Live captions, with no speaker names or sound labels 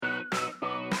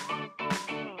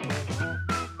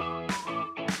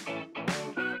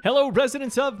Hello,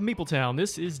 residents of Meepletown.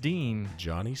 This is Dean.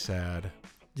 Johnny Sad.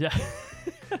 Yeah.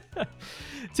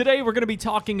 Today we're going to be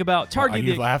talking about Target. Are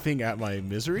you laughing at my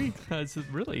misery? It's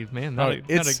really, man, not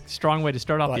a strong way to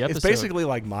start off the episode. It's basically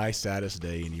like my saddest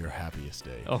day and your happiest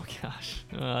day. Oh, gosh.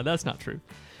 That's not true.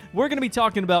 We're going to be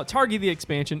talking about Target the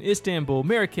Expansion, Istanbul,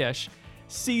 Marrakesh,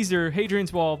 Caesar,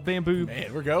 Hadrian's Wall, Bamboo,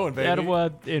 Man, we're going, baby. Ottawa,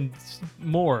 and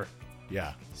more.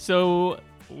 Yeah. So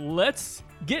let's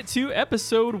get to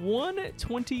episode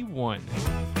 121.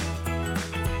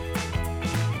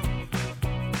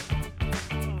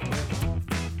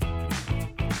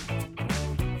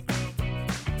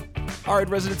 All right,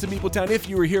 residents of Meepletown, if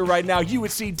you were here right now, you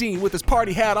would see Dean with his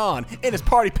party hat on and his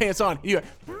party pants on.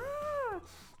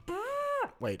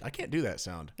 Wait, I can't do that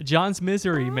sound. John's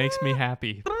misery makes me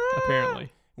happy,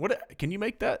 apparently. What? Can you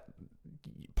make that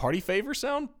party favor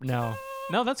sound? No,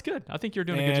 that's good. I think you're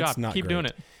doing a good job. Keep doing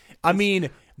it. I mean,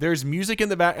 there's music in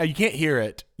the back. You can't hear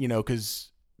it,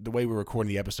 because the way we're recording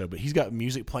the episode, but he's got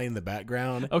music playing in the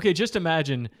background. Okay, just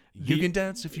imagine. You can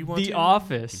dance if you want to. The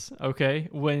Office, okay,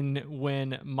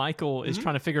 when Michael is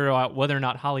trying to figure out whether or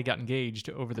not Holly got engaged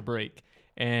over the break.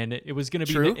 And it was going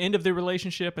to be the end of the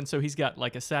relationship, and so he's got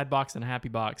like a sad box and a happy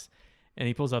box. And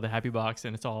he pulls out the happy box,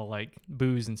 and it's all like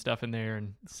booze and stuff in there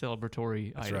and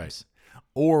celebratory items. Right.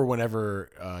 Or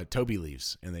whenever Toby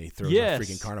leaves and they throw a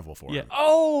freaking carnival for him.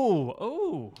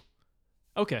 Oh.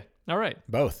 Okay. All right.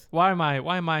 Both. Why am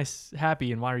I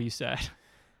happy and why are you sad?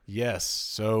 Yes.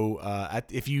 So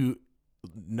if you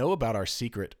know about our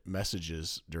secret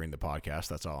messages during the podcast,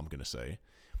 that's all I'm going to say.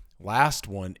 Last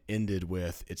one ended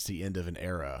with, it's the end of an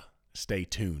era. Stay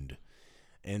tuned.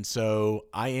 And so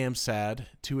I am sad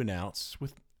to announce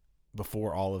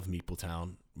before all of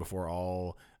Meepletown, before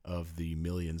all of the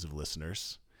millions of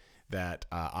listeners, that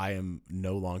I am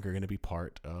no longer going to be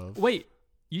part of. Wait,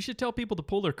 you should tell people to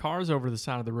pull their cars over the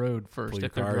side of the road first. Pull your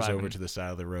cars over to the side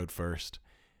of the road first.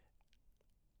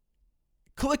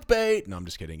 Clickbait. No, I'm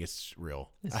just kidding. It's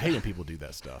real. I hate when people do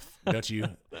that stuff. Don't you?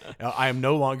 I am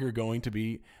no longer going to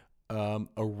be a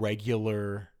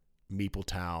regular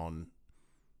Meepletown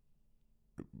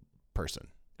person.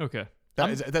 Okay.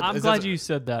 I'm glad you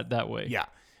said that way. Yeah.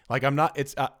 Like I'm not,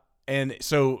 it's, and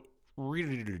so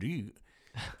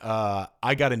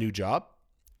I got a new job,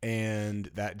 and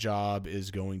that job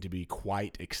is going to be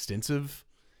quite extensive,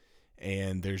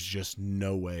 and there's just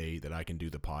no way that I can do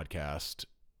the podcast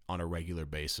on a regular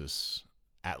basis,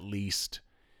 at least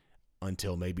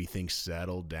until maybe things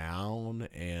settle down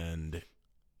and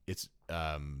it's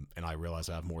and I realize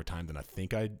I have more time than I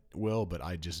think I will, but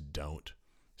I just don't.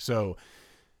 So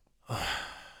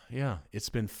yeah, it's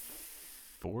been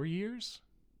 4 years.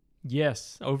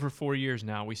 Yes, over 4 years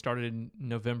now. We started in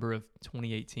November of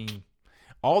 2018.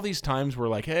 All these times we're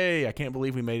like, hey, I can't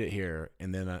believe we made it here.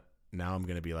 And then now I'm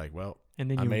going to be like, well,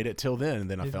 and then I made it till then, and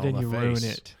then I fell on my face. Then you ruin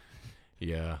it.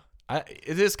 Yeah.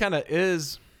 It's kind of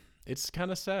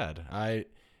sad.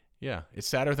 It's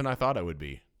sadder than I thought it would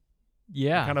be.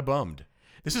 Yeah. I'm kind of bummed.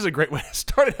 This is a great way to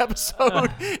start an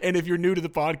episode. And if you're new to the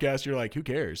podcast, you're like, who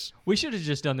cares? We should have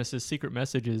just done this as secret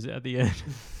messages at the end.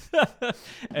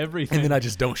 Everything. And then I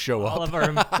just don't show up.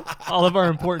 All of our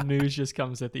important news just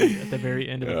comes at the very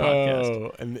end of the podcast.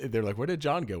 Oh, and they're like, where did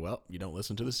John go? Well, you don't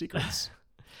listen to the secrets.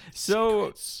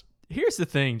 So here's the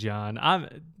thing, John.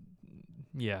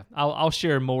 I'll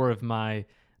share more of my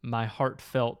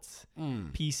heartfelt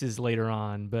pieces later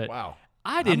on, but wow.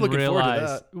 I didn't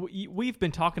realize we've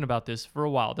been talking about this for a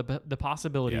while, the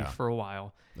possibility for a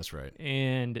while. That's right.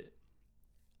 And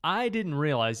I didn't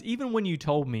realize, even when you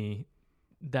told me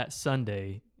that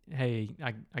Sunday, hey,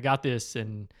 I got this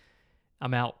and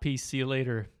I'm out, peace, see you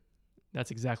later. That's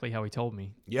exactly how he told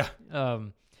me. Yeah.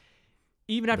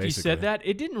 Even after you said that,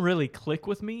 it didn't really click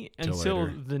with me until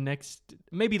the next,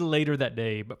 maybe later that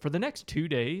day. But for the next 2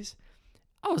 days,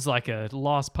 I was like a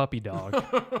lost puppy dog.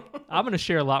 I'm going to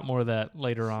share a lot more of that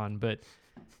later on, but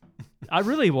I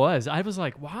really was. I was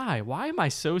like, why? Why am I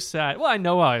so sad? Well, I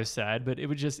know I was sad, but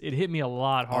it hit me a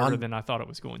lot harder than I thought it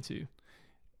was going to.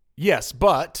 Yes,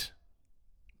 but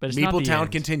it's not the end.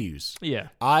 Meepletown continues. Yeah.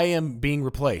 I am being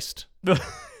replaced.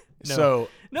 No,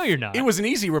 you're not. It was an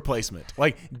easy replacement.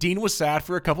 Like, Dean was sad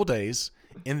for a couple days,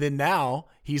 and then now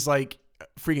he's like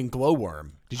freaking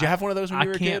glowworm. Did you have one of those when you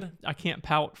were a kid? I can't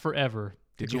pout forever.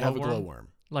 Did you have a glowworm?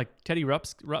 Like Teddy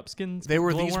Rupskin's They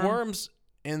were glowworm? these worms,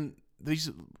 and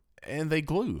they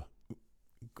glue.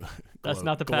 That's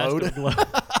not the past of glow.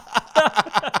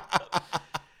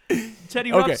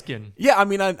 Teddy Rupskin. Yeah, I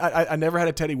mean, I never had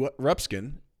a Teddy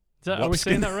Rupskin. Are we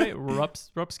saying that right?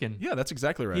 Rupskin. Yeah, that's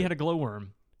exactly right. He had a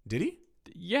glowworm. Did he?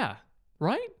 Yeah.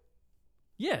 Right?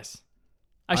 Yes.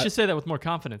 I should say that with more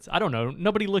confidence. I don't know.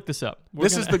 Nobody looked this up.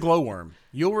 This is the glowworm.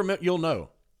 You'll know.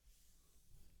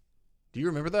 Do you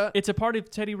remember that? It's a part of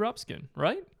Teddy Ruxpin,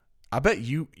 right? I bet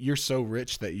you're so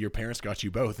rich that your parents got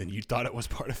you both and you thought it was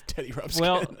part of Teddy Ruxpin.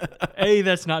 Well, A,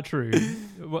 that's not true.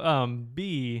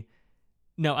 B,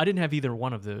 no, I didn't have either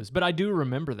one of those, but I do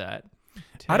remember that.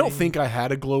 I don't think I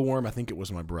had a glowworm. I think it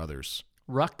was my brother's.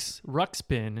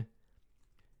 Ruxpin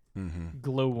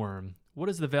glowworm. What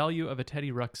is the value of a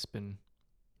Teddy Ruxpin?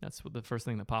 That's what the first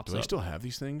thing that pops up. Do they still have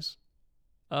these things?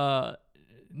 No,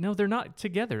 they're not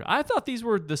together. I thought these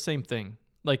were the same thing.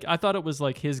 Like, I thought it was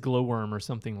like his glowworm or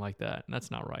something like that. And that's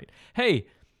not right. Hey,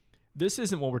 this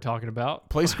isn't what we're talking about.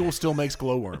 Playskool still makes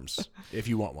glowworms if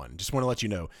you want one. Just want to let you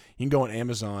know. You can go on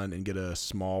Amazon and get a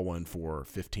small one for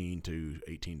 $15 to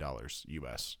 $18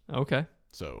 US. Okay.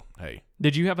 So, hey.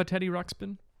 Did you have a Teddy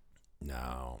Ruxpin?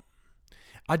 No.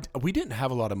 We didn't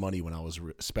have a lot of money when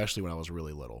especially when I was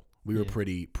really little. We were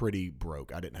pretty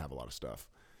broke. I didn't have a lot of stuff.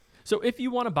 So if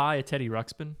you want to buy a Teddy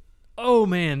Ruxpin, oh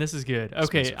man, this is good.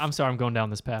 Okay, expensive. I'm sorry I'm going down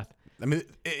this path. I mean,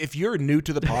 if you're new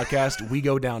to the podcast, we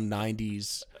go down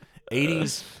 90s,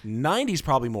 80s, 90s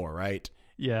probably more, right?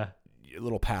 Yeah.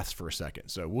 Little paths for a second.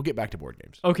 So we'll get back to board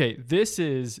games. Okay, this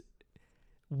is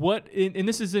and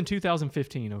this is in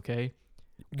 2015, okay?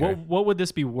 What would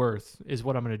this be worth is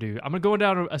what I'm going to do. I'm going to go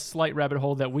down a slight rabbit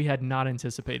hole that we had not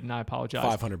anticipated, and I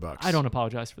apologize. $500. I don't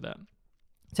apologize for that.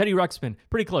 Teddy Ruxpin,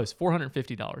 pretty close,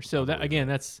 $450. So that again,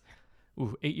 that's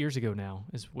 8 years ago now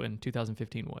is when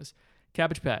 2015 was.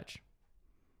 Cabbage Patch.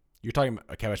 You're talking about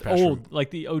a Cabbage Patch old,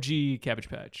 like the OG Cabbage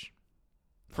Patch.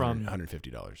 From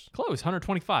 $150. Close,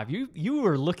 $125. You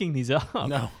were looking these up.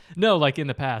 No, like in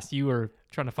the past, you were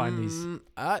trying to find these.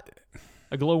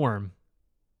 A glowworm.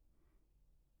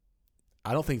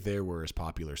 I don't think they were as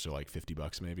popular, so like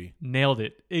 $50 maybe. Nailed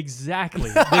it. Exactly.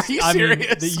 Are you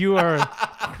serious? Mean, you are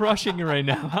crushing it right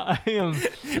now. I am.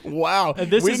 Wow. We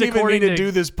didn't even need to do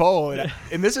this poll.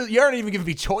 And this is, you aren't even giving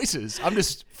me choices. I'm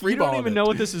just freeballing. You don't even know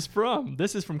what this is from.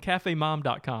 This is from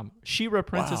cafemom.com. She-Ra,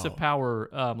 Princess of Power,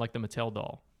 like the Mattel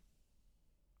doll.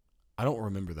 I don't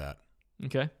remember that.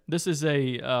 Okay. This is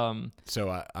a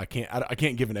so I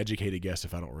can't give an educated guess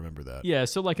if I don't remember that. Yeah,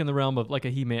 so like in the realm of like a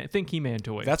He-Man, think He-Man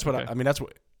toy. That's what I mean, that's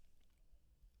what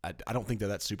I don't think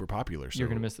that's super popular. So you're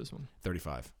going to miss this one.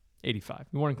 35. 85.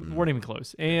 We weren't even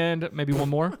close. And maybe one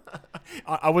more.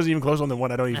 I wasn't even close on the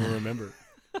one I don't even remember.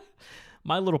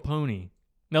 My Little Pony.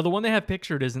 Now the one they have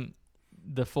pictured isn't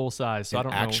the full size, so I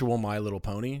don't know. Actual My Little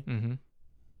Pony? Mhm.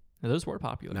 Now, those were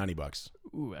popular. $90.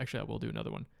 Ooh, actually I will do another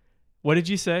one. What did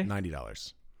you say?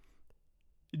 $90.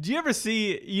 Did you ever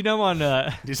see, on...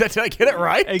 Did I get it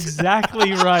right?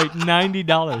 Exactly right.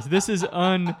 $90. This is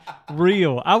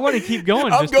unreal. I want to keep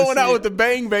going. I'm going out with the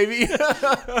bang, baby.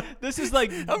 This is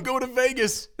like... I'm going to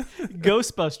Vegas.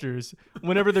 Ghostbusters.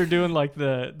 Whenever they're doing like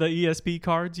the ESP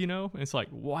cards, it's like,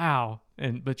 wow.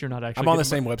 But you're not actually... I'm on the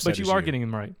same website but you are getting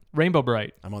them right. Rainbow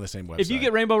Bright. I'm on the same website. If you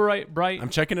get Rainbow Bright... I'm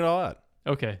checking it all out.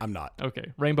 Okay. I'm not.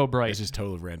 Okay. Rainbow Bright. It's just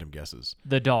total random guesses.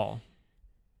 The doll.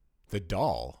 The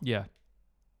doll? Yeah.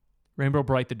 Rainbow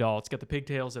Bright the doll. It's got the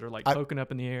pigtails that are like poking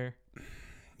up in the air.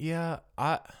 Yeah.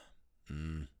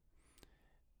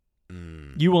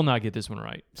 You will not get this one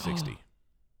right. 60.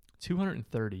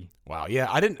 230. Wow. Yeah.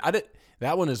 I didn't.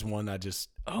 That one is one I just.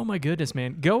 Oh my goodness,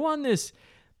 man. Go on this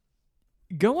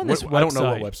website. I don't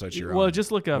know what website you're on. Well,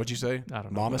 just look up. What'd you say? I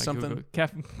don't know. Mama something?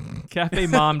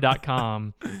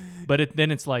 Cafemom.com. But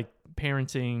then it's like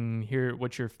parenting, here,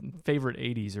 what's your favorite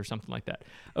 80s or something like that.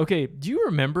 Okay. Do you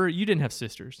remember? You didn't have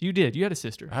sisters. You did. You had a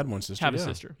sister. I had one sister. Have a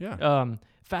sister. Yeah.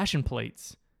 Fashion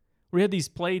plates. We had these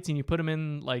plates and you put them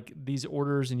in like these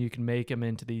orders and you can make them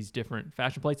into these different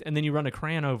fashion plates. And then you run a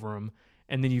crayon over them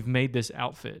and then you've made this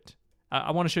outfit.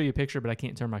 I want to show you a picture, but I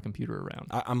can't turn my computer around.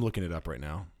 I'm looking it up right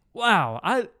now. Wow,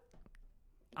 I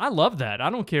love that.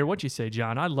 I don't care what you say,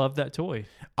 John. I love that toy.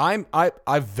 I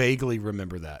vaguely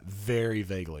remember that, very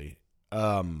vaguely. Do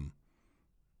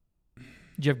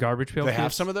you have Garbage Pail? They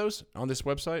have some of those on this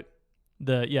website.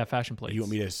 Fashion plates. You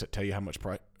want me to tell you how much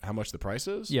the price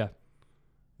is? Yeah.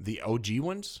 The OG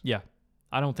ones? Yeah.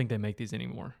 I don't think they make these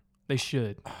anymore. They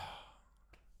should.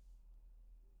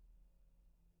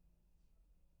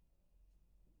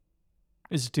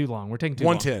 This is too long. We're taking too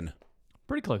long. 110.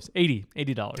 Pretty close.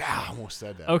 $80. I almost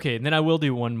said that. Okay, and then I will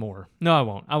do one more. No, I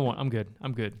won't. I'm good.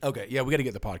 Okay, yeah, we got to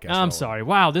get the podcast. I'm sorry.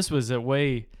 Wow, this was a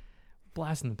way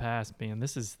blast in the past, man.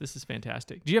 This is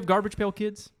fantastic. Do you have Garbage Pail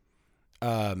Kids?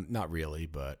 Not really,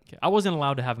 but okay. I wasn't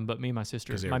allowed to have them, but me and my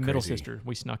sister, my middle crazy. sister,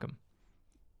 we snuck them.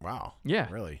 Wow. Yeah.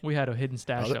 Really? We had a hidden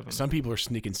stash of them. Some people are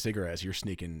sneaking cigarettes. You're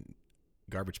sneaking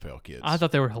Garbage Pail Kids. I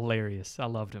thought they were hilarious. I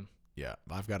loved them. Yeah,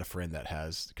 I've got a friend that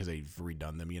has, because they've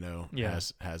redone them,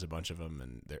 has a bunch of them,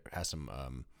 and there has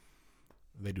some.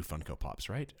 They do Funko Pops,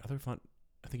 right? Other fun.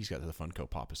 I think he's got the Funko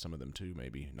Pop as some of them too,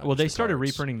 maybe. Well, they started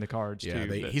reprinting the cards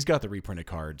too. He's got the reprinted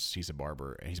cards. He's a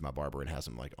barber, and he's my barber, and has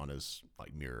them like on his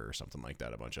like mirror or something like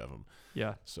that. A bunch of them.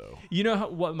 Yeah. So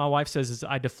what my wife says is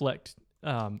I deflect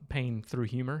pain through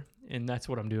humor, and that's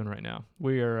what I'm doing right now.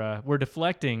 We're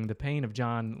deflecting the pain of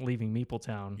John leaving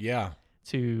Meepletown. Yeah.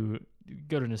 To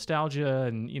go to nostalgia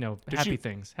and happy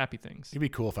things. It'd be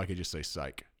cool if I could just say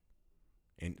psych,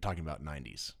 and talking about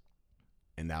 90s.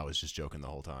 And that was just joking the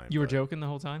whole time. You were joking the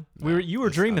whole time? Nah, you were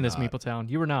dreaming this, Meepletown.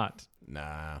 You were not.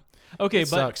 Nah. Okay, it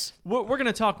sucks. We're going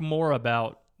to talk more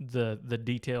about the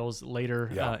details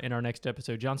later in our next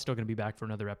episode. John's still going to be back for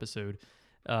another episode.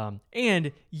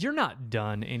 And you're not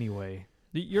done anyway.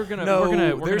 We're gonna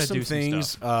there's do some things.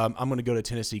 Stuff. I'm gonna go to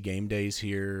Tennessee game days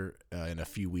here in a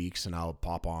few weeks, and I'll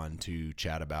pop on to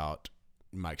chat about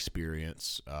my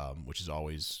experience, which is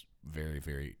always very,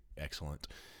 very excellent.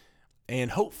 And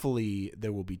hopefully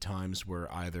there will be times where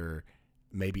either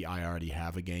maybe I already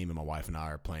have a game and my wife and I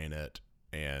are playing it,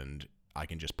 and I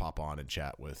can just pop on and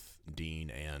chat with Dean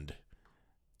and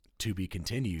to be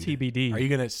continued. TBD. Are you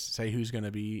gonna say who's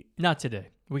gonna be? Not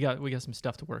today. We got some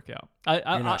stuff to work out.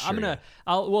 No.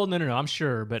 I'm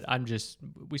sure, but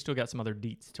we still got some other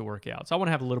deets to work out. So I want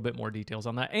to have a little bit more details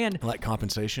on that. And like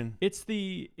compensation.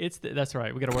 That's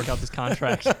right. We got to work out this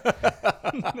contract.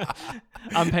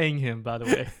 I'm paying him, by the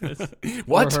way.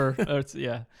 What? Or her.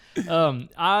 Yeah.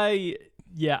 I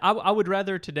would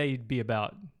rather today be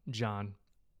about John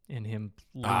and him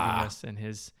leaving us and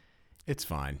his. It's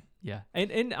fine. Yeah,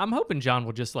 and I'm hoping John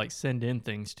will just like send in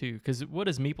things too, because what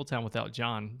is Meepletown without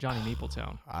Johnny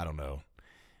Meepletown? I don't know.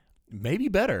 Maybe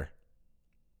better.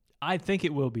 I think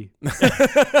it will be.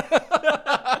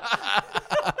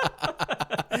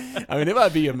 I mean, it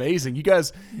might be amazing. You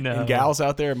guys and gals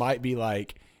out there might be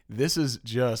like, this is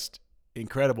just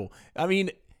incredible. I mean,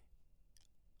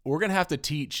 we're going to have to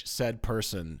teach said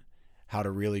person how to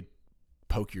really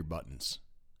poke your buttons.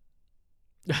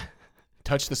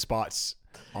 Touch the spots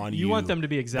on you. You want them to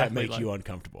be exactly that make you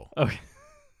uncomfortable. Okay.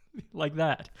 Like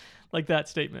that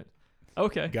statement.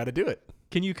 Okay. Got to do it.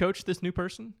 Can you coach this new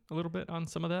person a little bit on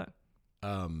some of that?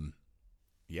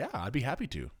 Yeah, I'd be happy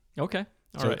to. Okay.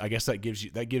 All right. I guess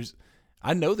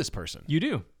I know this person. You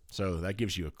do. So that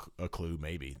gives you a clue.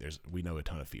 Maybe we know a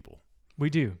ton of people.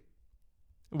 We do.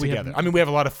 Together. We have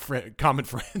a lot of common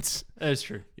friends. That is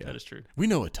true. Yeah. That is true. We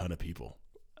know a ton of people.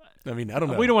 I mean, I don't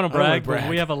know. We don't want to brag, but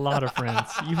we have a lot of friends.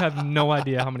 You have no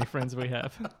idea how many friends we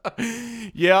have.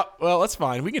 Yeah, well, that's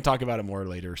fine. We can talk about it more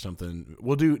later or something.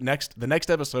 We'll do the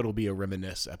next episode will be a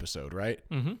reminisce episode, right?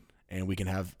 Mm-hmm. And we can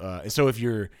have so if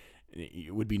you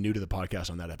would be new to the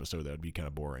podcast on that episode, that would be kind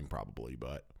of boring probably,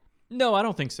 but no, I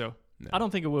don't think so. No. I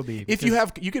don't think it will be. If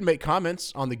you can make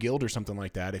comments on the guild or something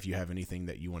like that if you have anything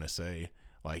that you want to say,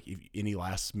 like any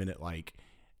last minute like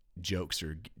jokes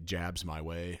or jabs my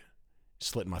way.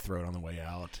 Slit my throat on the way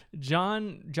out.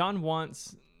 John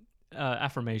wants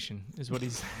affirmation is what he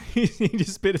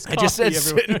just spit his coffee I just said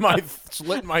everywhere.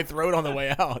 slit my throat on the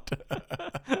way out.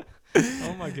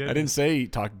 Oh my goodness. I didn't say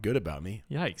talk good about me.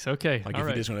 Yikes. Okay. Like if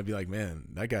you just want to be like, man,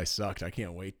 that guy sucked. I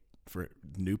can't wait for a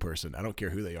new person. I don't care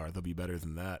who they are. They'll be better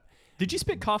than that. Did you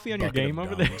spit coffee on your game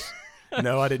over there?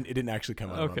 No, I didn't. It didn't actually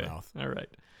come out of my mouth. All right.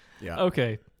 Yeah.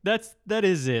 Okay. That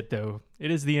is it though.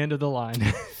 It is the end of the line.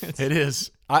 It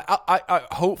is. I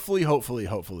hopefully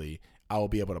I will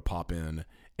be able to pop in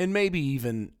and maybe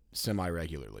even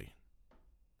semi-regularly.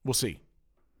 We'll see.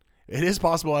 It is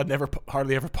possible I'd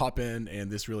hardly ever pop in,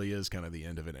 and this really is kind of the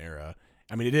end of an era.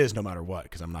 I mean, it is no matter what,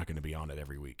 because I'm not going to be on it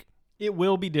every week. It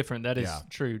will be different. That is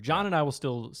true. John and I will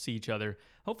still see each other.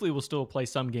 Hopefully we'll still play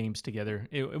some games together.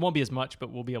 It won't be as much, but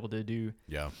we'll be able to do.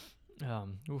 Yeah.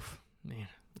 Man.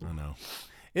 I know.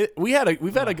 We've had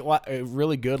a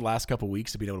really good last couple of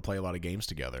weeks to be able to play a lot of games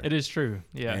together. It is true.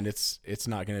 Yeah. And it's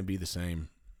not going to be the same.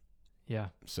 Yeah.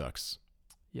 Sucks.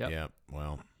 Yep. Yeah.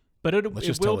 Well. But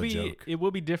it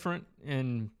will be different,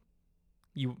 and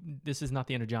this is not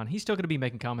the end of John. He's still going to be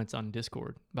making comments on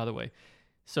Discord, by the way.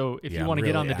 So if you want to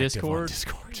get on the Discord,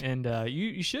 and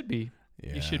you should be.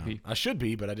 Yeah. You should be. I should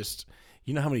be, but I just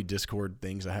how many Discord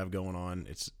things I have going on.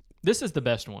 This is the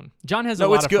best one. John has a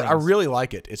lot of friends. No, it's good. I really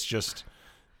like it. It's just,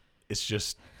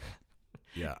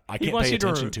 yeah. I can't pay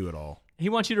attention to it all. He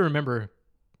wants you to remember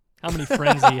how many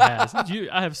friends he has.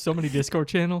 I have so many Discord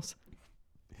channels.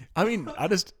 I mean,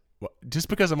 just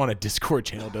because I'm on a Discord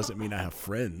channel doesn't mean I have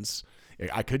friends.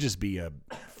 I could just be a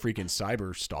freaking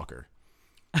cyber stalker.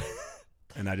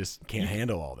 And I just can't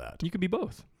handle all that. You could be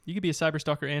both. You could be a cyber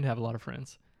stalker and have a lot of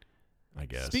friends. I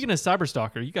guess. Speaking of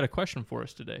Cyberstalker, you got a question for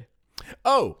us today.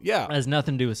 Oh, yeah. It has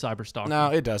nothing to do with Cyberstalker. No,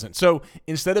 it doesn't. So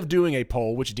instead of doing a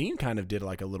poll, which Dean kind of did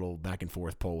like a little back and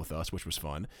forth poll with us, which was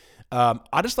fun,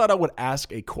 I just thought I would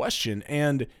ask a question.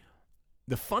 And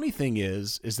the funny thing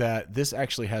is that this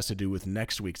actually has to do with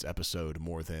next week's episode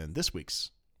more than this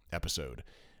week's episode,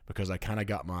 because I kind of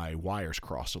got my wires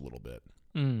crossed a little bit.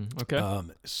 Okay.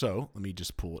 So let me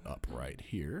just pull it up right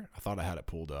here. I thought I had it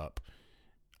pulled up.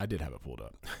 I did have it pulled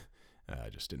up. I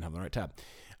just didn't have the right tab.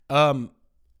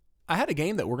 I had a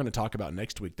game that we're going to talk about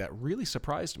next week that really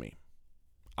surprised me.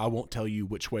 I won't tell you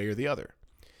which way or the other.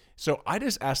 So I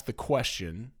just asked the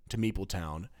question to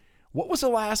Meepletown, what was the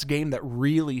last game that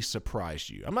really surprised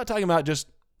you? I'm not talking about just,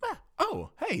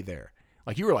 oh, hey there.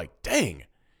 Like you were like, dang.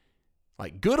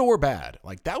 Like good or bad.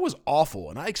 Like that was awful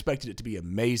and I expected it to be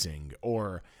amazing.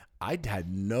 Or I had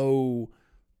no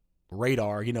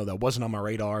radar, that wasn't on my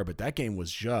radar, but that game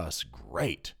was just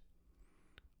great.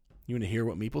 You want to hear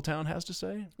what Meepletown has to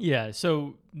say? Yeah,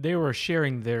 so they were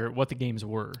sharing what the games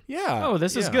were. Yeah. Oh,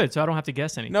 this is good, so I don't have to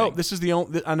guess anything. No, this is the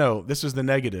only. I know this is the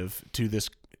negative to this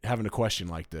having a question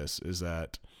like this is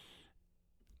that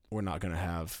we're not going to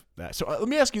have that. So let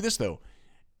me ask you this though: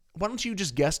 why don't you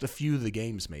just guess a few of the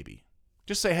games? Maybe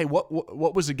just say, hey,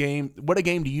 what was a game? What a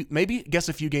game do you? Maybe guess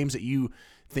a few games that you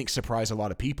think surprise a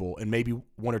lot of people, and maybe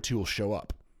one or two will show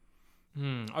up.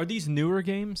 Are these newer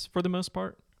games for the most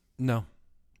part? No.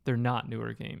 They're not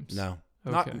newer games. No.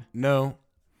 Okay. Not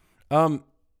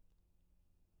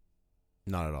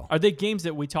at all. Are they games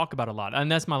that we talk about a lot?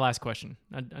 And that's my last question.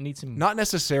 I need some. Not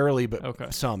necessarily,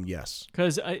 but some, yes.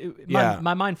 Because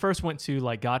my mind first went to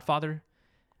like Godfather,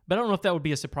 but I don't know if that would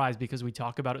be a surprise because we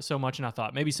talk about it so much. And I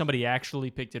thought maybe somebody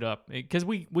actually picked it up because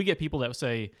we get people that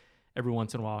say every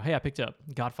once in a while, "Hey, I picked up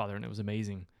Godfather and it was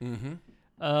amazing."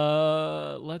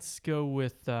 Let's go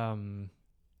with.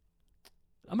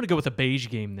 I'm going to go with a beige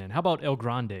game then. How about El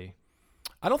Grande?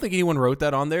 I don't think anyone wrote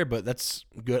that on there, but that's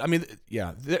good. I mean,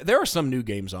 yeah, there are some new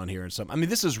games on here and some. I mean,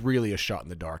 this is really a shot in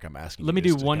the dark. I'm asking. Let me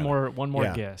do one more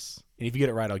guess. And if you get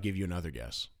it right, I'll give you another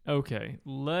guess. Okay,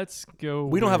 let's go.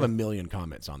 We don't have a million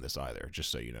comments on this either,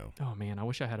 just so you know. Oh man, I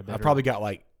wish I had a better. I probably got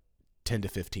like 10 to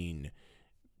 15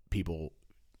 people,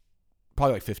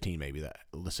 probably like 15 maybe, that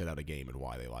listed out a game and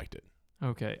why they liked it.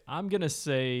 Okay, I'm gonna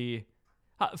say.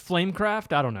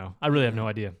 Flamecraft? I don't know. I really have no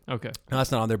idea. Okay. No,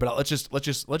 that's not on there, but let's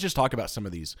just talk about some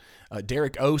of these.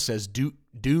 Derek O says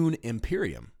Dune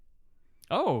Imperium.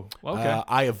 Oh, okay.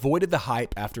 I avoided the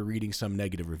hype after reading some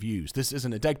negative reviews. This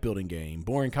isn't a deck building game.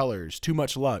 Boring colors, too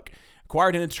much luck.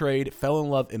 Acquired in a trade, fell in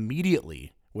love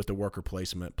immediately with the worker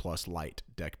placement plus light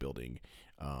deck building.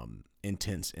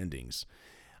 Intense endings.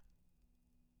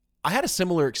 I had a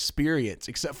similar experience,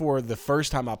 except for the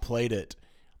first time I played it.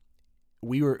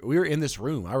 We were in this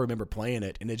room. I remember playing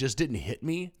it, and it just didn't hit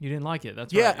me. You didn't like it.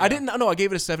 That's right. Yeah, I didn't. No, I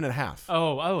gave it a 7.5.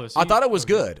 Oh. So I thought it was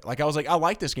good. Like I was like, I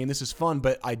like this game. This is fun,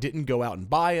 but I didn't go out and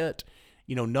buy it.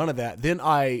 None of that. Then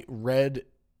I read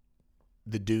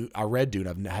Dune. I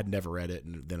had never read it,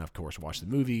 and then of course watched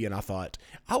the movie. And I thought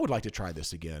I would like to try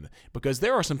this again because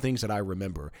there are some things that I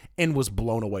remember and was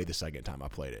blown away the second time I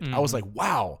played it. I was like,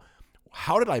 wow,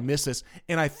 how did I miss this?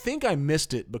 And I think I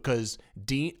missed it because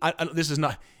Dean.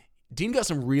 Dean got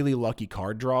some really lucky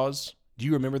card draws. Do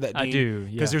you remember that, Dean? I do,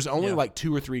 yeah. Because there's only like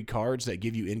 2 or 3 cards that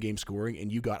give you in-game scoring,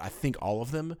 and you got, I think, all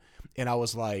of them. And I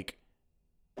was like,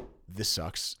 this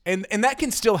sucks. And that can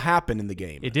still happen in the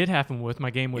game. It did happen with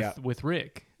my game with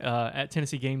Rick at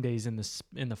Tennessee Game Days in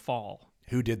the fall.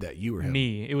 Who did that? You or him?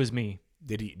 Me. It was me.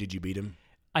 Did you beat him?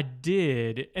 I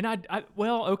did. And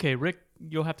okay, Rick,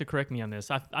 you'll have to correct me on this.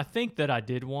 I think that I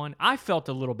did one. I felt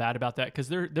a little bad about that because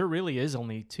there really is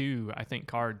only 2, I think,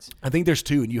 cards. I think there's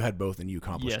 2, and you had both, and you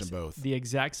accomplished them both. The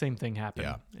exact same thing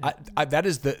happened. Yeah, that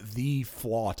is the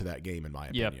flaw to that game, in my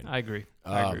opinion. Yep, I agree.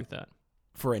 I agree with that.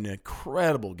 For an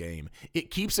incredible game,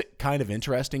 it keeps it kind of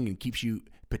interesting and keeps you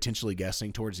potentially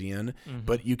guessing towards the end,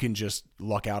 but you can just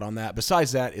luck out on that.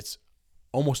 Besides that, it's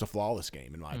almost a flawless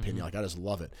game, in my opinion. Like, I just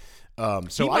love it.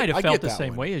 So he might have felt the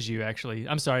same same way as you, actually.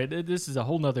 I'm sorry. This is a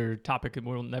whole nother topic and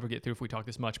we'll never get through if we talk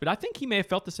this much. But I think he may have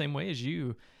felt the same way as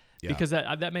you because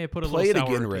that may have put a Play little it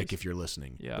sour again, Rick, taste. if you're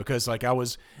listening. Yeah. Because like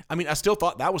I still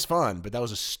thought that was fun, but that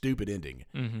was a stupid ending.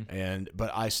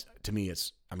 But to me,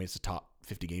 it's a top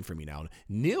 50 game for me now.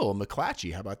 Neil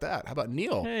McClatchy, how about that? How about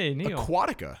Neil? Hey, Neil.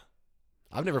 Aquatica.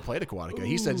 I've never played Aquatica.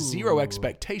 He said 0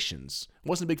 expectations.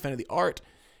 Wasn't a big fan of the art.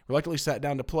 Reluctantly sat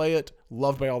down to play it.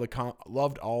 Loved all the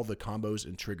combos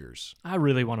and triggers. I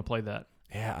really want to play that.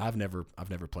 Yeah, I've never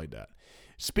played that.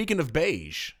 Speaking of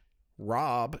beige,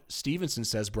 Rob Stevenson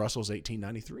says Brussels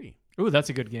 1893. Ooh, that's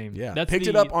a good game. Yeah, picked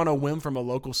it up on a whim from a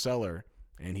local seller,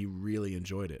 and he really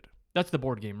enjoyed it. That's the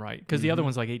board game, right? Because the other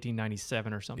one's like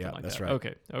 1897 or something like that's that. right.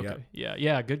 Okay.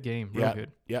 Yeah, good game. Real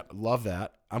good. Yeah, love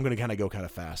that. I'm going to go kind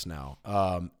of fast now.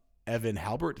 Evan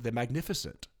Halbert, The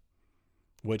Magnificent,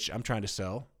 which I'm trying to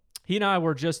sell. He and I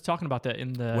were just talking about that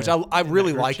in the... Which I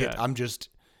really like chat. it.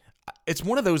 It's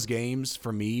one of those games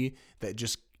for me that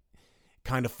just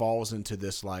kind of falls into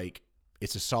this, like,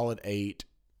 it's a solid 8.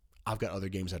 I've got other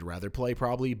games I'd rather play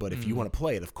probably, but if you want to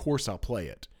play it, of course I'll play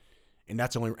it. And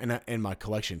that's only, and my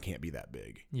collection can't be that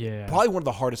big. Yeah. Probably one of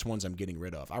the hardest ones I'm getting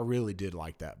rid of. I really did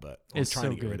like that, but I'm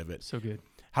trying to get rid of it. So good.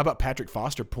 How about Patrick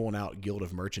Foster pulling out Guild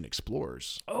of Merchant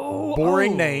Explorers? Oh,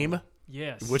 boring name.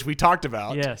 Yes. Which we talked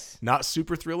about. Yes. Not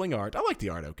super thrilling art. I like the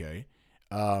art. Okay.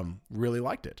 Really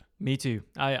liked it. Me too.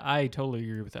 I totally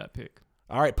agree with that pick.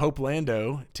 All right, Pope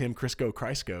Lando, Tim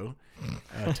Crisco.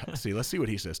 Let's see what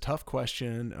he says. Tough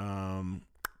question.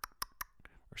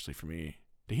 Actually, for me,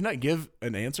 did he not give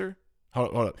an answer?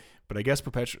 Hold up. But I guess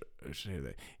Perpetual.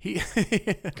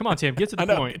 Come on, Tim, get to the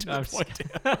point.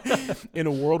 In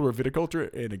a world where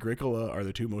Viticulture and Agricola are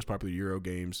the two most popular Euro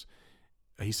games,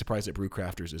 he's surprised that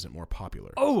Brewcrafters isn't more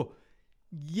popular. Oh,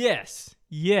 yes,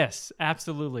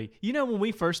 absolutely. You know, when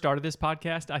we first started this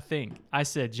podcast, I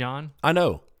said, John, I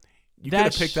know. You could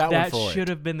have picked that one for it. That should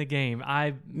have been the game.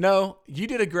 No, you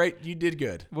did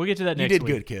good. We'll get to that next week. You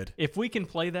did good, kid. If we can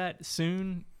play that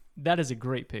soon, that is a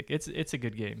great pick. It's a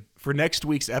good game. For next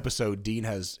week's episode, Dean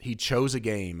he chose a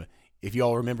game. If you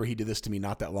all remember, he did this to me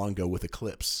not that long ago with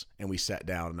Eclipse, and we sat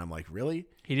down, and I'm like, really?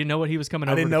 He didn't know what he was coming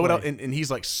over to I didn't know play. and he's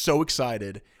like so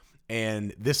excited,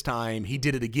 and this time he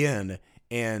did it again,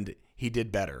 and he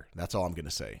did better. That's all I'm going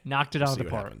to say. Knocked it out of the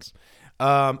park.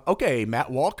 Okay,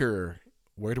 Matt Walker.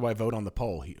 Where do I vote on the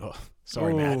poll?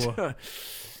 Sorry, Matt.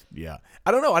 Yeah.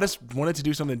 I don't know. I just wanted to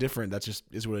do something different. That just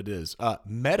is what it is.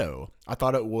 Meadow. I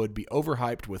thought it would be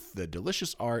overhyped with the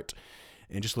delicious art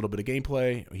and just a little bit of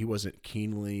gameplay. He wasn't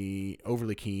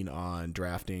overly keen on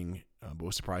drafting, but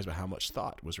was surprised by how much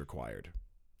thought was required.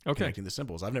 Okay. Connecting the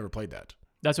symbols. I've never played that.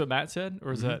 That's what Matt said?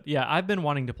 Or is that... Yeah, I've been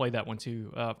wanting to play that one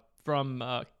too.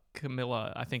 From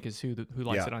Camilla, I think, is who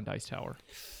likes it on Dice Tower.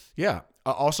 Yeah.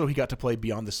 Also, he got to play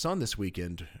Beyond the Sun this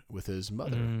weekend with his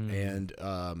mother and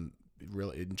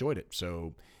really enjoyed it.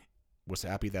 So was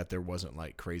happy that there wasn't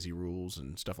like crazy rules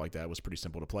and stuff like that. It was pretty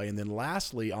simple to play. And then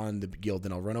lastly on the guild,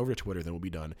 then I'll run over to Twitter, then we'll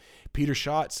be done. Peter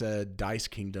Schott said Dice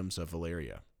Kingdoms of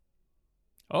Valeria.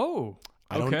 Oh,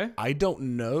 okay. I don't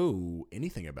know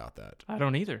anything about that. I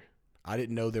don't either. I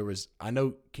didn't know I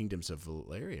know Kingdoms of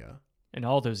Valeria. And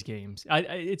all those games.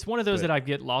 It's one of those that I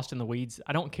get lost in the weeds.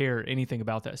 I don't care anything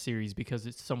about that series because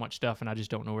it's so much stuff and I just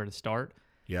don't know where to start.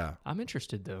 Yeah. I'm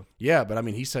interested though. Yeah, but I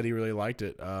mean, he said he really liked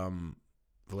it.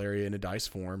 Valeria in a dice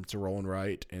form. It's a roll and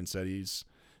write, and said he's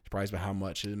surprised by how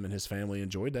much him and his family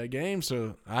enjoyed that game.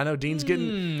 So I know Dean's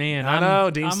getting... Man,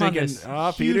 Dean's I'm thinking, on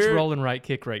this Peter. huge roll and write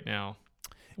kick right now.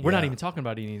 We're not even talking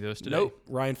about any of those today. Nope.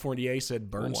 Ryan Fournier said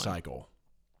Burn Cycle.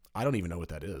 I don't even know what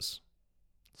that is.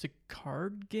 It's a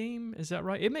card game? Is that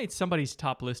right? It made somebody's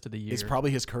top list of the year. It's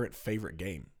probably his current favorite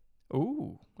game.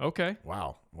 Ooh, okay.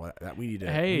 Wow. Well, we need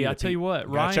to... Hey, I'll tell you what.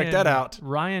 Ryan, check that out.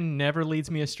 Ryan never leads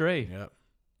me astray. Yep.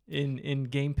 In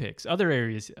game picks. Other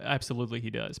areas, absolutely he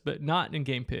does, but not in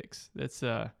game picks. That's,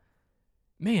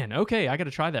 man, okay, I got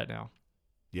to try that now.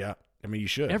 Yeah, I mean, you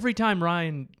should. Every time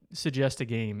Ryan suggests a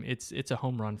game, it's a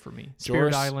home run for me.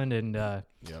 Spirit Island and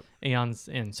Aeon's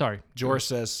End. Sorry. Joris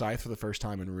says Scythe for the first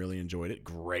time and really enjoyed it.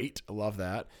 Great. I love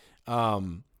that. I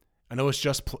know it's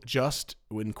just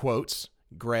in quotes.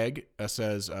 Greg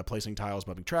says placing tiles,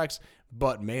 bumping tracks,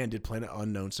 but man, did Planet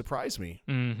Unknown surprise me.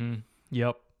 Mm-hmm.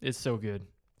 Yep. It's so good.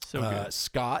 So good.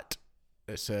 Scott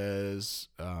says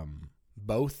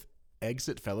both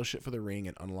Exit Fellowship for the Ring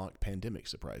and Unlock Pandemic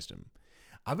surprised him.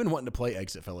 I've been wanting to play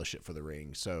Exit Fellowship for the Ring,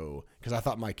 because I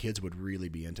thought my kids would really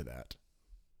be into that.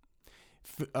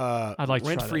 I'd like to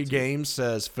try that Rent-Free too. Games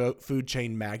says Food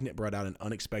Chain Magnet brought out an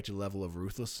unexpected level of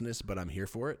ruthlessness, but I'm here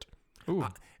for it. Ooh.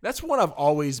 That's one I've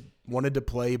always wanted to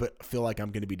play, but feel like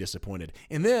I'm going to be disappointed.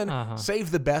 And then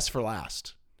save the best for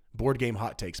last. Board Game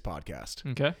Hot Takes podcast.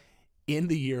 Okay. In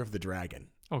the Year of the Dragon.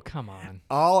 Oh, come on.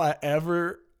 All I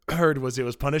ever heard was it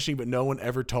was punishing, but no one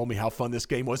ever told me how fun this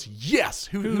game was. Yes.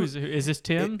 Is this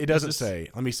Tim? It doesn't say.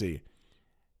 Let me see.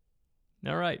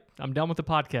 All right. I'm done with the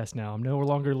podcast now. I'm no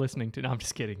longer listening to... No, I'm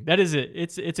just kidding. That is it.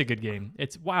 It's a good game.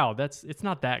 It's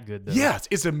not that good, though. Yes,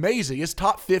 it's amazing. It's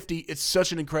top 50. It's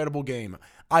such an incredible game.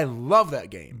 I love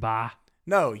that game. Bah.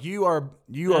 No, you are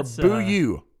boo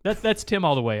you. That's Tim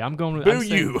all the way. I'm going with boo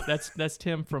you. That's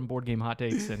Tim from Board Game Hot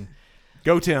Takes and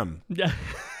go Tim. Yeah.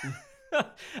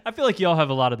 I feel like y'all have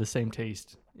a lot of the same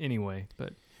taste anyway,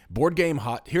 but Board Game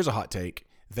Hot. Here's a hot take.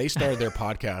 They started their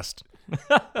podcast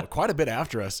quite a bit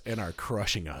after us and are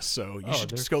crushing us. So you should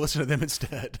just go listen to them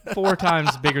instead. 4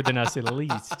 times bigger than us, at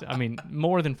least. I mean,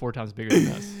 more than 4 times bigger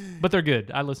than us. But they're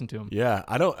good. I listen to them. Yeah,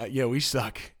 I don't. Yeah, we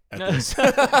suck at this.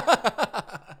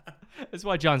 That's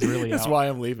why John's really That's out. why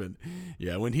I'm leaving.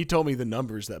 Yeah, when he told me the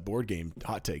numbers that Board Game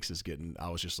Hot Takes is getting, I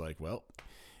was just like, well,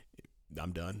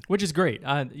 I'm done. Which is great.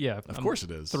 Of course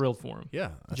it is. Thrilled for him.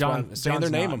 Yeah, that's why I'm saying their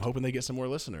name. I'm hoping they get some more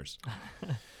listeners.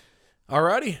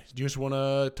 Alrighty, do you just want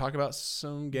to talk about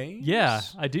some games? Yeah,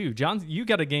 I do. John, you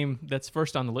got a game that's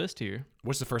first on the list here.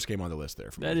 What's the first game on the list there?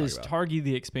 That is Targi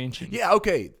the Expansion. Yeah,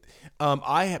 okay.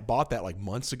 I had bought that like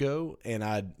months ago, and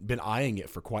I'd been eyeing it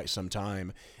for quite some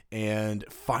time, and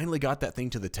finally got that thing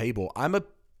to the table. I'm a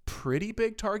pretty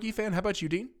big Targi fan. How about you,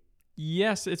 Dean?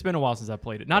 Yes, it's been a while since I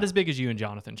played it. Not as big as you and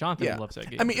Jonathan. Jonathan loves that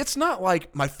game. I mean, it's not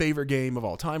like my favorite game of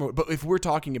all time, but if we're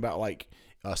talking about like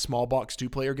small box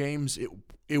 2-player games,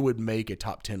 it would make a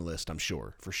top 10 list, I'm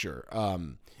sure, for sure.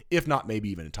 If not, maybe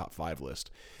even a top 5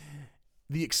 list.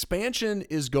 The expansion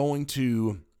is going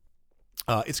to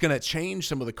it's going to change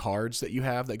some of the cards that you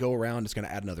have that go around. It's going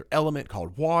to add another element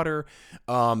called water,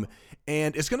 and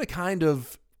it's going to kind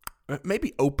of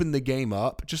maybe open the game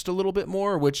up just a little bit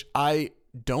more, which I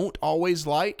don't always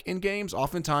like in games.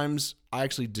 Oftentimes, I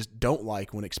actually just don't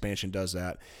like when expansion does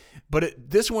that. But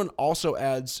this one also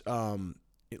adds,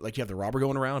 like you have the robber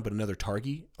going around, but another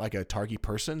Targi, like a Targi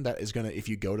person that is going to, if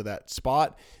you go to that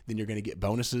spot, then you're going to get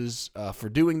bonuses for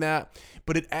doing that.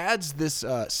 But it adds this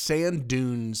sand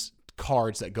dunes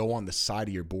cards that go on the side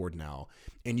of your board now.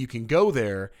 And you can go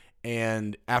there,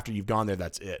 and after you've gone there,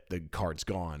 that's it. The card's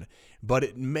gone. But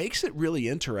it makes it really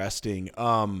interesting.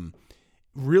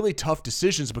 Really tough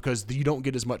decisions because you don't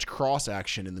get as much cross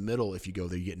action in the middle if you go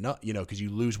there. You get because you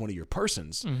lose one of your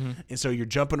persons, and so you're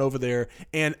jumping over there.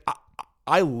 And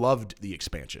I loved the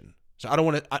expansion, so I don't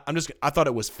want to. I thought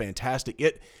it was fantastic.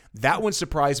 That one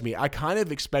surprised me. I kind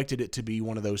of expected it to be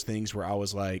one of those things where I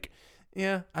was like,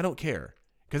 yeah, I don't care,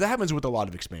 because that happens with a lot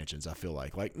of expansions. I feel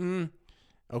like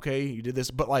okay, you did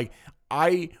this, but like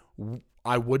I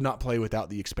would not play without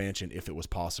the expansion if it was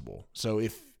possible. So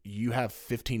if you have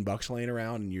 $15 laying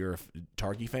around and you're a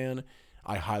Targi fan,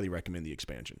 I highly recommend the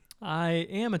expansion. I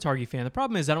am a Targi fan. The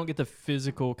problem is I don't get the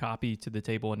physical copy to the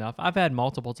table enough. I've had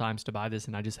multiple times to buy this,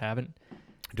 and I just haven't.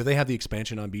 Do they have the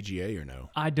expansion on BGA or no?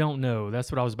 I don't know.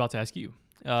 That's what I was about to ask you.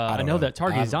 I know that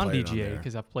Targi is on BGA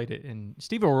because I've played it, and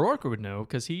Steve O'Rourke would know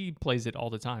because he plays it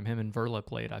all the time. Him and Verla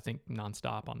play it, I think,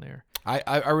 nonstop on there.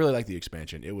 I really like the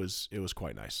expansion. It was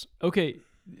quite nice. Okay,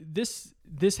 this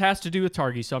has to do with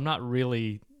Targi, so I'm not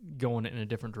really going in a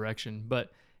different direction. But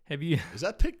have you? Is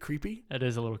that pic creepy? That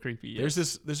is a little creepy.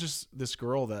 Yes. There's just this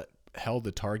girl that held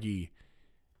the Targi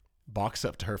box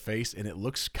up to her face, and it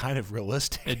looks kind of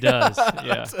realistic. It does.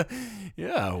 Yeah.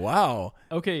 Yeah. Wow.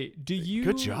 Okay.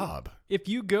 Good job. If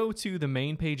you go to the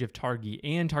main page of Targi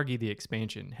and Targi the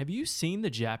Expansion, have you seen the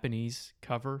Japanese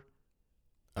cover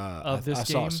of this game? I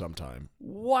saw it sometime.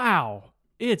 Wow.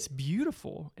 It's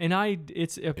beautiful. And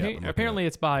apparently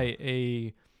it's by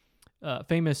a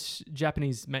famous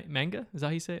Japanese manga. Is that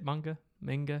how you say it? Manga?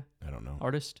 I don't know.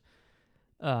 Artist.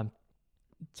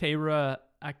 Teira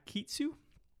Akitsu.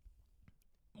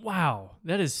 Wow.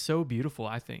 That is so beautiful,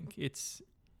 I think.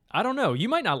 I don't know. You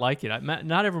might not like it.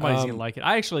 Not everybody's going to like it.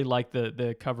 I actually like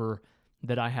the cover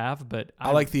that I have, but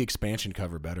I like the expansion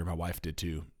cover better. My wife did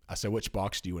too. I said, which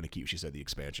box do you want to keep? She said the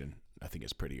expansion. I think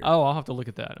it's prettier. Oh, I'll have to look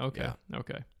at that. Okay. Yeah.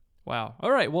 Okay. Wow.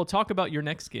 All right. Well, talk about your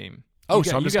next game. I'm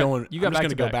just going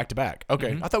to go back to back.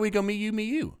 Okay. Mm-hmm. I thought we'd go me,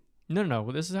 you. No.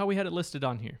 Well, this is how we had it listed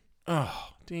on here. Oh,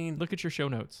 Dean. Look at your show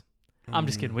notes. I'm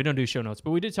just kidding. We don't do show notes,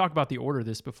 but we did talk about the order of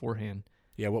this beforehand.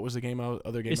 Yeah. What was the game?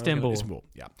 Other game? Istanbul.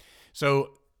 Yeah.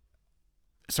 So,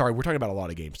 sorry, we're talking about a lot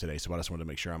of games today, so I just wanted to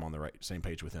make sure I'm on the same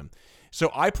page with him. So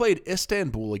I played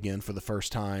Istanbul again for the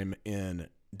first time in,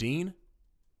 Dean,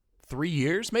 3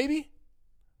 years maybe?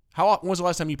 When was the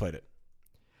last time you played it?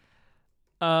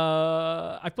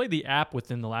 I played the app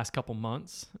within the last couple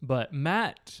months, but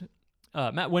Matt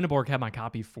Winneborg had my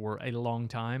copy for a long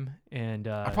time, and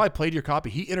I probably played your copy.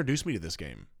 He introduced me to this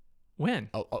game. When?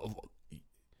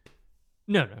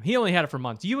 No, he only had it for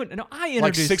months. I introduced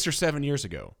like 6 or 7 years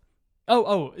ago.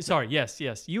 Oh, sorry. Yes.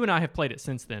 You and I have played it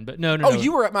since then, but no. Oh,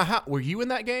 you were at my house. Were you in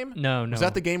that game? No. Was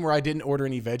that the game where I didn't order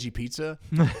any veggie pizza?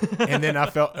 And then I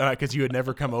felt, because you had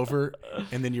never come over,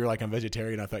 and then you were like, I'm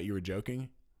vegetarian. I thought you were joking.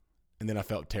 And then I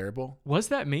felt terrible. Was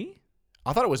that me?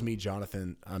 I thought it was me,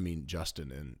 Justin,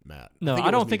 and Matt. No,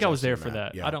 I don't think I was there for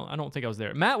that. Yeah. I don't think I was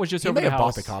there. Matt was just over the house. He may have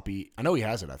bought the copy. I know he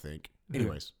has it, I think.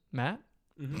 Anyways. Matt?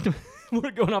 Mm-hmm.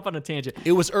 We're going off on a tangent.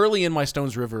 It was early in my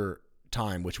Stones River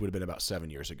time, which would have been about 7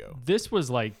 years ago. This was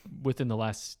like within the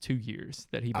last 2 years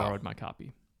that he borrowed my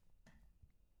copy.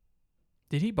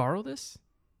 Did he borrow this?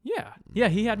 Yeah. Yeah,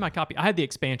 he had my copy. I had the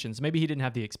expansions. Maybe he didn't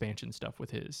have the expansion stuff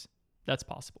with his. That's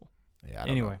possible. Yeah.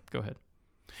 Anyway, go ahead.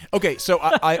 Okay, so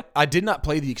I did not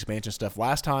play the expansion stuff.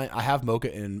 Last time, I have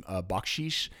Mocha and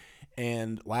Bakshish,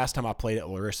 and last time I played it,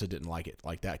 Larissa didn't like it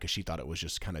like that because she thought it was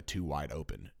just kind of too wide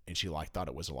open, and she thought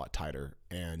it was a lot tighter.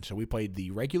 And so we played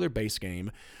the regular base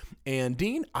game, and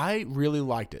Dean, I really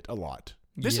liked it a lot.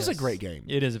 This is a great game.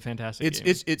 It is a fantastic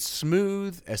game. It's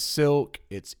smooth as silk.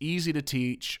 It's easy to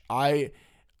teach. I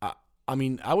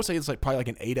mean, I would say it's probably like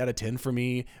an 8 out of 10 for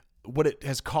me. What it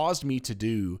has caused me to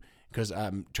do, because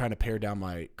I'm trying to pare down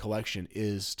my collection,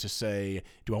 is to say,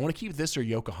 do I want to keep this or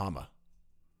Yokohama?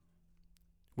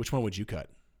 Which one would you cut?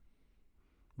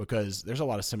 Because there's a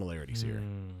lot of similarities here.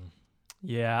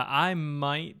 Yeah, I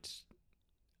might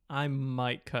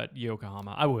cut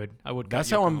Yokohama. I would. That's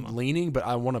how I'm leaning, but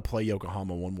I want to play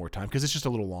Yokohama one more time because it's just a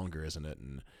little longer, isn't it?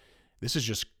 And this is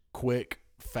just quick,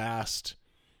 fast,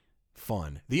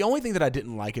 fun. The only thing that I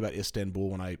didn't like about Istanbul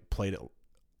when I played it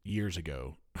years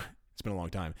ago, it's been a long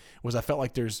time, was I felt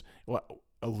like there's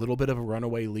a little bit of a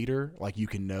runaway leader. Like you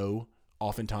can know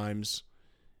oftentimes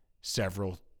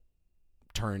several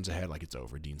turns ahead, like it's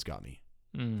over. Dean's got me.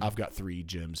 I've got 3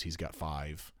 gems. He's got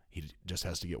 5. He just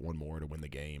has to get one more to win the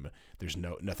game. There's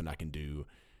nothing I can do,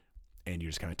 and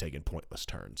you're just kind of taking pointless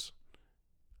turns.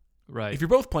 Right. If you're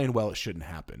both playing well, it shouldn't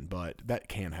happen, but that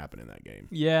can happen in that game.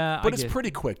 Yeah, but it's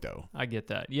pretty quick though. I get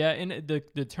that. Yeah, and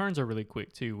the turns are really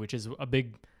quick too, which is a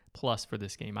big plus for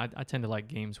this game. I tend to like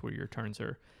games where your turns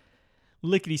are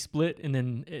lickety split, and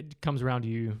then it comes around to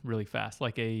you really fast.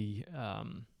 Like a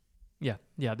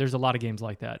yeah. There's a lot of games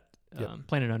like that. Yep.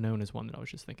 Planet Unknown is one that I was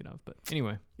just thinking of. But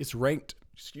anyway, it's ranked.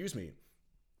 Excuse me.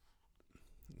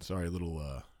 Sorry, a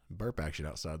little burp action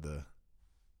outside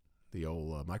the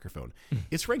old microphone.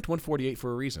 It's ranked 148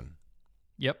 for a reason.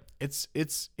 Yep.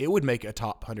 It would make a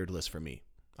top 100 list for me,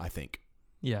 I think.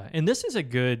 Yeah, and this is a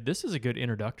good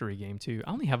introductory game too.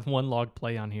 I only have one log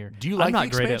play on here. Do you like I'm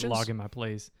not the great at logging my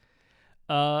plays.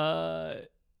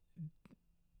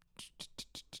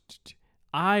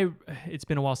 It's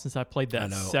been a while since I played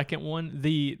that second one.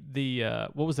 The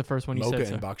what was the first one you Mocha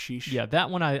said? And Bakshish. Yeah, that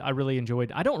one I really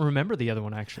enjoyed. I don't remember the other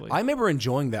one actually. I remember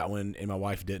enjoying that one, and my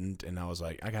wife didn't, and I was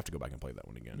like, I have to go back and play that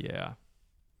one again.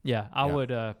 Yeah, I would.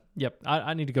 Yep,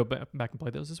 I need to go back and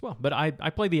play those as well. But I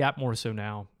play the app more so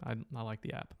now. I like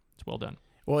the app. It's well done.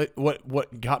 Well,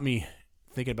 what got me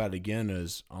thinking about it again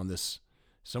is on this,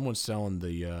 someone's selling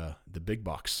the big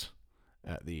box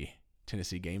at the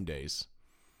Tennessee Game Days.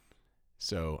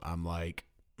 So I'm like,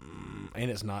 and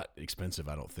it's not expensive,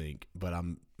 I don't think. But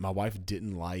my wife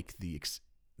didn't like the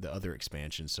other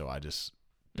expansion, so I just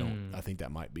don't. I think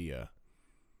that might be a.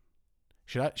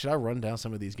 Should I run down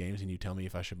some of these games and you tell me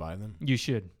if I should buy them? You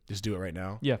should just do it right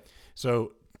now. Yeah.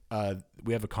 So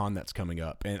we have a con that's coming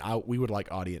up, and we would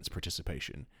like audience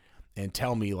participation, and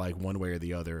tell me like one way or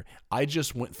the other. I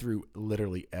just went through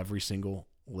literally every single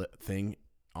thing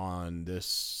on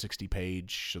this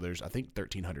 60-page, so there's I think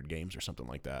 1,300 games or something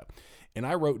like that, and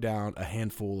I wrote down a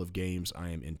handful of games I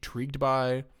am intrigued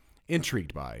by.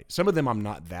 Some of them I'm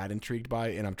not that intrigued by,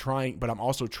 and I'm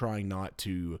also trying not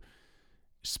to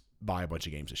buy a bunch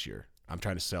of games this year. I'm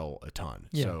trying to sell a ton.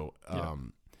 Yeah. So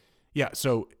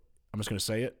so I'm just gonna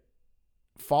say it.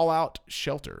 Fallout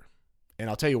Shelter, and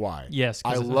I'll tell you why. Yes,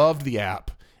 I loved the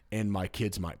app, and my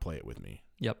kids might play it with me.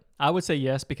 Yep. I would say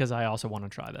yes because I also want to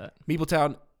try that.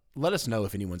 Meepletown, let us know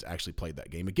if anyone's actually played that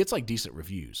game. It gets like decent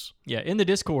reviews. Yeah, in the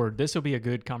Discord, this will be a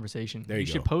good conversation. There you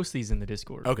go. should post these in the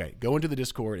Discord. Okay, go into the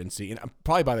Discord and see. And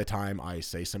probably by the time I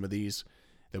say some of these,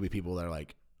 there'll be people that are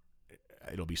like,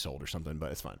 it'll be sold or something,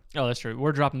 but it's fine. Oh, that's true.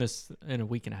 We're dropping this in a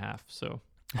week and a half, so.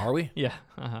 Are we? Yeah.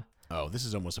 Uh-huh. Oh, this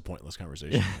is almost a pointless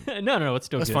conversation. No, it's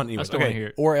still that's good. Fun. Anyway. I still want to hear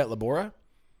it. Or at Labora.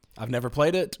 I've never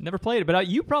played it. Never played it, but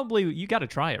you got to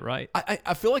try it, right?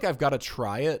 I feel like I've got to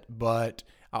try it, but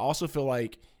I also feel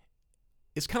like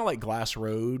it's kind of like Glass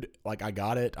Road. Like I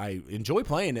got it. I enjoy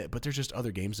playing it, but there's just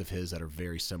other games of his that are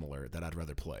very similar that I'd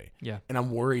rather play. Yeah. And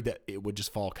I'm worried that it would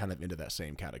just fall kind of into that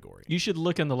same category. You should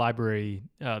look in the library.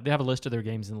 They have a list of their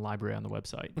games in the library on the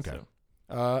website. Okay.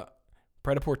 So.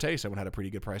 Pret-a-Porter, someone had a pretty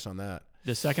good price on that.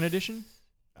 The second edition?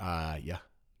 Yeah.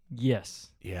 Yes.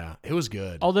 Yeah, it was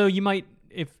good. Although you might,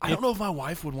 I don't know if my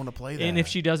wife would want to play that. And if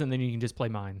she doesn't, then you can just play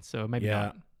mine. So maybe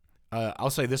not. I'll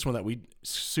say this one that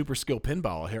Super Skill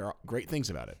Pinball. I hear great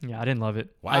things about it. Yeah, I didn't love it.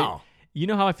 Wow. You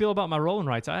know how I feel about my rolling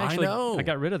rights. I know. I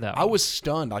got rid of that one. I was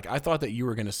stunned. Like I thought that you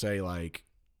were going to say like,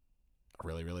 I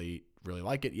really, really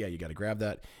like it. Yeah, you got to grab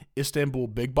that. Istanbul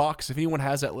Big Box. If anyone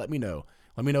has that, let me know.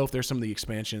 Let me know if there's some of the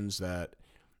expansions that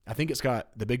I think it's got.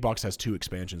 The big box has 2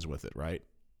 expansions with it, right?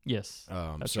 Yes.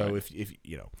 So right. if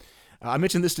you know, I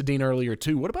mentioned this to Dean earlier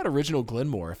too. What about original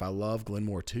Glenmore? If I love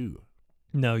Glenmore 2,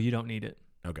 no, you don't need it.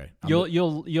 Okay,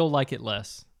 you'll like it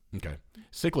less. Okay,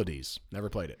 Cyclades, never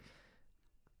played it.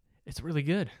 It's really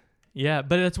good. Yeah,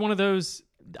 but it's one of those.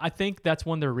 I think that's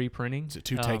one they're reprinting. Is it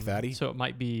too take thatty? So it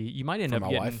might be. You might end up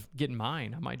getting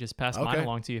mine. I might just pass mine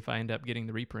along to you if I end up getting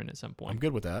the reprint at some point. I'm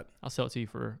good with that. I'll sell it to you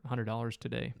for $100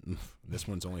 today. This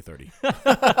one's only $30.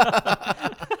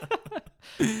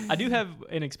 I do have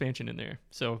an expansion in there,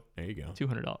 so there you go.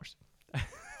 $200.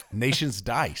 Nation's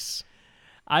Dice.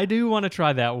 I do want to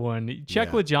try that one.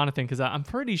 Check with Jonathan because I'm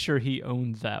pretty sure he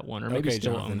owns that one, or maybe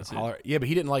still owns it. Yeah, but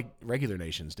he didn't like regular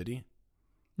Nations, did he?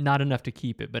 Not enough to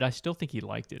keep it, but I still think he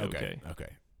liked it. Okay.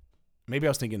 Maybe I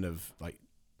was thinking of like,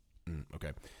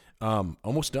 okay.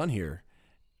 Almost done here.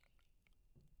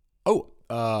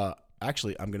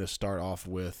 Actually, I'm going to start off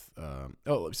with,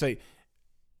 let's say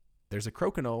there's a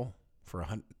Crokinole for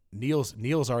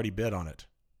Neil's already bid on it,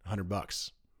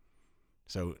 $100.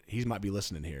 So he might be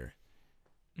listening here.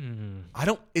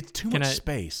 It's too much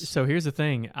space. So here's the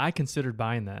thing. I considered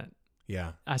buying that.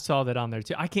 Yeah. I saw that on there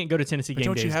too. I can't go to Tennessee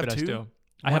game days, but two?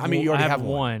 I have you already have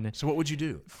one. So what would you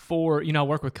do? I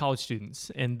work with college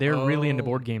students, and they're really into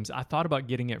board games. I thought about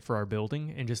getting it for our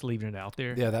building and just leaving it out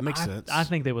there. Yeah, that makes sense. I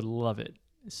think they would love it.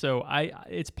 So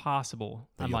it's possible.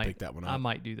 I might pick that one up. I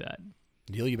might do that.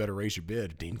 Neil, you better raise your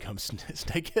bid. Dean comes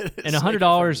snake it. And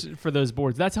 $100 for those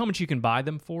boards. That's how much you can buy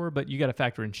them for, but you got to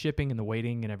factor in shipping and the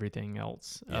waiting and everything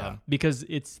else. Yeah. Because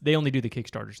they only do the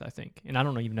Kickstarters, I think, and I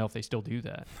don't even know if they still do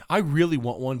that. I really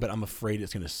want one, but I'm afraid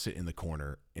it's going to sit in the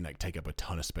corner and like take up a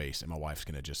ton of space, and my wife's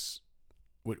going to just,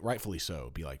 rightfully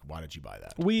so, be like, "Why did you buy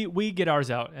that?" We get ours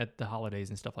out at the holidays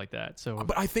and stuff like that. So,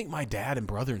 but I think my dad and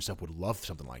brother and stuff would love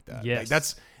something like that. Yes, like,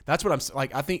 that's what I'm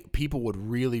like. I think people would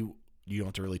really. You don't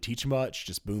have to really teach much.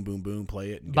 Just boom, boom, boom,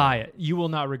 play it. And buy it. You will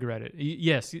not regret it.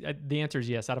 Yes. The answer is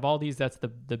yes. Out of all these, that's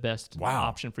the best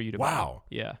option for you to buy. Wow.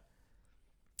 Yeah.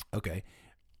 Okay.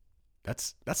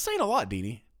 That's saying a lot,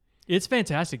 Deanie. It's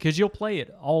fantastic because you'll play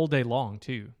it all day long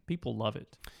too. People love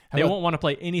it. They won't want to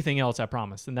play anything else, I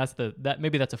promise. And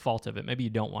maybe that's a fault of it. Maybe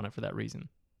you don't want it for that reason.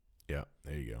 Yeah,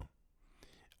 there you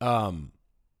go.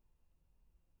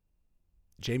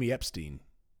 Jamie Epstein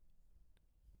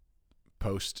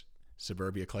post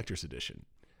Suburbia Collector's Edition.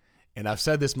 And I've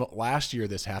said this last year,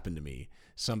 this happened to me.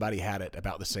 Somebody had it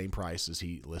about the same price as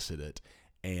he listed it.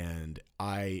 And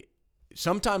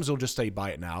sometimes they'll just say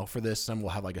buy it now for this. Some will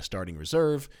have like a starting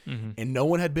reserve. Mm-hmm. And no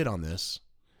one had bid on this,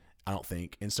 I don't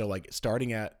think. And so like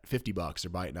starting at $50 or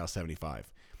buy it now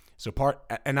 75. So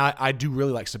I do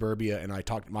really like Suburbia, and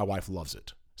my wife loves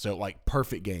it. So like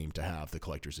perfect game to have the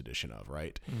collector's edition of,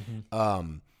 right?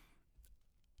 Mm-hmm.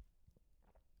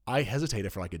 I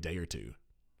hesitated for like a day or two,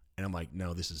 and I'm like,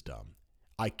 no, this is dumb.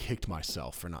 I kicked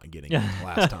myself for not getting it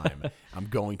last time. I'm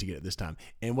going to get it this time.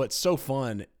 And what's so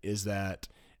fun is that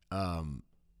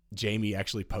Jamie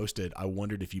actually posted, I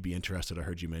wondered if you'd be interested. I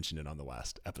heard you mention it on the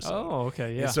last episode. Oh,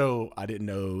 okay, yeah. And so I didn't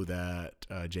know that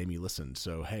Jamie listened.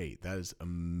 So, hey, that is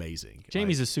amazing.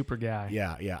 Jamie's a super guy.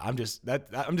 Yeah. I'm just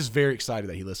very excited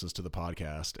that he listens to the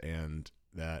podcast, and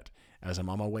that as I'm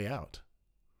on my way out,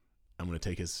 I'm going to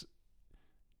take his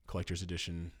collector's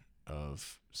edition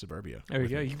of Suburbia. There you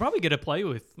go. You can probably get to play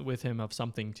with him of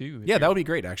something too. Yeah, that would be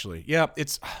great actually. Yeah,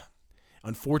 it's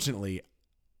unfortunately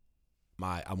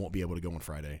I won't be able to go on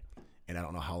Friday, and I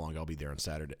don't know how long I'll be there on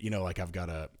Saturday. Like I'm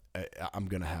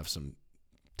going to have some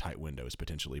tight windows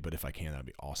potentially, but if I can, that'd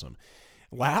be awesome.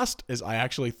 Last is I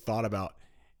actually thought about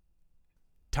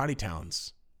Tiny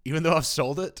Towns. Even though I've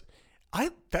sold it,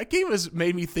 that game has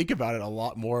made me think about it a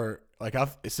lot more. Like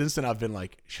since then I've been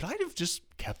like, should I have just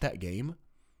kept that game?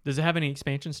 Does it have any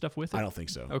expansion stuff with it? I don't think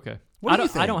so. Okay. What do you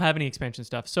think? I don't have any expansion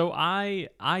stuff. So I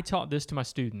taught this to my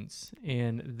students,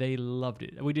 and they loved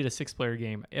it. We did a 6-player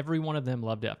game. Every one of them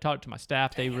loved it. I've taught it to my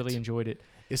staff. They really enjoyed it.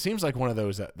 It seems like one of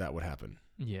those that would happen.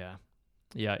 Yeah.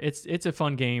 Yeah, it's a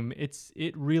fun game.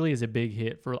 It really is a big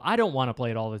hit I don't want to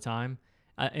play it all the time.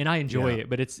 And I enjoy it,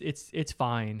 but it's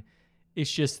fine.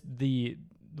 It's just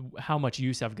how much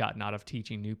use I've gotten out of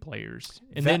teaching new players,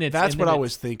 and that's what I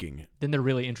was thinking. Then they're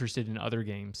really interested in other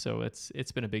games, so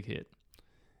it's been a big hit.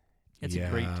 It's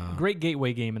a great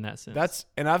gateway game in that sense.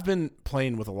 And I've been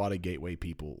playing with a lot of gateway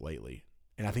people lately,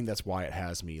 and I think that's why it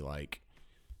has me like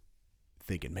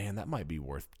thinking, man, that might be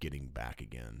worth getting back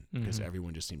again, because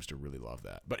everyone just seems to really love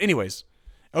that. But anyways.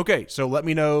 Okay, so let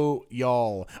me know,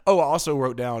 y'all. Oh, I also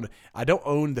wrote down, I don't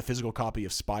own the physical copy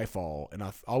of Spyfall, and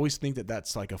I always think that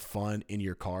that's like a fun in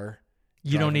your car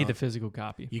You don't need the physical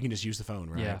copy. You can just use the phone,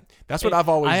 right? Yeah. That's what I've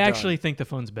always done. I actually think the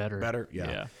phone's better. Better?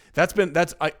 Yeah. That's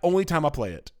only time I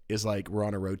play it is like we're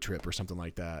on a road trip or something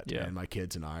like that. Yeah. And my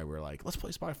kids and I were like, let's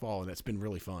play Spyfall. And it's been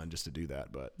really fun just to do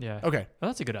that. But yeah. Okay. Well,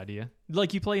 that's a good idea.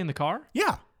 Like you play in the car?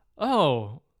 Yeah.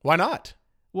 Oh. Why not?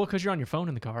 Well, because you're on your phone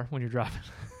in the car when you're driving.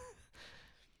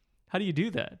 How do you do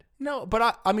that? No,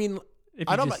 but I mean... you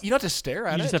don't have to stare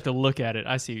at it. You just have to look at it.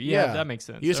 I see. Yeah, that makes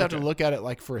sense. You just have to look at it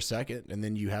like for a second, and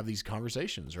then you have these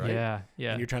conversations, right? Yeah.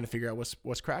 And you're trying to figure out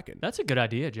what's cracking. That's a good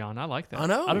idea, John. I like that. I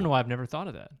know. I don't know why I've never thought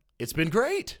of that. It's been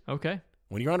great. Okay.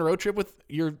 When you're on a road trip with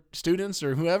your students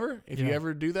or whoever, if you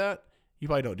ever do that, you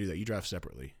probably don't do that. You drive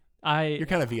separately. You're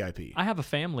kind of VIP. I have a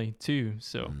family too,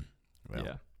 so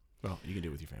yeah. Well, you can do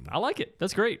it with your family. I like it.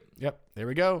 That's great. Yep. There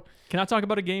we go. Can I talk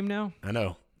about a game now? I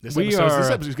know. This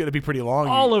episode's going to be pretty long.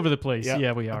 All over the place. Yep.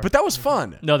 Yeah, we are. But that was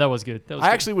fun. No, that was good.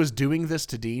 I actually was doing this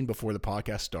to Dean before the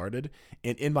podcast started.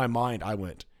 And in my mind, I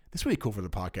went, this would be cool for the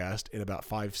podcast. And about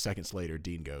 5 seconds later,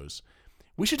 Dean goes,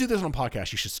 we should do this on a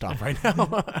podcast. You should stop right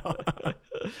now.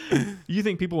 You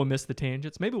think people will miss the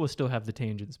tangents? Maybe we'll still have the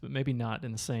tangents, but maybe not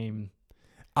in the same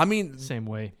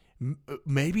way.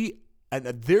 Maybe. And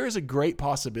there is a great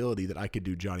possibility that I could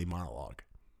do Johnny Monologue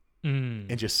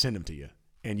and just send them to you.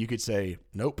 And you could say,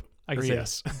 nope, or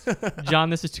yes. John,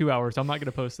 this is 2 hours. I'm not going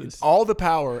to post this. All the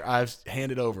power I've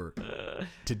handed over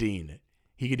to Dean.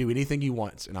 He can do anything he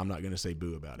wants, and I'm not going to say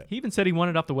boo about it. He even said he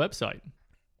wanted off the website.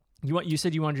 You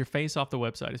said you wanted your face off the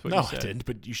website is what you said. No, I didn't,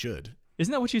 but you should.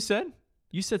 Isn't that what you said?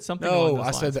 You said something along those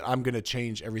lines. Said that I'm going to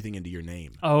change everything into your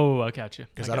name. Oh, I got you.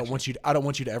 Because I don't want you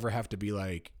to ever have to be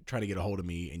like trying to get a hold of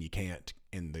me, and you can't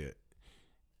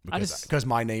because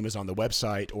my name is on the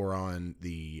website or on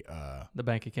the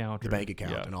bank account,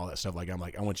 and all that stuff. Like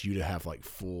I want you to have like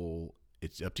full.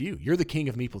 It's up to you. You're the king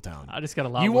of Meepletown. I just got a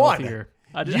lot. You won here.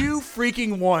 You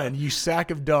freaking won. You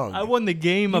sack of dung. I won the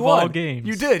game of all games.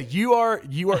 You did. You are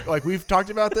like we've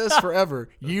talked about this forever.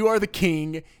 You are the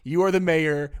king. You are the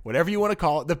mayor. Whatever you want to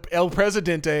call it. The El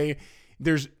Presidente.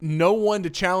 There's no one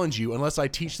to challenge you unless I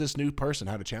teach this new person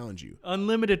how to challenge you.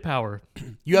 Unlimited power.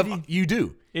 You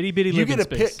do. Itty bitty living space. You get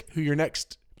to space. pick who your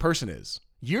next person is.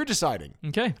 You're deciding.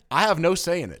 Okay. I have no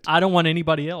say in it. I don't want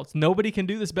anybody else. Nobody can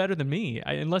do this better than me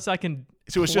unless I can.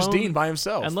 So it's just Dean by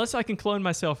himself. Unless I can clone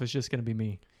myself, it's just going to be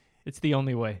me. It's the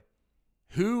only way.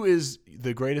 Who is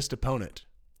the greatest opponent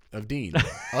of Dean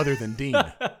other than Dean?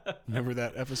 Remember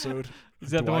that episode? Is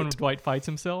that the one where Dwight fights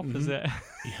himself? Mm-hmm. Is that?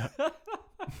 Yeah.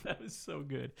 That was so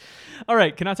good. All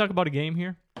right, can I talk about a game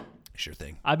here? Sure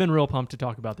thing. I've been real pumped to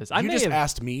talk about this. You just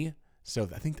asked me, so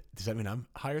I think does that mean I'm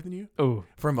higher than you? Oh,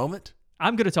 for a moment,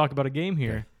 I'm going to talk about a game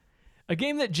here, okay. A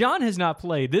game that John has not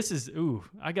played. This is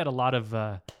I got a lot of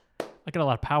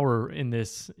power in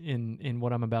this in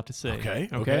what I'm about to say.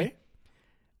 Okay.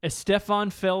 A Stefan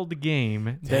Feld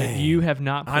game that you have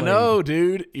not played. I know,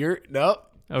 dude.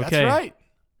 Okay.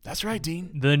 That's right,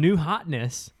 Dean. The new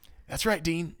hotness. That's right,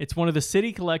 Dean. It's one of the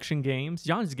City Collection games.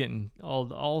 John's getting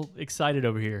all excited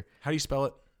over here. How do you spell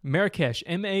it? Marrakesh.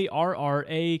 Marrakesh.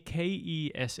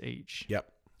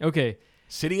 Yep. Okay.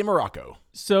 City of Morocco.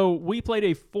 So we played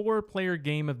a 4-player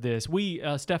game of this.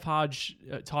 Steph Hodge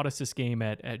taught us this game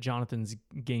at Jonathan's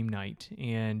game night.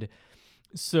 And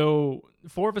so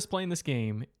 4 of us playing this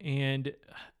game. And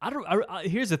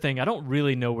here's the thing. I don't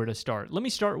really know where to start. Let me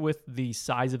start with the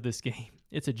size of this game.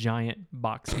 It's a giant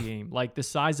box game, like the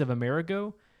size of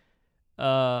Amerigo.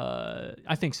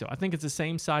 I think so. I think it's the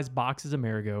same size box as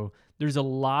Amerigo. There's a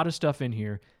lot of stuff in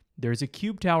here. There's a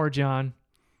cube tower, John.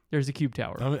 There's a cube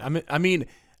tower. I mean,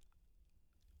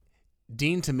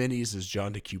 Dean to minis is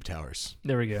John to cube towers.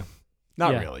 There we go.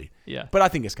 Not really. Yeah. But I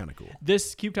think it's kind of cool.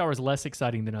 This cube tower is less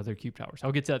exciting than other cube towers.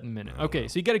 I'll get to that in a minute. Okay,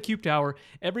 so you got a cube tower.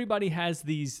 Everybody has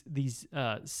these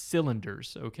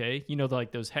cylinders, okay? You know,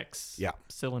 like those hex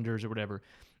cylinders or whatever.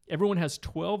 Everyone has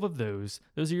 12 of those.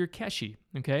 Those are your keshi,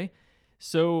 okay?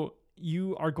 So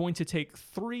you are going to take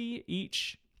 3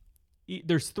 each.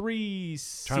 There's 3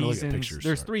 seasons.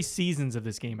 There's 3 seasons of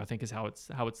this game, I think is how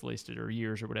it's listed, or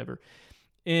years or whatever.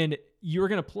 And you're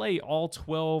going to play all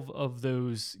 12 of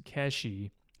those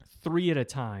keshi 3 at a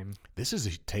time. This is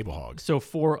a table hog. So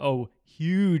for a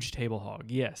huge table hog.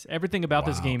 Yes. Everything about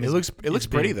this game it looks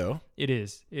pretty though. It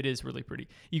is. It is really pretty.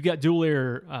 You've got dual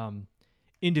layer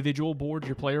individual boards.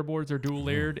 Your player boards are dual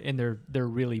layered and they're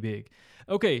really big.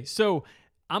 Okay, so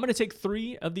I'm going to take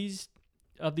 3 of these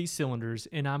cylinders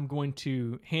and I'm going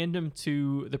to hand them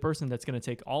to the person that's going to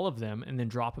take all of them and then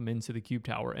drop them into the cube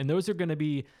tower. And those are going to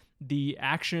be the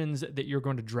actions that you're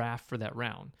going to draft for that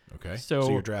round. Okay.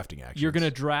 So you're drafting actions. You're going to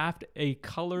draft a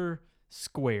color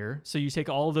square. So you take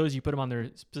all of those, you put them on their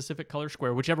specific color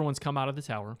square, whichever ones come out of the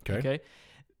tower. Okay.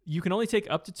 You can only take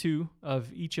up to 2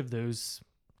 of each of those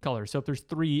colors. So if there's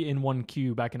 3 in one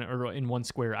cube, or in one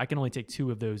square, I can only take 2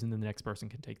 of those, and then the next person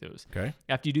can take those. Okay.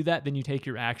 After you do that, then you take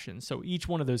your actions. So each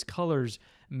one of those colors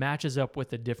matches up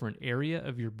with a different area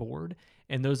of your board,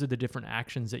 and those are the different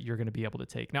actions that you're going to be able to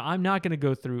take. Now, I'm not going to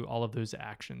go through all of those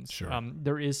actions. Sure.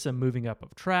 There is some moving up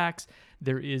of tracks.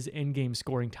 There is in-game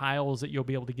scoring tiles that you'll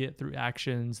be able to get through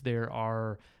actions. There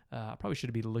are, I probably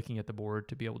should be looking at the board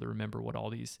to be able to remember what all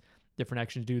these different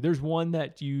actions do. There's one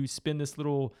that you spin this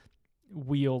little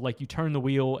wheel, like you turn the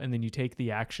wheel and then you take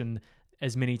the action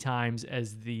as many times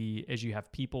as you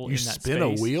have people in that space. You spin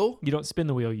a wheel? You don't spin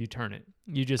the wheel, you turn it.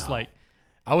 You just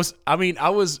I was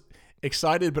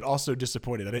excited but also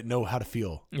disappointed. I didn't know how to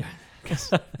feel.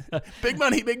 Big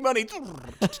money.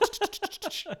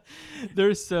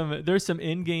 There's some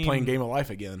in-game playing Game of Life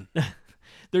again.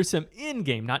 There's some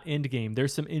in-game, not end game.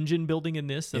 There's some engine building in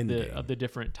this of the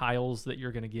different tiles that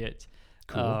you're going to get.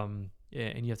 Cool.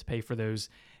 And you have to pay for those.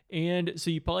 And so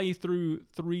you play through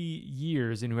 3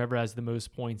 years, and whoever has the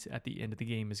most points at the end of the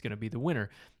game is going to be the winner.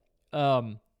 There's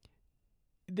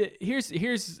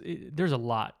a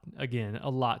lot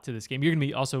to this game. You're going to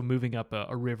be also moving up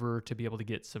a river to be able to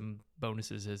get some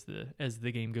bonuses as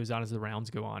the game goes on, as the rounds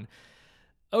go on.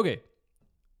 Okay.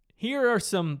 Here are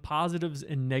some positives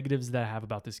and negatives that I have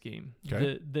about this game.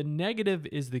 Okay. The negative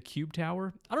is the cube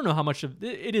tower. I don't know how much of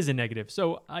it is a negative.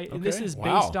 So this is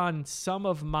based on some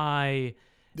of my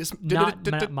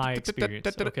not my experience.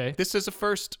 Okay. This is a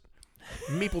first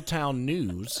Meepletown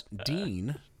news.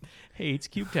 Dean hates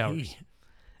cube towers.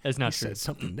 That's not true. Said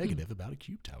something negative about a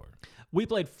cube tower. We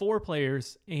played 4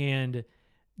 players, and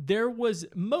there was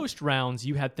most rounds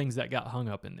you had things that got hung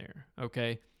up in there.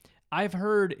 Okay. I've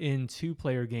heard in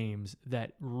 2-player games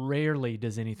that rarely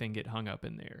does anything get hung up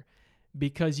in there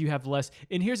because you have less.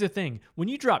 And here's the thing. When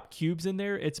you drop cubes in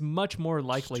there, it's much more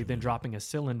likely than dropping a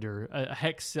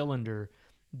hex cylinder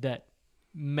that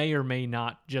may or may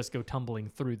not just go tumbling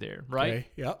through there, right? Okay,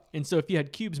 yep. And so if you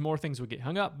had cubes, more things would get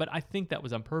hung up. But I think that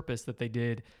was on purpose that they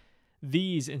did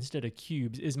these instead of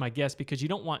cubes, is my guess, because you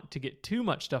don't want to get too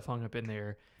much stuff hung up in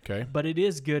there. Okay. But it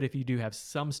is good if you do have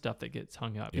some stuff that gets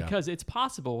hung up, because it's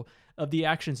possible of the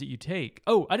actions that you take.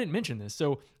 Oh, I didn't mention this.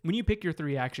 So when you pick your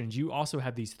 3 actions, you also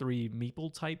have these 3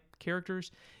 meeple type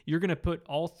characters. You're going to put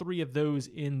all 3 of those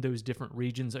in those different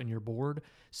regions on your board.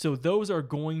 So those are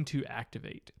going to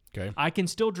activate. Okay. I can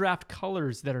still draft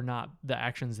colors that are not the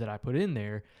actions that I put in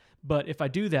there. But if I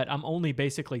do that, I'm only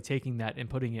basically taking that and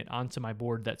putting it onto my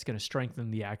board that's going to strengthen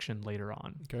the action later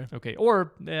on. Okay.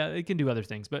 Or it can do other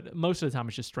things, but most of the time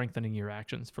it's just strengthening your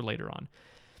actions for later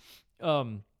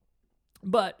on.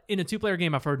 But in a 2-player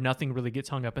game, I've heard nothing really gets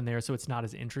hung up in there, so it's not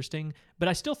as interesting. But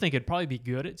I still think it'd probably be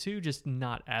good at 2, just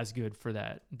not as good for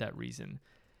that reason.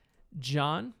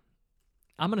 John,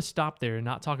 I'm going to stop there and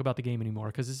not talk about the game anymore,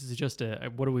 because this is just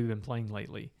what have we been playing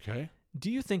lately. Okay.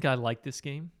 Do you think I like this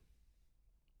game?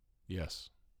 Yes.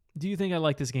 Do you think I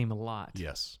like this game a lot?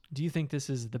 Yes. Do you think this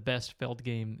is the best Feld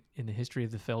game in the history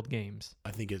of the Feld games?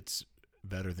 I think it's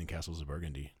better than Castles of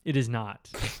Burgundy. It is not.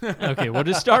 Okay, we'll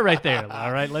just start right there.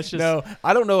 All right, let's just... No,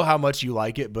 I don't know how much you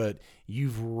like it, but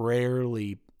you've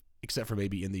rarely, except for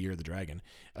maybe In the Year of the Dragon,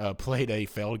 played a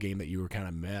Feld game that you were kind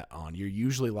of met on. You're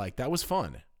usually like, that was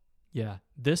fun. Yeah,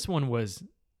 this one was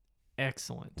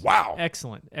excellent. Wow.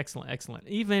 Excellent.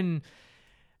 Even...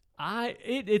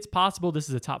 It's possible this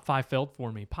is a top 5 Feld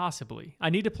for me, possibly.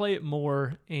 I need to play it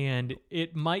more, and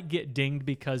it might get dinged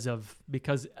because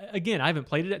again, I haven't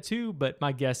played it at 2, but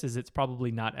my guess is it's probably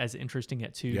not as interesting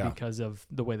at 2 because of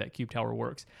the way that Cube Tower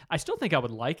works. I still think I would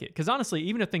like it, because honestly,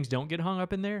 even if things don't get hung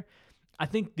up in there, I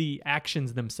think the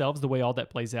actions themselves, the way all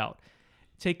that plays out,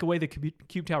 take away the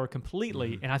Cube Tower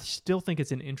completely, and I still think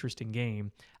it's an interesting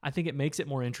game. I think it makes it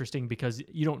more interesting because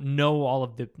you don't know all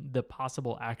of the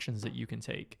possible actions that you can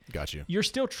take. Got you. You're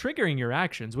still triggering your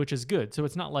actions, which is good. So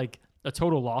it's not like a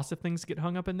total loss if things get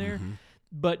hung up in there,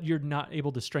 but you're not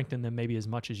able to strengthen them maybe as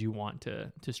much as you want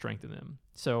to strengthen them.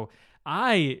 So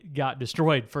I got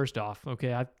destroyed first off.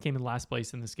 Okay, I came in last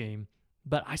place in this game.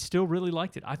 But I still really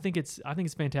liked it. I think it's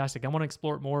fantastic. I want to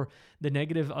explore it more. The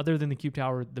negative, other than the Cube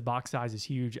Tower, the box size is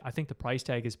huge. I think the price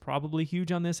tag is probably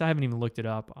huge on this. I haven't even looked it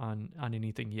up on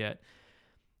anything yet.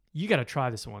 You got to try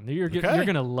this one. You're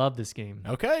gonna love this game.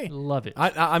 Okay, love it.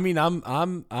 I mean,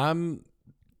 I'm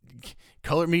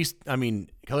color me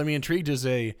intrigued is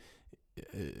a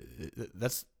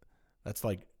that's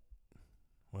like,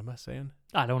 what am I saying?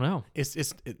 I don't know.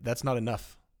 That's not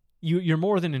enough. You're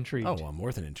more than intrigued. Oh, well, I'm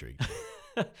more than intrigued.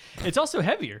 It's also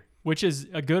heavier, which is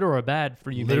a good or a bad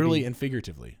for you. Literally maybe. And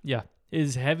figuratively. Yeah.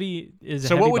 Is heavy.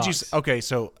 So what would box. You? Okay,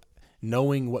 so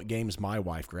knowing what games my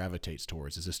wife gravitates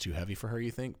towards, is this too heavy for her,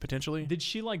 you think, potentially? Did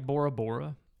she like Bora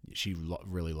Bora? She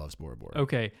really loves Bora Bora.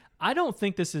 Okay. I don't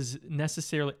think this is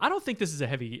a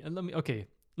heavy.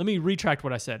 Let me retract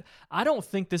what I said. I don't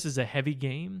think this is a heavy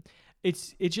game.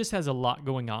 It just has a lot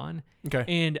going on. Okay.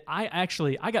 And I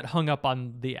got hung up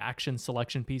on the action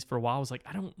selection piece for a while. I was like,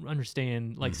 I don't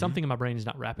understand. Like something in my brain is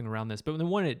not wrapping around this. But then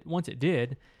once it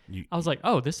did, I was like,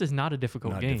 oh, this is not a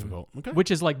difficult game. Difficult. Okay. Which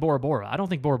is like Bora Bora. I don't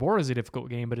think Bora Bora is a difficult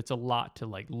game, but it's a lot to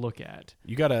like look at.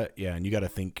 You gotta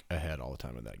think ahead all the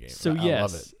time in that game. So I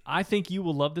love it. I think you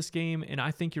will love this game, and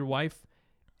I think your wife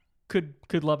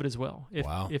could love it as well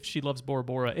if she loves Bora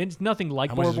Bora. And it's nothing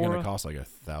like Bora Bora. How much is it going to cost?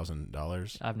 Like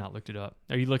 $1,000? I've not looked it up.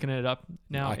 Are you looking it up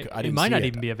now? It might not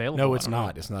even be available. No, it's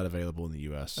not. It's not available in the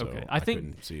U.S. So okay. I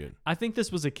couldn't see it. I think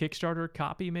this was a Kickstarter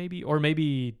copy, maybe, or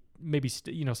maybe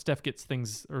Steph gets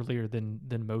things earlier than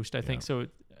most. I think so.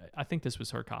 I think this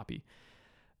was her copy.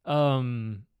 I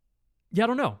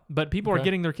don't know, but people are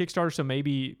getting their Kickstarter, so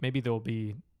maybe there'll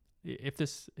be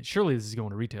surely this is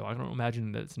going to retail. I don't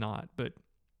imagine that it's not, but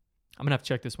I'm gonna have to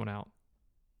check this one out.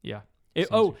 Yeah. We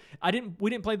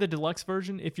didn't play the deluxe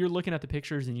version. If you're looking at the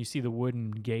pictures and you see the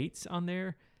wooden gates on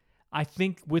there, I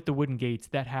think with the wooden gates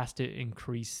that has to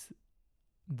increase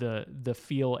the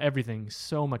feel, everything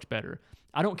so much better.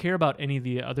 I don't care about any of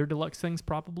the other deluxe things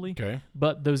probably. Okay.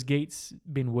 But those gates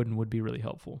being wooden would be really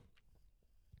helpful.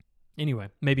 Anyway,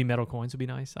 maybe metal coins would be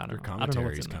nice. I don't know. Your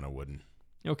commentary is kind of wooden.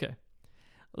 Okay.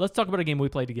 Let's talk about a game we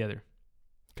played together.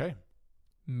 Okay.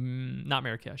 Not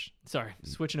Marrakesh. Sorry.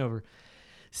 Switching over.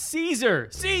 Caesar.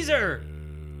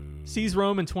 Seize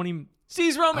Rome in 20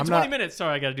 minutes.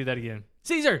 Sorry, I got to do that again.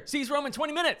 Caesar. Seize Rome in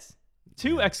 20 minutes.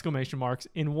 2 exclamation marks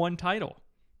in one title.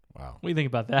 Wow. What do you think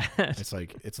about that?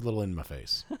 It's a little in my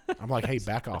face. I'm like, hey,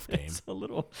 back off, game. It's a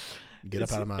little. Get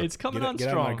up out of my. It's coming on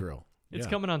strong. Get out of my grill. It's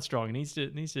coming on strong. It needs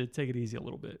to take it easy a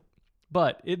little bit.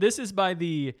 But this is by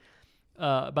the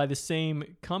same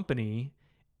company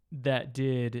that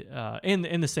did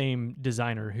and the same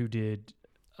designer who did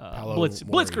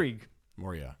Blitzkrieg.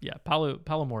 Moria. Yeah,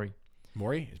 Paolo Mori.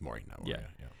 Mori is Mori, not Moria.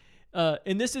 Yeah.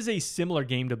 And this is a similar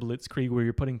game to Blitzkrieg where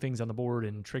you're putting things on the board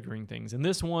and triggering things. In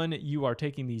this one, you are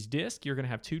taking these discs. You're going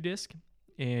to have 2 discs,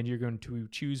 and you're going to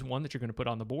choose one that you're going to put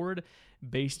on the board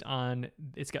based on,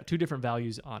 it's got 2 different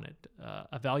values on it.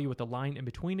 A value with a line in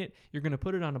between it. You're going to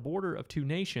put it on a border of 2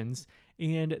 nations,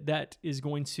 and that is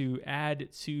going to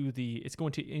it's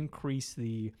going to increase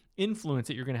the influence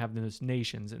that you're going to have in those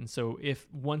nations. And so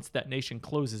once that nation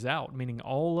closes out, meaning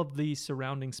all of the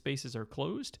surrounding spaces are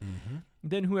closed,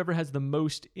 then whoever has the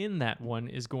most in that one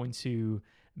is going to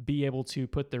be able to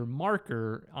put their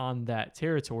marker on that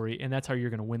territory, and that's how you're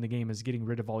going to win the game, is getting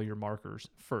rid of all your markers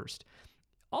first.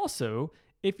 Also,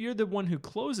 if you're the one who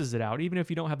closes it out, even if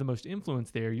you don't have the most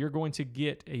influence there, you're going to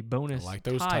get a bonus I like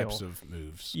those tile. types of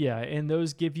moves. Yeah, and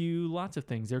those give you lots of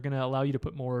things. They're going to allow you to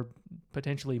put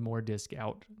potentially more disc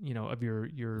out, of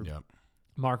your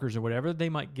markers or whatever. They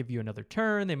might give you another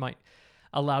turn. They might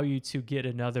allow you to get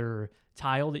another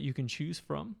tile that you can choose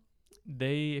from.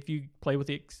 If you play with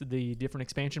the different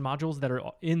expansion modules that are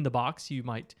in the box, you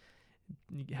might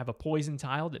have a poison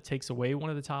tile that takes away one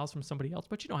of the tiles from somebody else,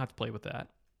 but you don't have to play with that.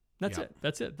 That's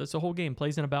it. That's the whole game.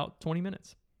 Plays in about 20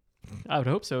 minutes. I would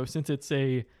hope so, since it's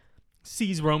a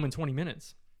Seize Rome in 20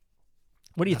 minutes.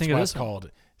 What do you think of this? It's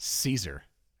called Caesar.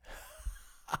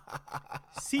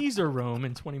 Caesar Rome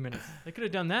in 20 minutes. They could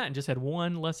have done that and just had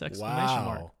one less exclamation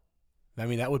mark. I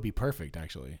mean, that would be perfect,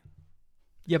 actually.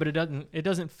 Yeah, but it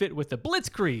doesn't fit with the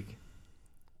Blitzkrieg.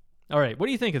 All right, what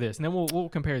do you think of this? And then we'll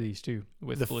compare these two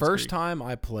with the Blitzkrieg. First time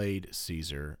I played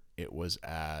Caesar, it was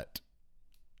at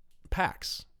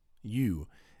PAX U,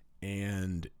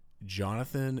 and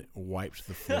Jonathan wiped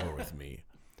the floor with me.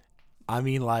 I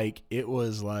mean, it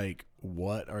was like,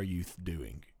 what are you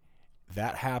doing?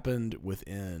 That happened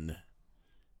within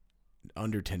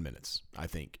under 10 minutes, I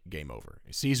think. Game over.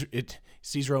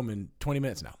 Seize Rome in 20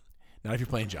 minutes now. Not if you're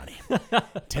playing Johnny.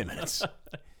 10 minutes.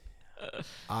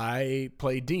 I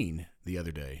played Dean the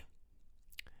other day,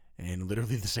 and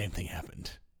literally the same thing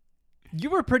happened. You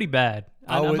were pretty bad.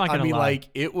 I'm not going to lie.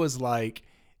 It was like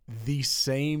the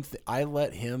same thing. I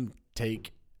let him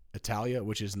take Italia,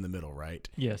 which is in the middle, right?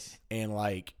 Yes. And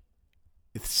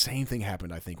the same thing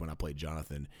happened, I think, when I played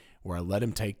Jonathan, where I let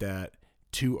him take that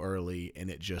too early, and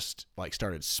it just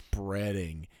started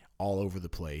spreading all over the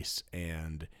place.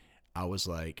 And I was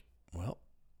like, well,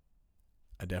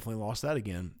 I definitely lost that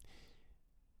again.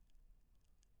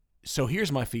 So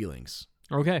here's my feelings.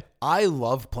 Okay. I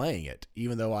love playing it,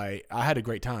 even though I had a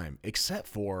great time, except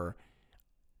for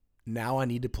now I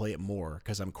need to play it more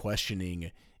because I'm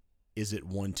questioning, is it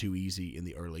one too easy in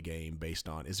the early game based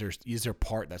on is there a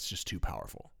part that's just too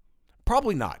powerful?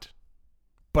 Probably not,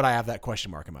 but I have that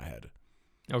question mark in my head.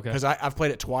 Okay. Because I've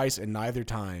played it twice and neither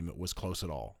time was close at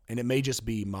all, and it may just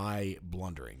be my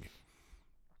blundering.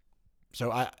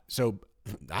 So I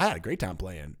had a great time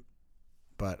playing,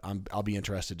 but I'll be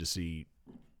interested to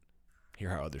hear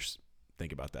how others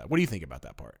think about that. What do you think about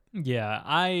that part? Yeah,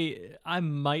 I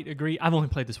might agree. I've only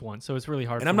played this once, so it's really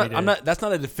hard. And I'm not. That's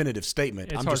not a definitive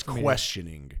statement. I'm just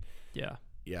questioning. Yeah.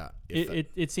 Yeah.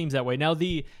 It seems that way. Now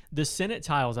the Senate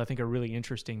tiles I think are really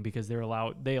interesting because they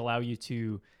allow you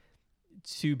to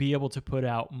be able to put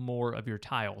out more of your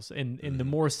tiles, and the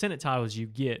more Senate tiles you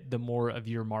get, the more of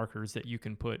your markers that you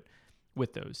can put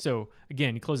with those. So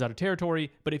again, you close out a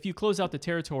territory, but if you close out the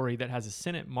territory that has a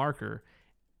Senate marker,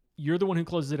 you're the one who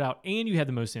closes it out and you have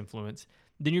the most influence,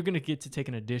 then you're going to get to take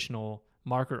an additional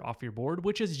marker off your board,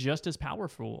 which is just as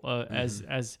powerful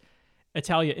as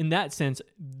Italia in that sense.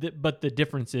 But the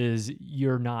difference is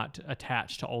you're not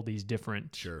attached to all these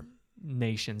different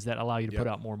nations that allow you to put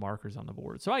out more markers on the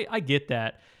board. So I get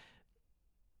that.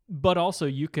 But also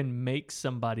you can make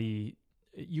somebody,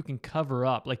 you can cover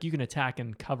up, like you can attack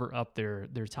and cover up their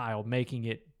tile, making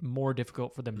it more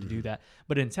difficult for them to do that.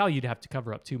 But in Italia, you'd have to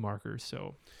cover up 2 markers,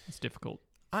 so it's difficult.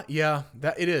 Yeah,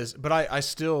 that it is. But I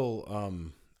still,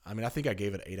 I mean, I think I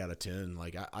gave it 8 out of 10.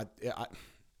 Like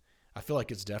I feel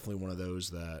like it's definitely one of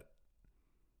those that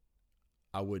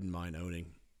I wouldn't mind owning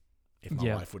if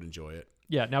my wife would enjoy it.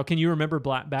 Yeah. Now, can you remember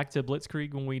back to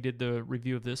Blitzkrieg when we did the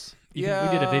review of this? We did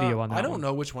a video on that. I don't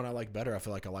know which one I like better. I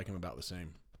feel like I like them about the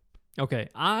same. Okay,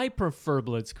 I prefer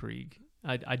Blitzkrieg.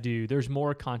 I do. There's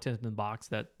more content in the box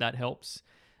that helps.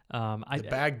 The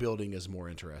bag building is more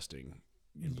interesting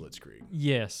in Blitzkrieg.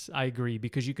 Yes, I agree,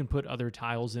 because you can put other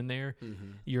tiles in there,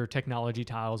 your technology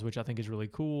tiles, which I think is really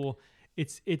cool.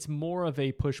 It's more of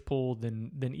a push-pull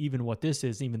than even what this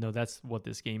is, even though that's what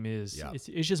this game is. Yeah.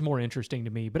 It's just more interesting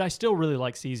to me. But I still really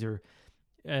like Caesar.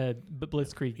 But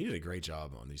Blitzkrieg... He did a great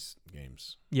job on these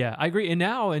games. Yeah, I agree. And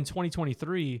now in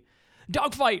 2023...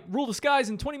 Dogfight, Rule the Skies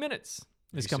in 20 minutes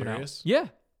is coming out. Yeah.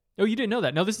 Oh, you didn't know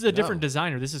that? No, this is a different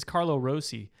designer. This is Carlo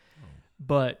Rossi.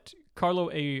 But Carlo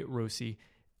A. Rossi.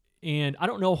 And I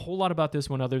don't know a whole lot about this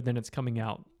one other than it's coming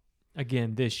out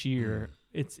again this year.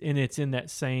 It's in that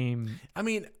same... I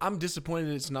mean, I'm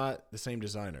disappointed it's not the same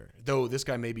designer, though this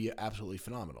guy may be absolutely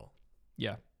phenomenal.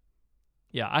 Yeah.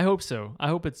 Yeah, I hope so. I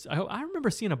remember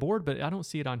seeing a board, but I don't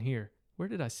see it on here. Where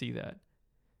did I see that?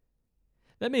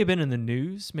 That may have been in the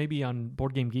news, maybe on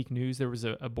Board Game Geek News. There was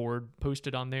a board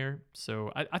posted on there.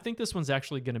 So I think this one's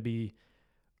actually going to be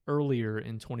earlier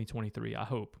in 2023, I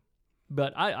hope.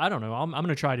 But I don't know. I'm going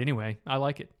to try it anyway. I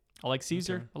like it. I like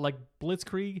Caesar. Okay. I like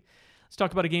Blitzkrieg. Let's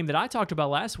talk about a game that I talked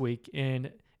about last week.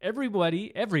 And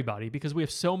everybody, because we have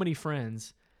so many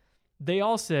friends, they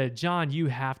all said, John, you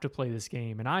have to play this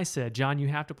game. And I said, John, you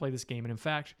have to play this game. And in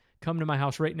fact, come to my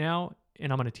house right now,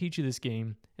 and I'm going to teach you this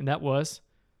game. And that was...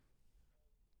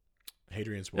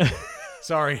 Hadrian's Wall.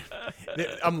 Sorry.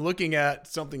 I'm looking at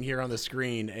something here on the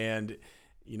screen, and,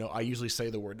 I usually say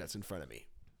the word that's in front of me.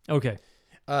 Okay.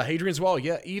 Hadrian's Wall,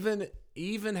 yeah.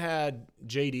 Even had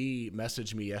JD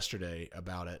message me yesterday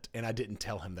about it, and I didn't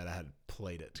tell him that I had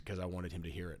played it because I wanted him to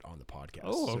hear it on the podcast.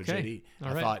 Oh, okay. So JD,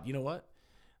 I thought, you know what?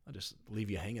 I'll just leave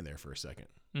you hanging there for a second.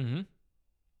 Mm-hmm.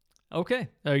 Okay.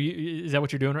 Is that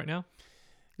what you're doing right now?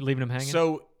 You're leaving him hanging?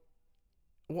 So...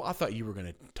 Well, I thought you were going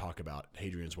to talk about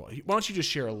Hadrian's Wall. Why don't you just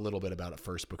share a little bit about it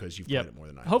first, because you've played it more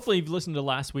than I have. Hopefully you've listened to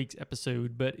last week's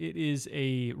episode, but it is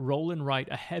a roll and write,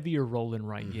 a heavier roll and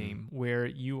write game where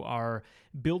you are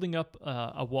building up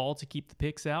a wall to keep the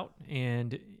picks out,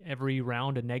 and every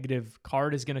round a negative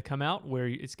card is going to come out where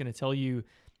it's going to tell you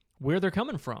where they're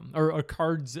coming from, or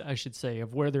cards, I should say,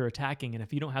 of where they're attacking. And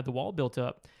if you don't have the wall built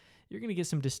up, you're going to get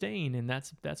some disdain, and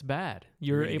that's bad.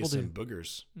 You're able to get some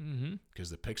boogers because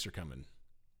the picks are coming.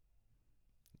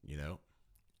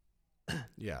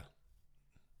 Yeah.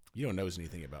 You don't know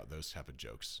anything about those type of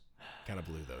jokes. Kind of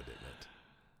blew, though, didn't it?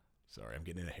 Sorry, I'm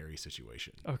getting in a hairy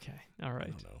situation. Okay, all right. I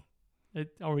don't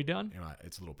know. Are we done?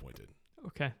 It's a little pointed.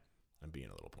 Okay. I'm being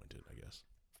a little pointed, I guess.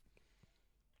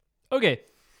 Okay,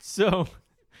 so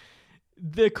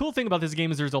the cool thing about this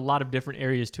game is there's a lot of different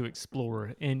areas to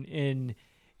explore, and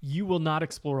you will not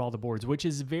explore all the boards, which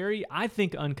is very, I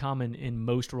think, uncommon in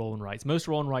most roll and writes. Most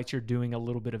roll and writes, you're doing a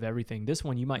little bit of everything. This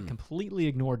one, you might completely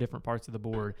ignore different parts of the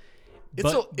board.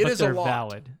 But they're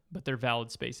valid. But they're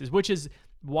valid spaces, which is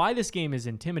why this game is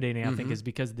intimidating, I think, is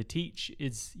because the teach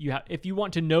is, if you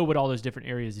want to know what all those different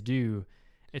areas do,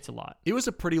 it's a lot. It was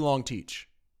a pretty long teach.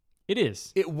 It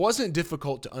is. It wasn't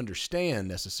difficult to understand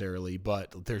necessarily,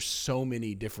 but there's so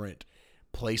many different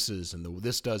places and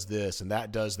this does this and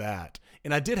that does that.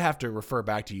 And I did have to refer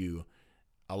back to you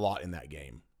a lot in that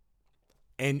game.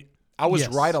 And I was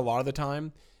right a lot of the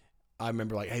time. I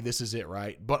remember like, hey, this is it,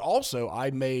 right? But also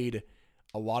I made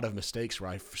a lot of mistakes where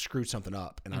I screwed something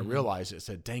up, and I realized it.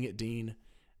 Said, dang it, Dean,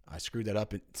 I screwed that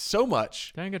up so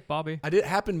much. Dang it, Bobby. I did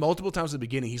happen multiple times at the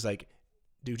beginning. He's like,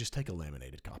 dude, just take a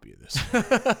laminated copy of this.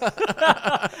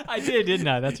 I did, didn't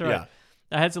I? That's right. Yeah.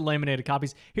 I had some laminated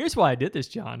copies. Here's why I did this,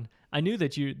 John. I knew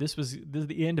that this was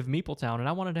the end of Meepletown, and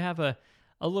I wanted to have a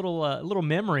little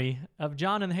memory of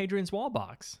John and the Hadrian's Wall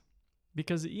box,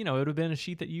 because it would have been a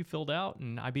sheet that you filled out,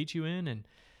 and I beat you in, and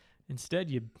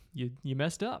instead you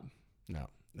messed up. No,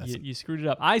 you screwed it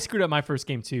up. I screwed up my first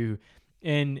game too,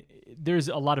 and there's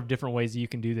a lot of different ways that you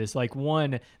can do this. Like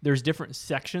one, there's different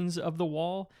sections of the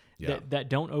wall that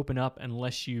don't open up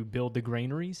unless you build the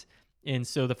granaries. And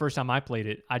so the first time I played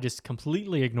it, I just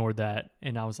completely ignored that.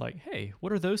 And I was like, hey,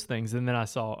 what are those things? And then I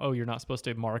saw, oh, you're not supposed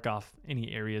to mark off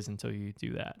any areas until you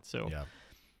do that. So,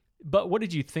 But what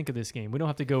did you think of this game? We don't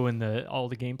have to go in all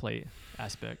the gameplay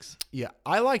aspects. Yeah,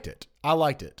 I liked it.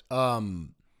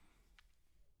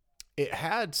 It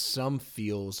had some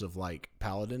feels of like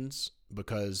Paladins,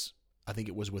 because I think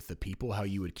it was with the people, how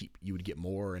you would get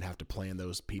more and have to plan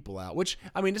those people out, which,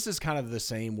 I mean, this is kind of the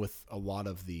same with a lot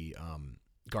of the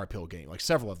Garphill game. Like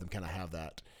several of them kind of have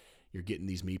that. You're getting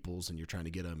these meeples and you're trying to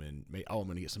get them, and I'm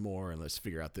going to get some more, and let's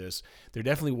figure out this. There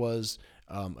definitely was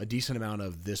a decent amount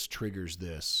of this triggers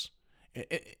this.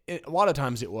 A lot of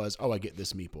times it was, I get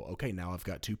this meeple. Okay, now I've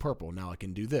got 2 purple. Now I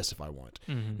can do this if I want.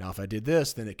 Mm-hmm. Now if I did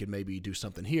this, then it could maybe do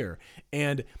something here.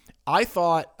 And I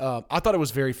thought it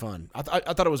was very fun. I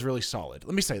thought it was really solid.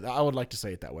 Let me say that. I would like to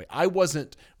say it that way. I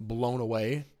wasn't blown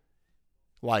away,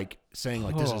 like saying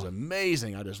like, this is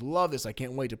amazing. I just love this. I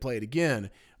can't wait to play it again.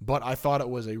 But I thought it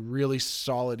was a really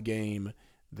solid game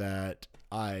that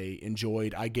I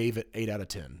enjoyed. I gave it 8 out of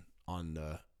 10 on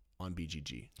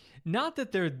BGG. Not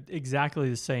that they're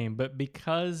exactly the same, but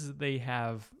because they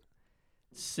have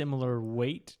similar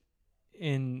weight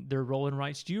in their roll and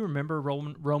writes. Do you remember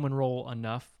Roman roll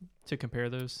enough to compare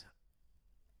those?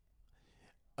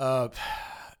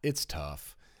 It's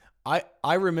tough.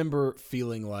 I remember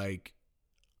feeling like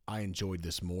I enjoyed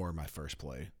this more in my first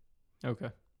play. Okay.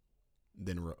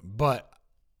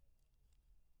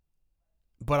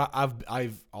 But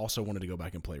I've also wanted to go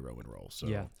back and play Roman roll. So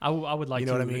yeah, I would like. You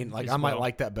know what I mean? Like I might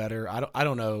like that better. I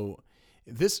don't know.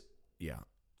 This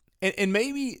and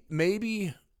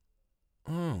maybe.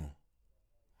 Oh,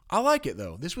 I like it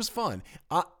though. This was fun.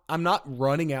 I'm not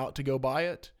running out to go buy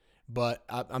it, but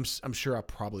I'm sure I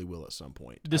probably will at some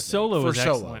point. The solo is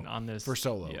excellent on this. For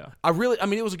solo, yeah.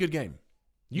 It was a good game.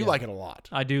 You like it a lot.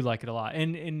 I do like it a lot.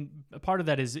 And a part of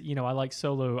that is, I like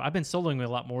solo. I've been soloing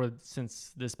a lot more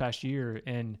since this past year.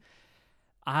 And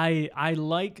I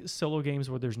like solo games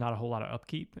where there's not a whole lot of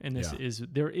upkeep. And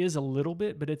there is a little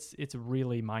bit, but it's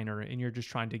really minor. And you're just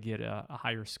trying to get a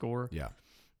higher score. Yeah.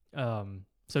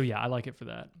 So yeah, I like it for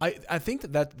that. I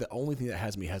think that the only thing that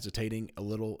has me hesitating a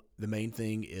little, the main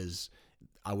thing is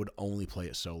I would only play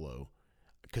it solo.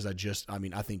 Because I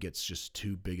think it's just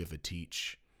too big of a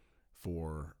teach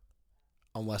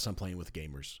unless I'm playing with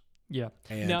gamers. Yeah.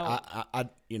 And now, I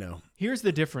here's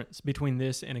the difference between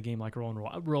this and a game like Roman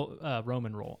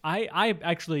Roll.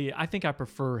 I think I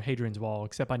prefer Hadrian's Wall,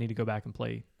 except I need to go back and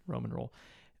play Roman Roll.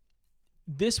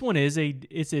 This one is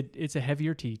it's a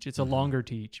heavier teach. It's a longer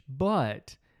teach,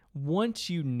 but once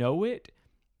you know it,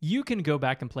 you can go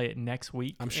back and play it next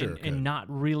week. I'm sure and not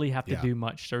really have to do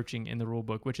much searching in the rule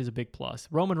book, which is a big plus.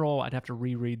 Roman Roll, I'd have to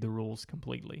reread the rules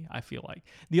completely, I feel like.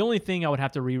 The only thing I would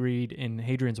have to reread in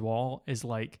Hadrian's Wall is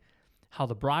like how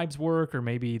the bribes work, or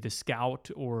maybe the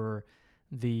scout, or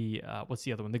the, what's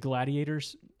the other one? The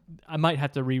gladiators. I might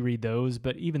have to reread those,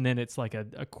 but even then it's like a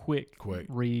quick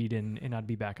read and I'd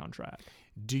be back on track.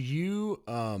 Do you,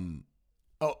 I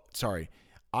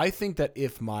think that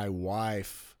if my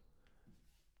wife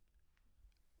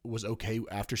was okay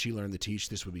after she learned the teach,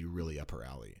 this would be really up her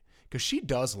alley, because she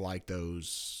does like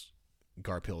those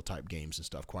Garphill type games and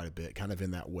stuff quite a bit, kind of in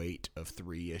that weight of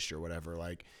 3-ish or whatever.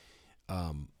 Like,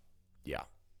 yeah.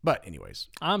 But anyways,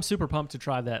 I'm super pumped to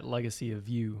try that Legacy of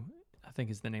You, I think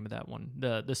is the name of that one.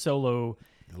 The solo.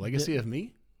 The Legacy of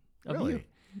Me? Of really?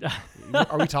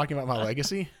 Are we talking about my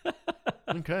legacy?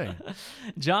 Okay.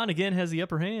 John again has the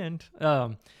upper hand.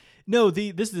 No,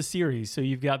 this is the series. So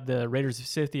you've got the Raiders of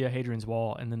Scythia, Hadrian's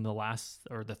Wall, and then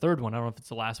the third one, I don't know if it's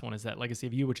the last one, is that Legacy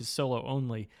of You, which is solo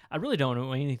only. I really don't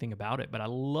know anything about it, but I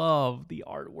love the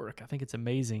artwork. I think it's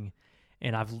amazing,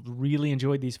 and I've really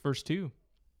enjoyed these first two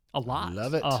a lot.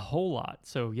 Love it. A whole lot.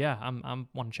 So yeah, I'm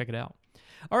want to check it out.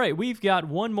 All right, we've got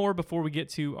one more before we get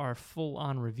to our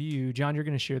full-on review. John, you're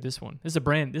going to share this one. This is a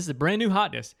brand new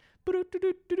hotness.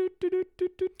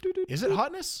 Is it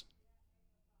hotness?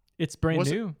 It's brand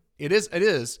new. It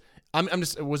is. I'm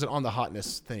just. Was it on the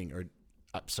hotness thing or?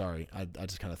 I'm sorry, I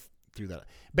just kind of threw that.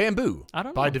 Bamboo. I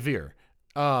don't know. By DeVere.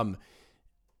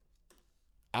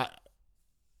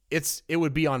 It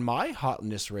would be on my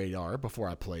hotness radar before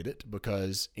I played it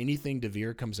because anything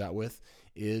DeVere comes out with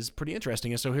is pretty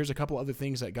interesting. And so here's a couple other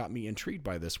things that got me intrigued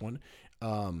by this one.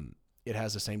 It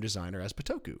has the same designer as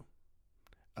Bitoku.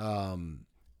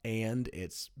 And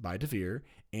it's by DeVere,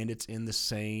 and it's in the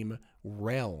same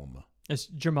realm. It's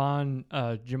German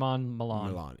Milan.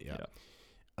 Milan, yeah.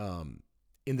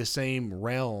 In the same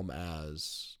realm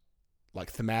as,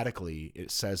 like, thematically,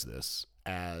 it says this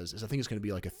as I think it's going to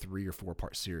be like a 3 or 4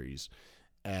 part series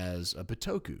as a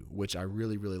Bitoku, which I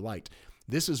really, really liked.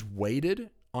 This is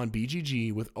weighted on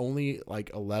BGG with only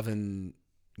like 11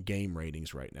 game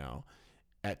ratings right now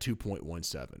at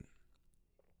 2.17.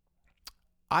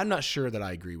 I'm not sure that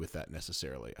I agree with that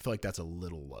necessarily. I feel like that's a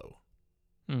little low.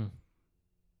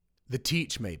 The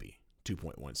Teach maybe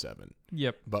 2.17.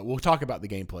 Yep. But we'll talk about the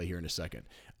gameplay here in a second.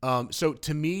 So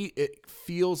to me, it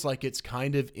feels like it's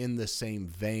kind of in the same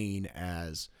vein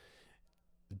as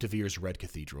DeVere's Red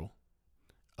Cathedral,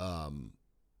 Nova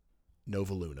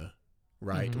Luna,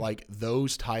 right? Mm-hmm. Like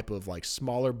those type of like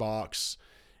smaller box,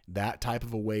 that type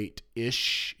of a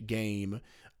weight-ish game.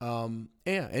 And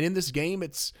in this game,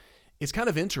 it's kind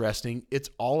of interesting. It's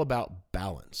all about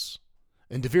balance.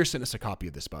 And DeVere sent us a copy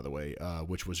of this, by the way,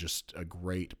 which was just a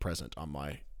great present on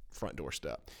my front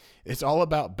doorstep. It's all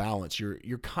about balance.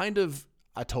 You're kind of,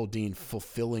 I told Dean,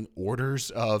 fulfilling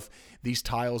orders of these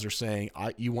tiles are saying,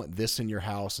 you want this in your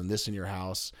house and this in your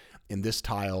house in this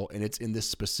tile, and it's in this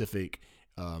specific,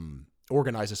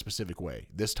 organized a specific way.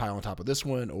 This tile on top of this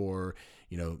one, or,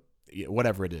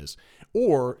 whatever it is.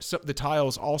 Or the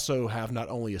tiles also have not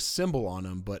only a symbol on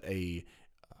them, but I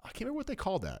can't remember what they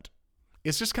call that.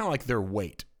 It's just kind of like their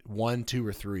weight, 1, 2,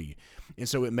 or 3. And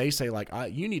so it may say like,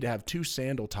 you need to have 2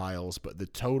 sandal tiles, but the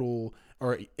total,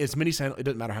 or as many sandal, it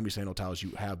doesn't matter how many sandal tiles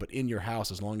you have, but in your house,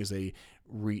 as long as they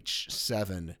reach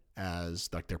 7 as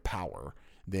like their power,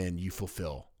 then you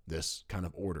fulfill this kind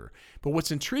of order. But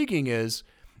what's intriguing is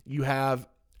you have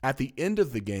at the end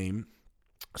of the game,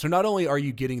 so not only are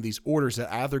you getting these orders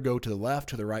that either go to the left,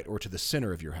 to the right, or to the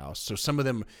center of your house. So some of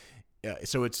them,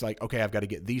 so it's like, okay, I've got to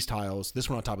get these tiles, this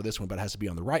one on top of this one, but it has to be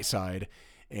on the right side,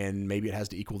 and maybe it has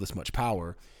to equal this much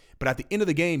power. But at the end of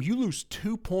the game, you lose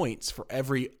 2 points for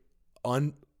every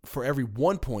 1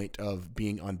 point of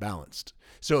being unbalanced.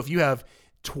 So if you have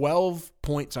 12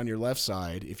 points on your left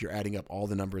side, if you're adding up all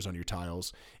the numbers on your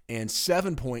tiles, and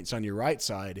 7 points on your right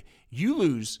side, you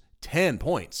lose 10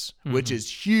 points, which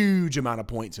is huge amount of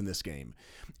points in this game.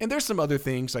 And there's some other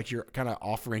things like you're kind of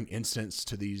offering incense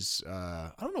to these,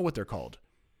 I don't know what they're called.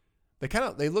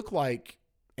 They look like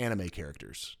anime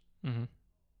characters. Mm-hmm.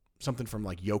 Something from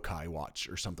like Yokai Watch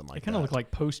or something like that. They kind of look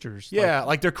like posters. Yeah,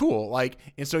 like they're cool. Like,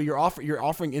 and so you're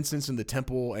offering incense in the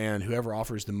temple, and whoever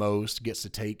offers the most gets to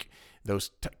take those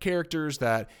characters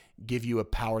that give you a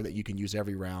power that you can use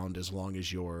every round as long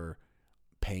as you're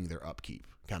paying their upkeep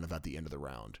kind of at the end of the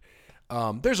round.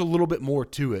 There's a little bit more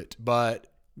to it, but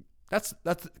that's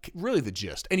really the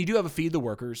gist. And you do have a feed the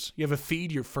workers. You have a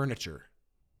feed your furniture.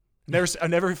 I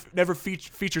never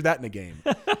featured that in a game.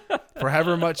 For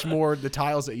however much more the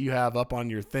tiles that you have up on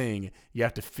your thing, you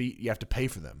have to pay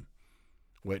for them,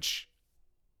 which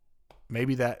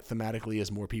maybe that thematically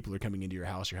as more people are coming into your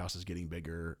house is getting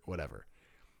bigger, whatever.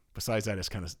 Besides that, it's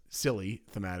kind of silly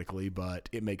thematically, but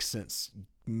it makes sense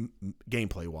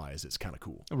gameplay wise. It's kind of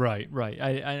cool. Right.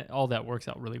 I all that works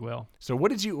out really well. So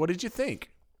what did you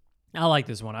think? I like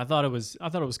this one. I thought it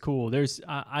was cool.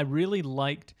 I really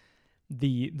liked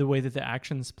the way that the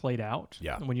actions played out.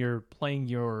 Yeah. When you're playing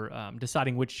your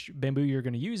deciding which bamboo you're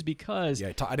going to use, because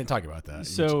I didn't talk about that.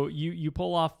 So you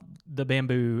pull off the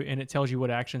bamboo and it tells you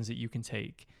what actions that you can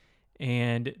take,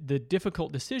 and the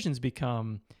difficult decisions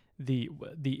become the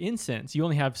incense. You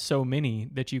only have so many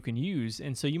that you can use,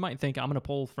 and so you might think, I'm going to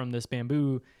pull from this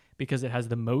bamboo because it has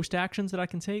the most actions that I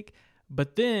can take.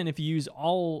 But then if you use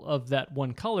all of that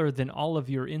one color, then all of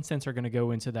your incense are going to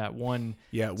go into that one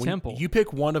temple. You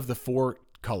pick one of the 4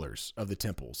 colors of the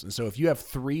temples. And so if you have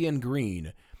 3 in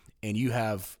green and you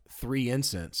have 3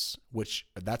 incense, which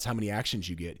that's how many actions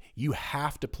you get, you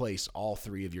have to place all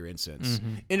 3 of your incense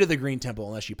into the green temple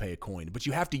unless you pay a coin. But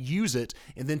you have to use it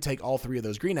and then take all 3 of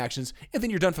those green actions, and then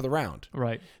you're done for the round.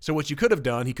 Right. So what you could have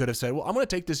done, he could have said, well, I'm going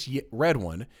to take this red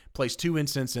one, place 2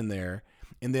 incense in there,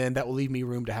 and then that will leave me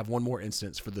room to have 1 more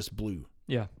incense for this blue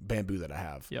bamboo that I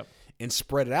have. Yep. And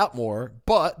spread it out more,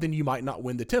 but then you might not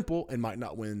win the temple and might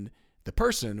not win the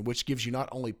person, which gives you not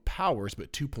only powers,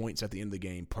 but 2 points at the end of the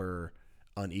game per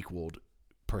unequaled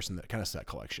person that kind of set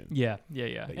collection. Yeah.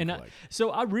 And so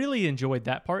I really enjoyed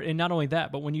that part. And not only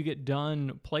that, but when you get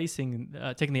done placing,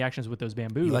 taking the actions with those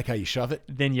bamboo, you like how you shove it?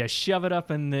 Then you shove it up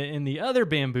in the other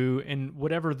bamboo, and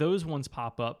whatever those ones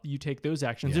pop up, you take those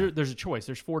actions. Yeah. There's a choice.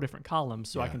 There's 4 different columns,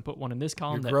 so I can put one in this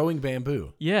column. You're growing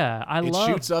bamboo. Yeah, it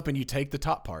shoots up and you take the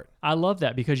top part. I love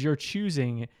that because you're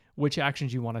choosing which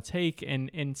actions you want to take,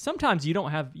 and sometimes you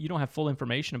don't have full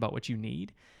information about what you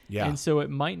need. Yeah. And so it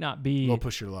might not be We'll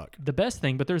push your luck. the best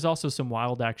thing, but there's also some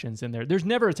wild actions in there. There's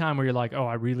never a time where you're like, oh,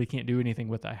 I really can't do anything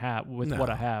with what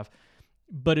I have.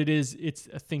 But it's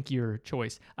a thinkier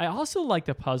choice. I also like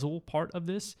the puzzle part of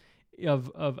this,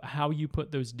 of how you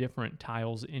put those different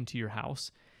tiles into your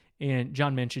house. And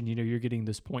John mentioned, you're getting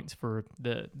those points for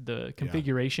the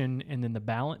configuration and then the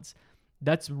balance.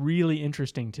 That's really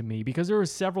interesting to me because there were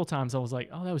several times I was like,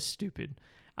 oh, that was stupid.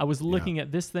 I was looking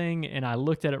at this thing and I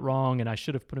looked at it wrong and I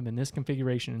should have put them in this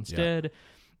configuration instead.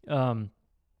 And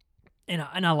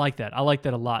I like that. I like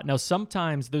that a lot. Now,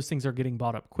 sometimes those things are getting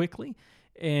bought up quickly.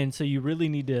 And so you really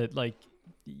need to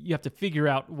you have to figure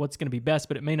out what's going to be best,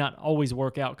 but it may not always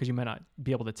work out because you may not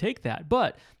be able to take that.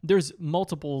 But there's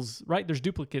multiples, right? There's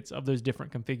duplicates of those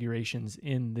different configurations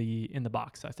in the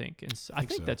box, I think. And I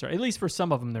think that's right. At least for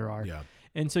some of them there are. Yeah.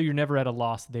 And so you're never at a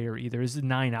loss there either. There's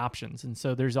 9 options. And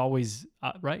so there's always,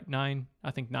 9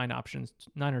 options,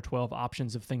 9 or 12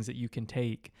 options of things that you can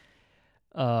take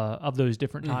of those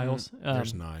different tiles.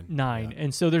 There's 9. 9. Yeah.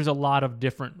 And so there's a lot of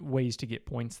different ways to get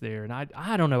points there. And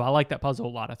I don't know. I like that puzzle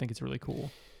a lot. I think it's really cool.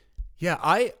 Yeah.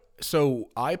 I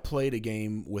played a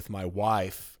game with my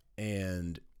wife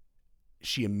and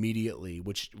she immediately,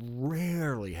 which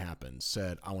rarely happens,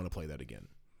 said, I want to play that again.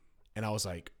 And I was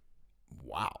like,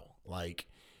 wow.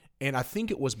 And I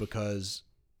think it was because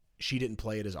she didn't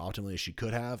play it as optimally as she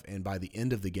could have. And by the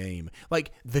end of the game,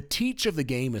 the teach of the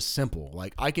game is simple.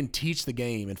 I can teach the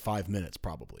game in 5 minutes,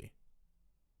 probably.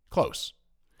 Close.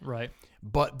 Right.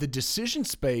 But the decision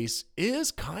space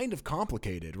is kind of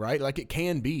complicated, right? It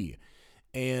can be.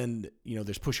 And,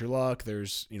 there's push your luck.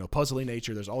 There's, puzzling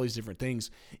nature. There's all these different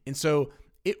things. And so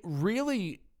it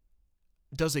really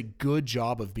does a good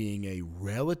job of being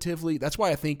that's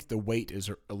why I think the weight is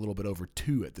a little bit over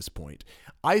 2 at this point.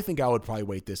 I think I would probably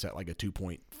weight this at a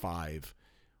 2.5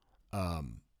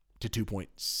 to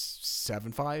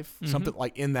 2.75, something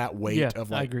in that weight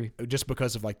of I agree. Just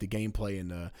because of the gameplay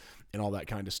and all that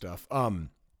kind of stuff. I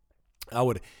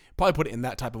would probably put it in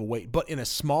that type of a weight, but in a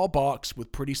small box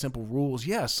with pretty simple rules.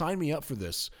 Yeah. Sign me up for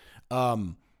this. Yeah,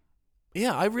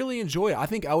 I really enjoy it. I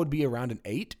think I would be around an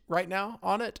 8 right now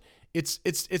on it. It's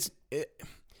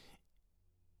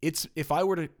if I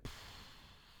were to,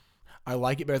 I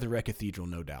like it better than Red Cathedral,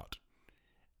 no doubt,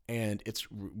 and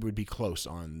would be close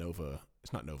on Nova.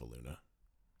 It's not Nova Luna.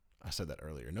 I said that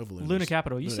earlier. Nova Luna. Luna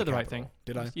Capital. You said the right thing.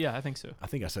 Did I? Yeah, I think so. I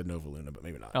think I said Nova Luna, but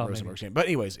maybe not. Oh, Rosenberg's game. But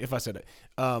anyways, if I said it,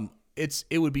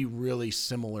 it would be really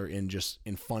similar in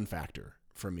fun factor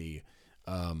for me.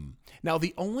 Now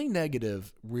the only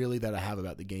negative really that I have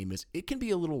about the game is it can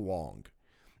be a little long.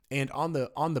 And on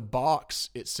the box,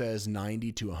 it says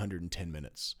 90 to 110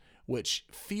 minutes, which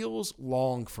feels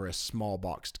long for a small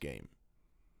boxed game.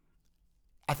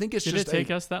 I think it's Did just it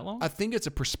take us that long? I think it's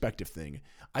a perspective thing.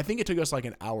 I think it took us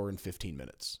an hour and 15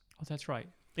 minutes. Oh, that's right.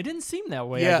 It didn't seem that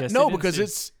way. Yeah, I guess. no, because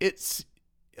it's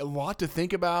a lot to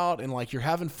think about, and you're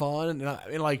having fun,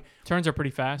 and turns are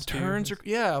pretty fast. Turns are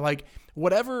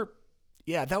whatever.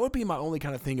 Yeah, that would be my only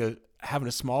kind of thing of having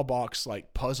a small box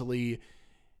puzzly,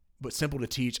 but simple to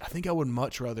teach. I think I would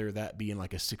much rather that be in a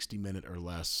 60-minute or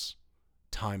less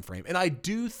time frame. And I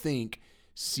do think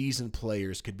seasoned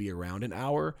players could be around an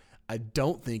hour. I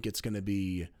don't think it's going to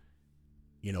be,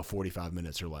 45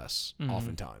 minutes or less.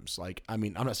 Oftentimes,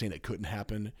 I'm not saying it couldn't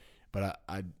happen, but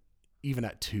I even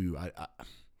at 2,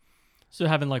 So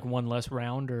having one less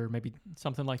round or maybe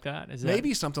something like that?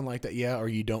 Maybe something like that, yeah. Or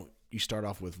you start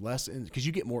off with less, because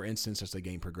you get more instance as the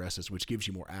game progresses, which gives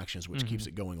you more actions, which keeps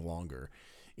it going longer.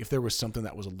 If there was something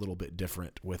that was a little bit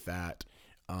different with that,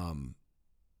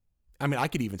 I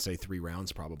could even say 3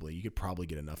 rounds probably. You could probably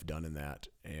get enough done in that,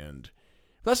 and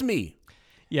that's me.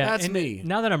 Yeah, that's me.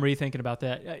 Now that I'm rethinking about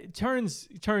that, turns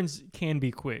can be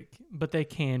quick, but they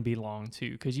can be long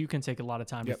too, because you can take a lot of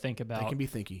time to think about. They can be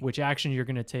thinky. Which action you're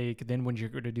going to take, then what you're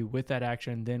going to do with that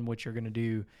action, then what you're going to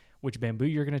do, which bamboo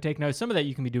you're going to take. Now, some of that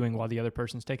you can be doing while the other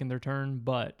person's taking their turn,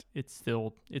 but it's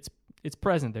still it's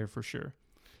present there for sure.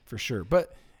 For sure,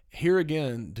 but here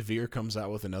again, Devere comes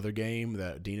out with another game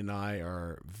that Dean and I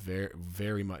are very,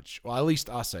 very much, well, at least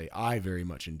I very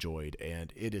much enjoyed,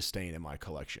 and it is staying in my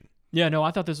collection. Yeah, no,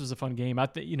 I thought this was a fun game.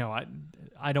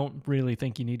 I don't really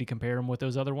think you need to compare them with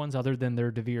those other ones other than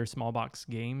their Devere small box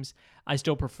games. I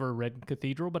still prefer Red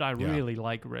Cathedral, but I really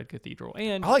like Red Cathedral.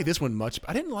 And I like this one much.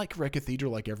 I didn't like Red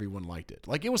Cathedral like everyone liked it.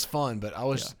 Like, it was fun, but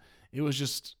it was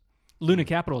just... Luna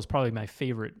Capital is probably my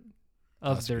favorite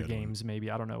of their games, maybe.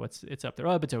 I don't know. It's up there.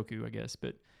 Bitoku, I guess.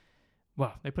 But,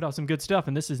 wow, they put out some good stuff,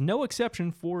 and this is no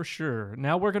exception for sure.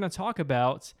 Now we're going to talk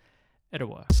about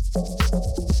Etowah.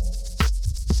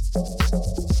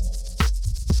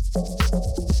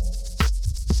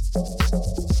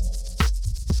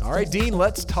 All right, Dean,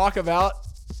 let's talk about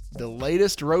the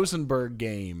latest Rosenberg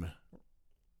game.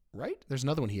 Right? There's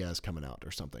another one he has coming out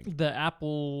or something. The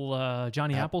Apple,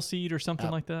 Johnny Appleseed or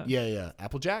something like that? Yeah.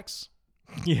 Apple Jacks?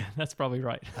 Yeah, that's probably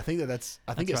right. I think it's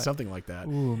right. Something like that.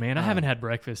 Ooh, man, I haven't had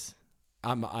breakfast.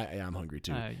 I'm hungry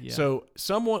too. Yeah. So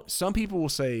some people will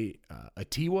say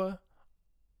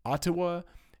Ottawa.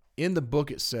 In the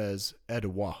book, it says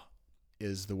Etowah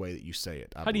is the way that you say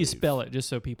it. How do you spell it, just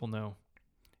so people know?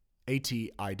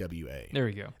 Atiwa. There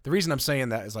you go. The reason I'm saying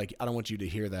that is like I don't want you to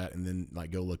hear that and then like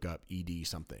go look up ed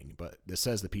something, but it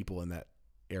says the people in that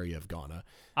area of Ghana.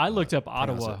 I looked up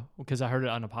Ottawa because I heard it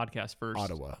on a podcast first.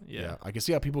 Ottawa. Yeah. I can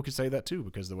see how people could say that too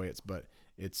because the way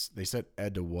they said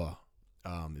Etowah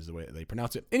is the way they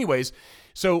pronounce it. Anyways,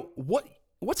 so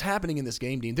what's happening in this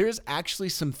game, Dean? There is actually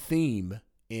some theme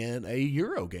in a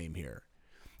Euro game here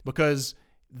because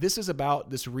this is about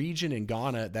this region in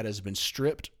Ghana that has been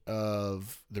stripped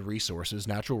of the resources,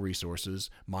 natural resources.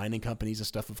 Mining companies and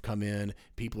stuff have come in.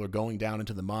 People are going down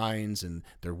into the mines and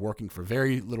they're working for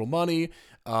very little money.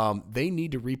 They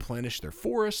need to replenish their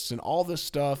forests and all this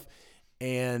stuff.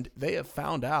 And they have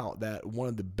found out that one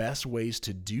of the best ways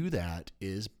to do that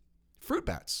is fruit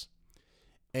bats.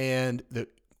 And the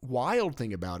wild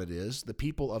thing about it is the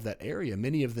people of that area,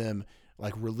 many of them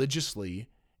like religiously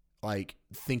like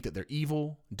think that they're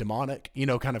evil, demonic,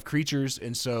 kind of creatures.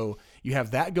 And so you have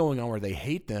that going on where they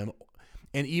hate them.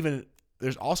 And even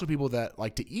there's also people that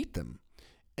like to eat them.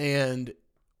 And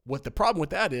what the problem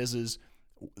with that is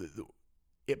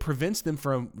it prevents them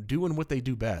from doing what they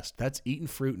do best. That's eating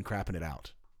fruit and crapping it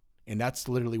out. And that's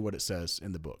literally what it says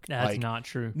in the book. That's not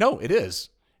true. No, it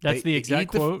is. That's the exact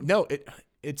quote? No,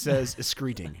 it says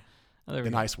excreting the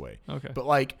nice way. Okay. But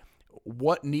like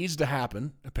what needs to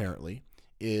happen, apparently,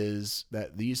 is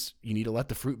that you need to let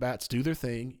the fruit bats do their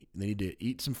thing. They need to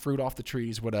eat some fruit off the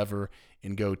trees, whatever,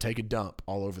 and go take a dump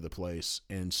all over the place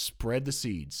and spread the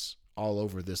seeds all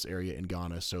over this area in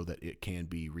Ghana so that it can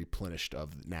be replenished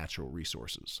of natural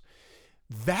resources.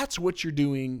 That's what you're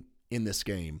doing in this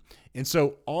game. And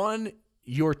so on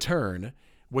your turn,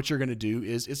 what you're going to do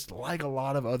is it's like a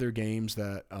lot of other games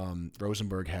that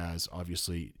Rosenberg has,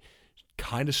 obviously,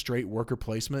 kind of straight worker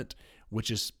placement, which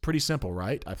is pretty simple,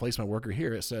 right? I place my worker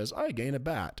here. It says I gain a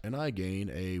bat and I gain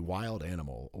a wild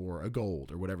animal or a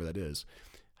gold or whatever that is.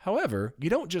 However, you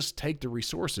don't just take the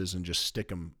resources and just stick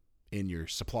them in your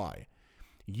supply.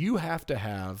 You have to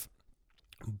have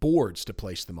boards to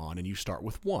place them on, and you start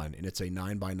with one, and it's a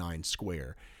 9x9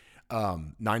 square,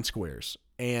 9 squares.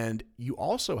 And you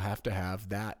also have to have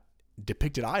that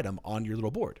depicted item on your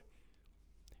little board.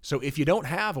 So if you don't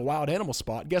have a wild animal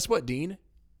spot, guess what, Dean?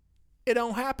 It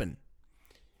don't happen.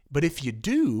 But if you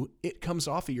do, it comes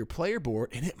off of your player board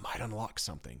and it might unlock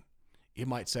something. It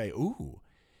might say, ooh,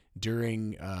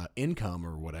 during income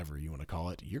or whatever you want to call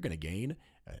it, you're going to gain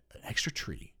an extra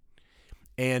tree.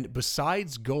 And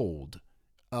besides gold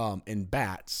and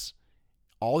bats,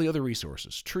 all the other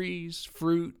resources, trees,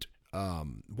 fruit,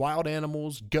 wild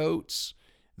animals, goats,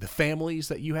 the families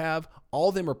that you have, all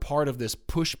of them are part of this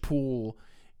push-pull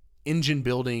engine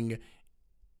building,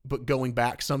 but going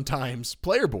back sometimes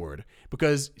player board,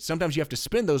 because sometimes you have to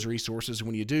spend those resources. And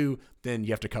when you do, then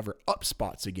you have to cover up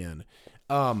spots again.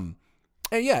 And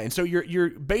so you're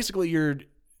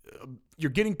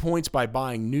getting points by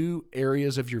buying new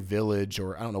areas of your village,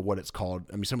 or I don't know what it's called.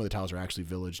 I mean, some of the tiles are actually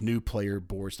village, new player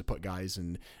boards to put guys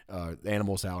and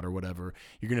animals out or whatever.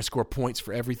 You're going to score points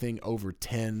for everything over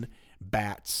 10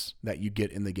 bats that you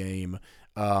get in the game.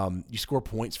 You score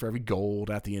points for every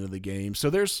gold at the end of the game. So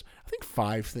there's, I think,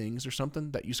 5 things or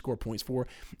something that you score points for.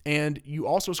 And you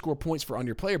also score points for on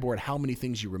your player board how many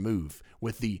things you remove,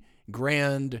 with the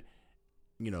grand,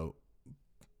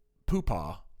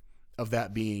 poopah of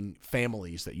that being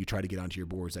families that you try to get onto your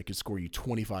boards that could score you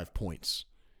 25 points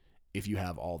if you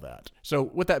have all that. So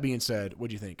with that being said, what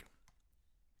do you think?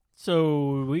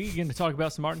 So we're going to talk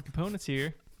about some art and components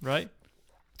here, right?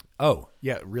 Oh,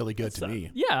 yeah, really good to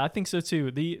me. Yeah, I think so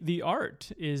too. The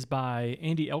art is by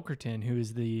Andy Elkerton, who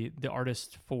is the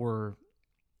artist for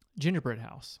Gingerbread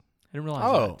House. I didn't realize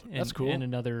that. Oh, that's cool. And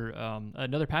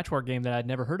another Patchwork game that I'd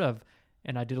never heard of,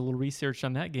 and I did a little research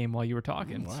on that game while you were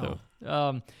talking. Wow.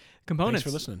 So, components. Thanks for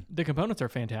listening. The components are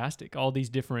fantastic. All these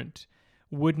different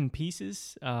wooden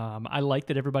pieces. I like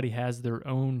that everybody has their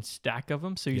own stack of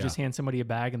them. So you just hand somebody a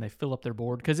bag and they fill up their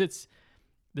board, because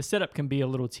the setup can be a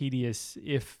little tedious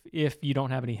if you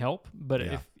don't have any help. But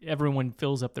if everyone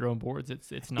fills up their own boards,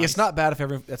 it's nice. It's not bad if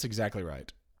everyone. That's exactly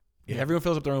right. If everyone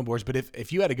fills up their own boards, but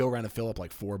if you had to go around and fill up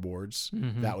like 4 boards,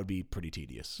 that would be pretty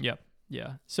tedious. Yep.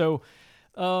 Yeah. So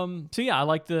yeah, I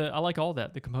like all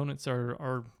that. The components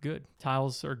are good.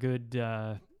 Tiles are good.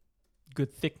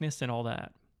 Good thickness and all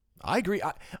that. I agree.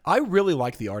 I really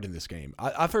like the art in this game.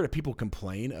 I've heard of people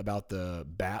complain about the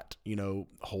bat,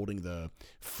 holding the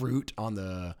fruit on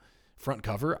the front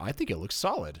cover. I think it looks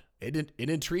solid. It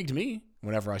intrigued me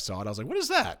whenever I saw it. I was like, what is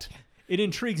that? It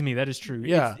intrigues me. That is true.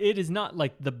 Yeah. It is not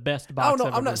like the best box.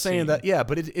 I'm not saying that. Yeah,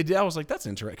 but I was like, that's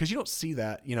interesting, because you don't see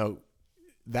that,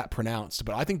 that pronounced.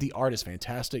 But I think the art is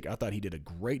fantastic. I thought he did a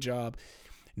great job.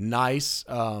 Nice.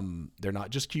 They're not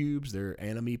just cubes. They're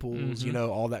animeeples,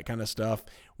 all that kind of stuff.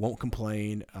 Won't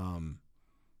complain.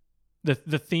 The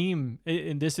theme,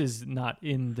 and this is not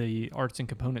in the arts and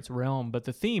components realm, but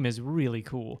the theme is really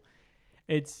cool.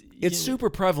 It's super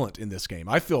prevalent in this game,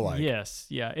 I feel like. Yes.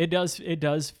 Yeah. It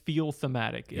does feel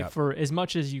thematic for as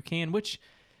much as you can, which,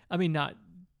 I mean, not.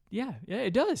 Yeah,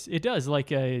 it does. It does.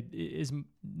 Like is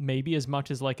maybe as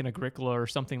much as like an Agricola or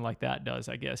something like that does,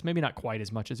 I guess. Maybe not quite as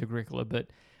much as Agricola, but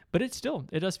it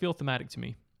does feel thematic to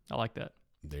me. I like that.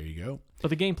 There you go. But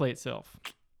the gameplay itself.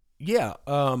 Yeah.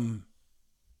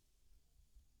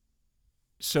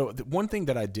 So the one thing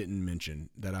that I didn't mention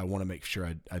that I want to make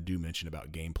sure I do mention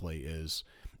about gameplay is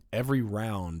every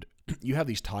round you have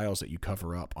these tiles that you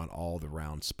cover up on all the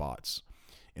round spots,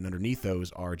 and underneath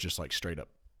those are just like straight up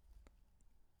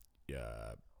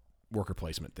worker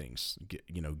placement things,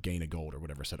 gain a gold or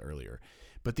whatever I said earlier.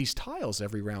 But these tiles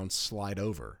every round slide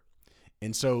over.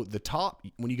 And so the top,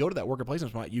 when you go to that worker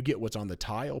placement spot, you get what's on the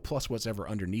tile plus what's ever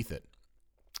underneath it.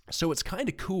 So it's kind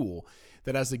of cool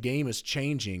that as the game is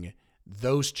changing,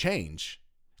 those change.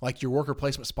 Like your worker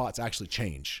placement spots actually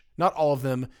change. Not all of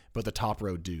them, but the top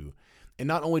row do. And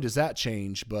not only does that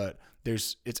change, but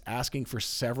it's asking for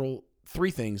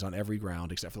 3 things on every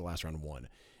round except for the last round 1.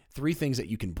 3 things that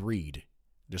you can breed,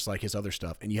 just like his other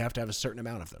stuff, and you have to have a certain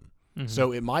amount of them. Mm-hmm.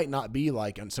 So it might not be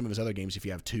like on some of his other games, if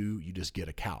you have 2, you just get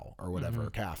a cow or whatever, or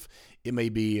calf. It may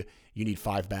be you need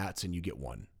 5 bats and you get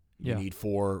 1. You need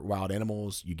 4 wild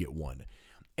animals, you get 1.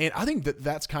 And I think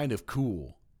that's kind of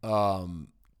cool,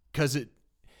 because it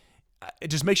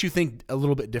just makes you think a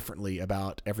little bit differently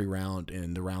about every round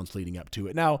and the rounds leading up to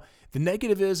it. Now, the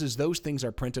negative is those things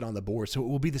are printed on the board, so it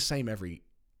will be the same every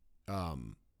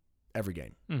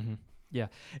game. Mm-hmm. Yeah.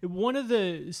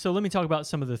 So let me talk about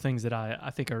some of the things that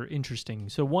I think are interesting.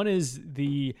 So one is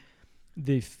the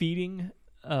feeding,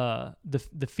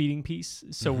 the feeding piece.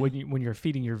 So when you're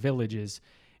feeding your villages,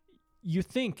 you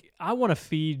think, I want to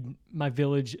feed my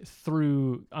village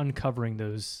through uncovering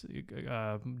those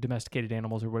domesticated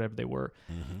animals or whatever they were.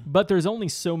 Mm-hmm. But there's only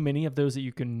so many of those that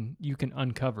you can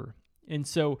uncover. And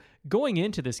so going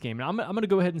into this game, and I'm going to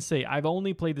go ahead and say I've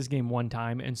only played this game one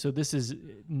time, and so this is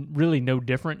really no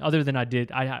different, other than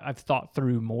I've thought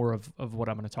through more of what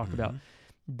I'm going to talk about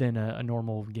than a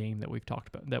normal game that we've talked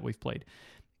about, that we've played.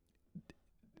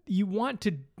 You want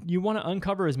to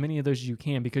uncover as many of those as you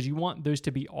can, because you want those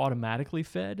to be automatically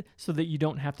fed so that you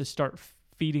don't have to start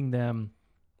feeding them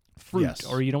fruit,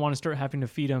 or you don't want to start having to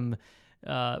feed them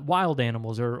wild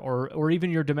animals or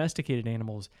even your domesticated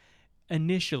animals.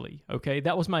 Initially, okay,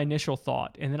 that was my initial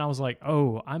thought, and then I was like,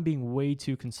 "Oh, I'm being way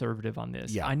too conservative on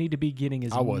this. Yeah. I need to be getting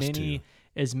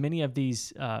as many of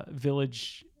these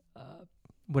village,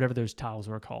 whatever those tiles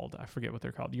are called. I forget what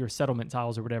they're called. Your settlement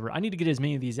tiles or whatever. I need to get as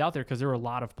many of these out there because there are a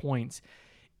lot of points,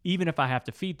 even if I have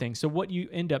to feed things. So what you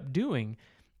end up doing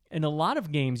in a lot of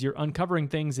games, you're uncovering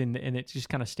things and it just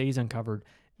kind of stays uncovered.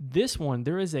 This one,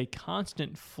 there is a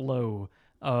constant flow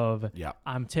of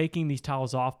I'm taking these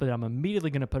tiles off, but I'm immediately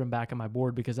going to put them back on my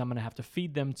board because I'm going to have to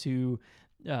feed them I'm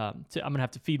going to have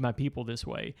to feed my people this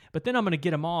way. But then I'm going to get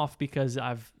them off because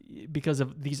of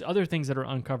these other things that are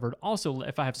uncovered. Also,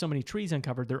 if I have so many trees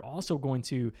uncovered, they're also going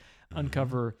to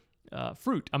uncover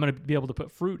fruit. I'm going to be able to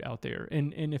put fruit out there.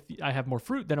 And if I have more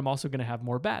fruit, then I'm also going to have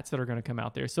more bats that are going to come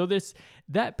out there. So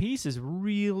that piece is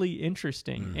really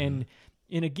interesting. Mm-hmm.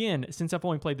 And again, since I've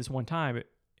only played this one time,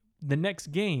 the next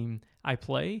game I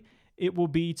play, it will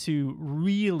be to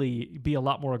really be a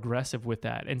lot more aggressive with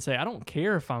that and say, I don't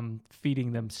care if I'm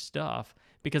feeding them stuff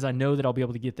because I know that I'll be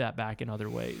able to get that back in other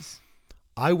ways.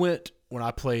 I went, when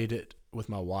I played it with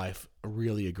my wife,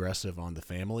 really aggressive on the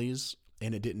families,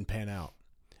 and it didn't pan out.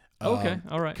 Okay,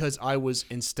 all right. Because I was,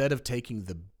 instead of taking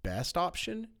the best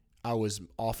option, I was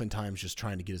oftentimes just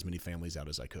trying to get as many families out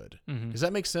as I could. Mm-hmm. Does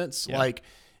that make sense? Yeah. Like,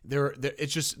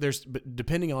 it's just, but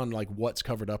depending on like what's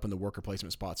covered up in the worker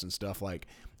placement spots and stuff, like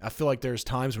I feel like there's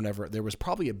times whenever there was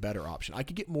probably a better option. I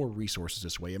could get more resources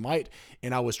this way.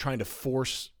 And I was trying to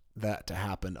force that to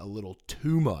happen a little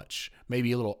too much,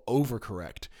 maybe a little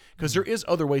overcorrect, because there is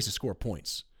other ways to score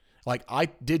points. Like I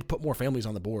did put more families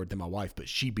on the board than my wife, but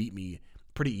she beat me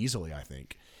pretty easily, I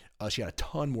think. She had a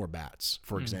ton more bats,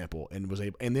 for example, and was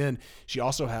able. And then she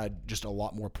also had just a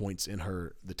lot more points in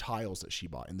the tiles that she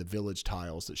bought, in the village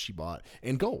tiles that she bought,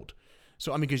 and gold.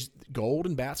 So I mean, because gold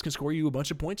and bats can score you a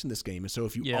bunch of points in this game, and so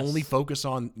if you only focus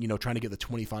on trying to get the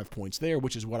 25 points there,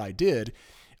 which is what I did,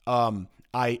 I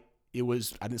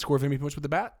didn't score very many points with the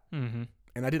bat, and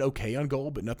I did okay on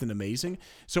gold, but nothing amazing.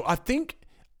 So I think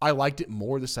I liked it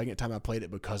more the second time I played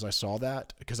it because I saw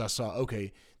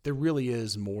okay, there really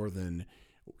is more than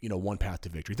one path to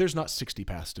victory. There's not 60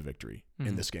 paths to victory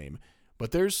in this game,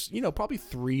 but there's, probably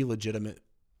three to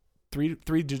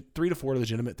four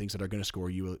legitimate things that are going to score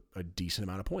you a decent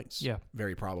amount of points. Yeah.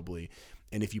 Very probably.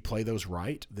 And if you play those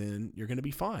right, then you're going to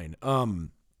be fine.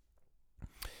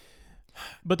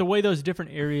 But the way those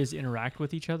different areas interact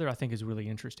with each other, I think is really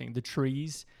interesting. The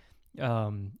trees,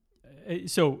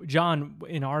 so John,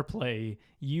 in our play,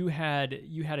 you had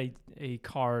a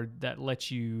card that lets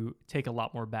you take a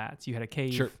lot more bats. You had a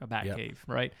cave, a bat cave,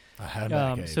 right? I had a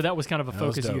bat cave. So that was kind of a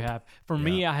focus you have. For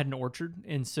me, I had an orchard,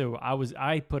 and so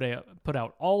I put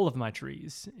out all of my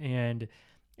trees, and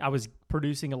I was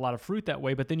producing a lot of fruit that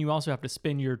way. But then you also have to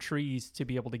spin your trees to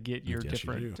be able to get your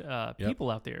different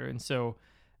people out there, and so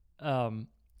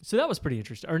that was pretty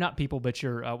interesting. Or not people, but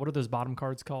your what are those bottom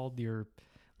cards called? Your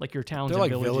towns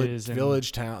and villages.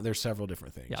 Village, town. There's several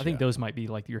different things. Yeah, I think those might be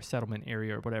like your settlement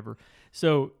area or whatever.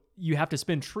 So you have to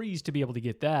spin trees to be able to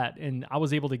get that. And I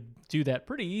was able to do that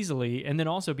pretty easily, and then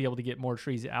also be able to get more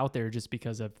trees out there just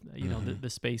because of, the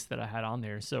space that I had on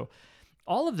there. So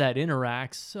all of that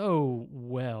interacts so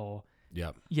well.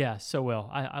 Yep. Yeah, so well.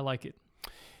 I like it.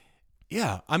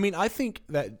 Yeah. I mean, I think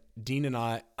that Dean and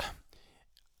I...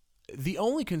 The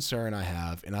only concern I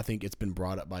have, and I think it's been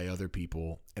brought up by other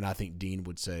people, and I think Dean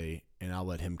would say, and I'll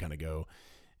let him kind of go,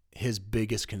 his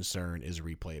biggest concern is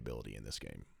replayability in this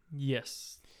game.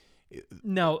 Yes.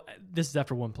 No, this is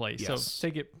after one play, so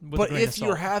take it with But a grain if of salt.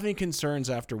 you're having concerns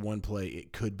after one play,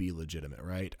 it could be legitimate,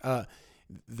 right?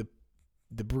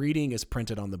 The breeding is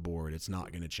printed on the board. It's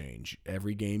not going to change.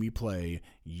 Every game you play,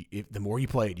 the more you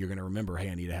play it, you're going to remember, hey,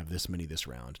 I need to have this many this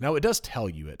round. Now, it does tell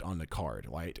you it on the card,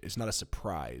 right? It's not a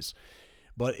surprise,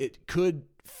 but it could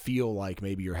feel like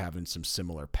maybe you're having some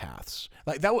similar paths.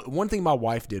 Like that, one thing my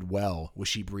wife did well was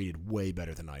she breeded way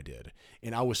better than I did.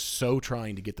 And I was so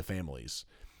trying to get the families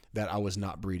that I was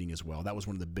not breeding as well. That was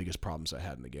one of the biggest problems I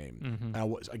had in the game. Mm-hmm. And I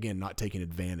was, again, not taking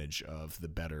advantage of the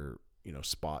better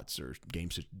spots or game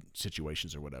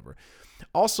situations or whatever.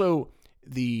 Also,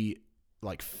 the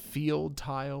field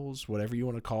tiles, whatever you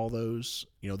want to call those,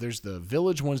 there's the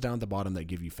village ones down at the bottom that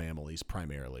give you families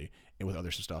primarily, and with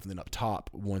other stuff, and then up top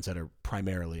ones that are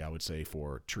primarily, I would say,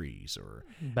 for trees or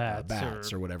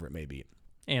bats or whatever it may be,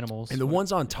 animals. And the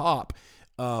ones on top,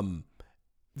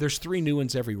 there's 3 new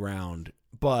ones every round,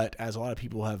 but as a lot of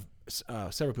people have,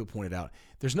 several people pointed out,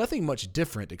 there's nothing much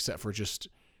different except for just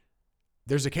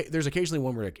there's occasionally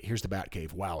one where here's the bat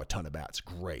cave, wow, a ton of bats,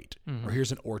 great, or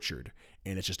here's an orchard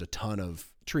and it's just a ton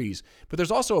of trees. But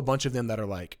there's also a bunch of them that are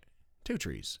like 2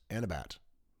 trees and a bat,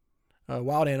 a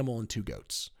wild animal and 2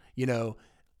 goats, and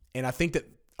I think that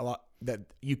a lot that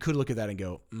you could look at that and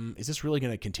go, is this really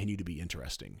going to continue to be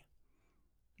interesting?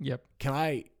 Yep. Can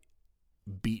I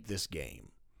beat this game?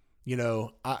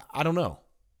 I don't know.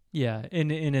 Yeah,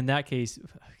 and in that case,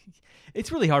 it's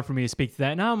really hard for me to speak to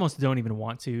that, and I almost don't even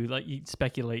want to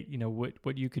speculate.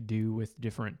 What you could do with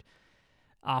different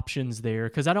options there,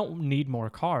 because I don't need more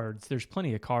cards. There's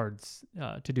plenty of cards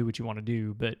to do what you want to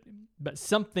do, but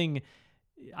something.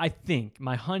 I think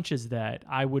my hunch is that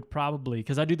I would probably,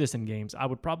 because I do this in games, I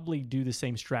would probably do the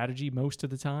same strategy most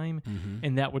of the time,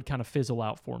 and that would kind of fizzle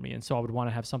out for me. And so I would want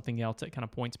to have something else that kind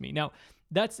of points me. Now,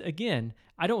 that's, again,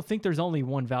 I don't think there's only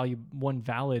one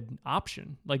valid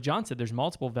option. Like John said, there's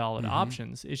multiple valid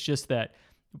options. It's just that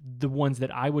the ones that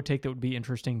I would take that would be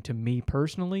interesting to me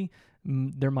personally,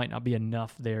 there might not be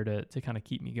enough there to kind of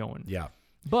keep me going. Yeah.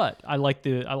 But I like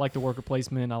the worker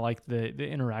placement. I like the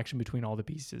interaction between all the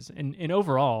pieces. And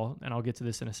overall, and I'll get to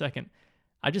this in a second,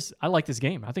 I like this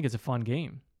game. I think it's a fun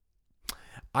game.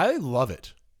 I love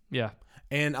it. Yeah.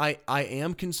 And I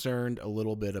am concerned a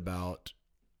little bit about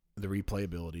the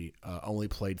replayability. Only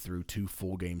played through 2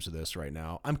 full games of this right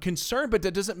now. I'm concerned, but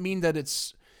that doesn't mean that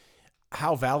it's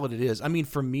how valid it is. I mean,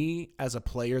 for me as a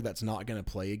player that's not going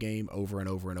to play a game over and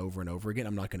over and over and over again,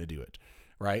 I'm not going to do it.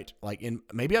 Right? Like,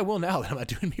 maybe I will now that I'm not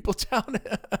doing Meepletown.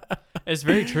 It's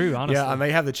very true, honestly. Yeah, I may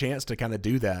have the chance to kind of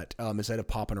do that instead of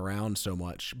popping around so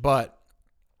much. But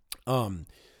I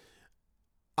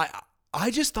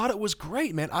just thought it was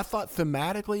great, man. I thought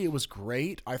thematically it was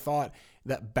great. I thought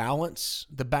that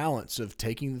the balance of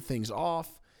taking the things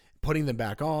off, putting them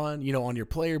back on, on your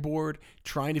player board,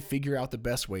 trying to figure out the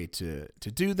best way to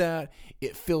do that.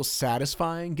 It feels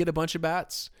satisfying. Get a bunch of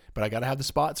bats, but I got to have the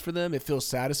spots for them. It feels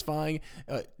satisfying.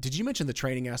 Did you mention the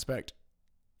training aspect?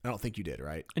 I don't think you did,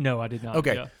 right? No, I did not.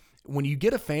 Okay. Yeah. When you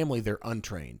get a family, they're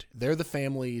untrained. They're the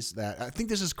families that, I think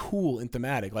this is cool and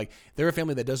thematic. Like, they're a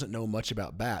family that doesn't know much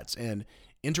about bats. And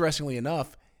interestingly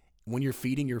enough, when you're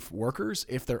feeding your workers,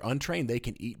 if they're untrained, they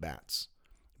can eat bats.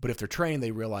 But if they're trained,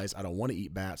 they realize, I don't want to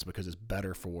eat bats because it's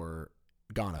better for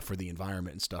Ghana, for the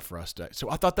environment and stuff for us to. So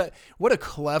I thought that, what a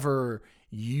clever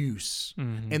use.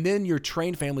 Mm-hmm. And then your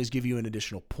trained families give you an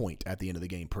additional point at the end of the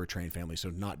game per trained family. So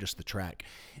not just the track.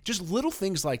 Just little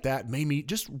things like that made me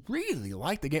just really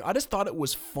like the game. I just thought it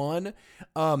was fun.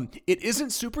 It isn't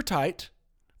super tight,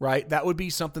 right? That would be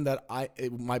something that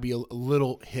it might be a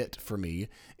little hit for me,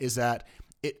 is that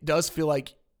it does feel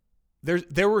like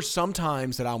there were some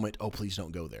times that I went, oh, please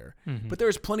don't go there. Mm-hmm. But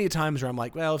there's plenty of times where I'm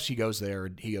like, well, if she goes there,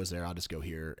 he goes there, I'll just go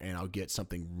here, and I'll get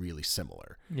something really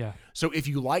similar. Yeah. So if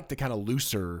you like the kind of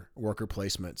looser worker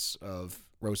placements of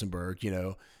Rosenberg,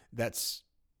 you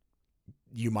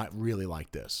might really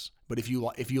like this. But if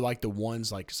you like the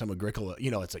ones like some Agricola,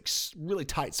 it's like really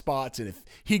tight spots, and if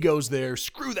he goes there,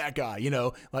 screw that guy,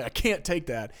 like I can't take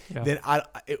that. Yeah. Then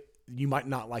you might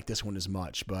not like this one as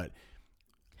much, but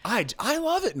I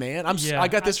love it, man. I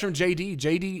got this from JD.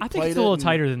 JD I think it's a little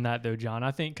tighter than that, though, John.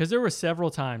 I think because there were several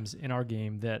times in our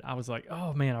game that I was like,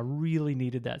 oh, man, I really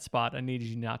needed that spot. I needed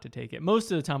you not to take it.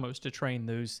 Most of the time it was to train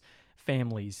those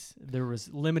families. There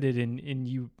was limited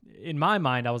in my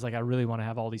mind, I was like, I really want to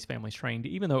have all these families trained,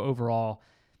 even though overall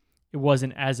it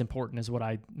wasn't as important as what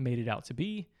I made it out to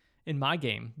be in my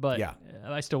game. But yeah.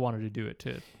 I still wanted to do it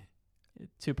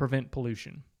to prevent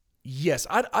pollution. Yes,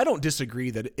 I don't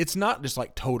disagree that it's not just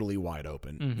like totally wide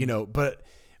open, mm-hmm.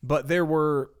 But there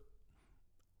were,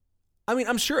 I mean,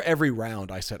 I'm sure every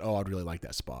round I said, oh, I'd really like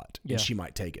that spot, and she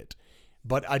might take it.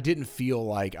 But I didn't feel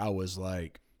like I was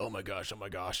like, oh my gosh,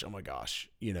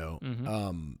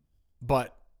 Mm-hmm.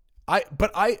 But I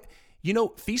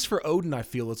Feast for Odin, I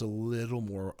feel, is a little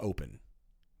more open.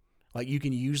 Like, you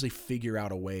can usually figure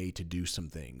out a way to do some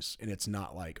things, and it's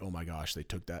not like, oh my gosh, they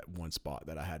took that one spot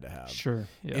that I had to have. Sure.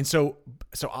 Yeah. And so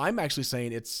I'm actually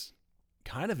saying it's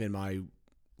kind of in my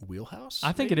wheelhouse.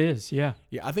 I think it is. Yeah.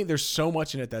 Yeah. I think there's so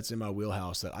much in it that's in my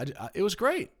wheelhouse that it was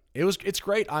great. It's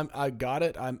great. I got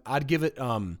it. I'd give it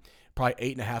probably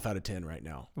 8.5 out of 10 right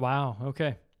now. Wow.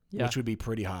 Okay. Yeah. Which would be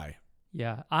pretty high.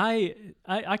 Yeah, I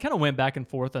kind of went back and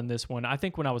forth on this one. I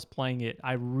think when I was playing it,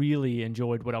 I really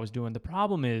enjoyed what I was doing. The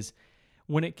problem is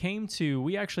when it came to,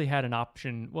 we actually had an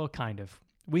option, well, kind of.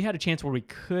 We had a chance where we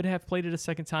could have played it a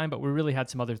second time, but we really had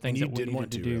some other things that we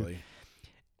needed to do. Really?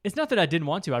 It's not that I didn't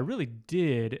want to. I really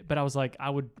did, but I was like,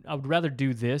 I would rather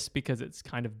do this because it's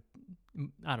kind of,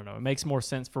 I don't know, it makes more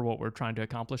sense for what we're trying to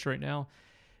accomplish right now.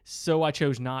 So I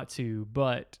chose not to,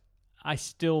 but I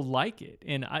still like it,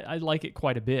 and I like it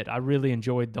quite a bit. I really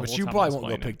enjoyed the whole time. But you probably won't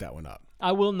go pick that one up.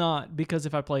 I will not, because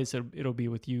if I play it, it'll be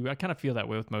with you. I kind of feel that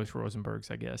way with most Rosenbergs,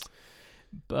 I guess.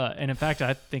 And in fact,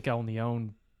 I think I only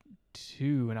own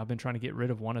 2, and I've been trying to get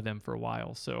rid of one of them for a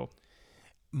while. So,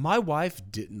 my wife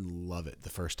didn't love it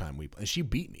the first time and she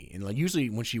beat me. And like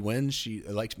usually when she wins, she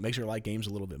makes her like games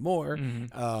a little bit more.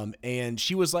 Mm-hmm. And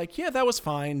she was like, "Yeah, that was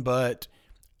fine," but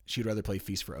she'd rather play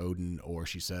Feast for Odin, or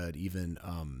she said even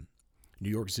New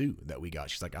York Zoo that we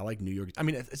got. She's like, I like New York. I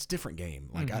mean, it's a different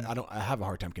game. Like, mm-hmm. I have a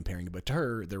hard time comparing it, but to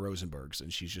her, they're Rosenbergs.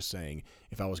 And she's just saying,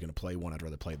 if I was going to play one, I'd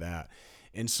rather play that.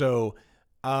 And so,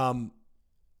 I'm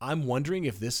wondering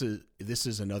if this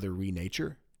is another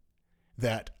Renature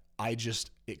that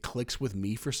it clicks with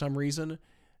me for some reason,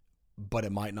 but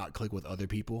it might not click with other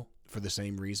people for the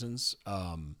same reasons.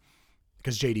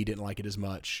 Because JD didn't like it as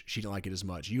much. She didn't like it as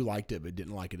much. You liked it, but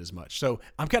didn't like it as much. So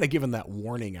I'm kind of giving that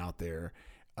warning out there.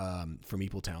 From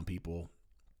Meepletown people,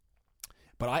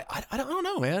 but I don't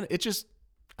know, man.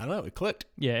 I don't know. It clicked.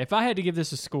 Yeah, if I had to give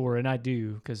this a score, and I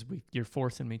do because you're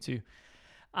forcing me to,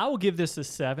 I will give this a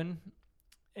 7.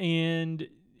 And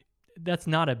that's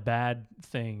not a bad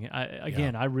thing.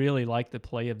 I really like the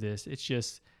play of this. It's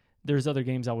just there's other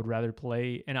games I would rather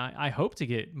play, and I hope to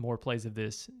get more plays of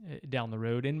this down the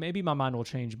road, and maybe my mind will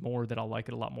change more that I'll like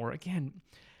it a lot more. Again,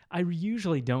 I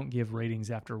usually don't give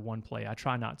ratings after one play. I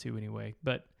try not to anyway,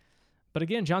 but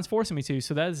again, John's forcing me to,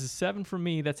 so that is a 7 from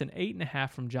me. That's an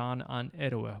 8.5 from John on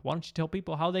Etowah. Why don't you tell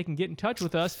people how they can get in touch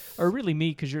with us, or really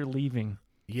me because you're leaving.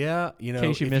 Yeah,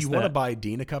 if you want to buy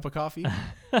Dean a cup of coffee,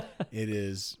 it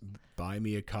is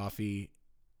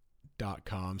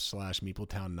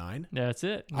buymeacoffee.com/Meepletown9. That's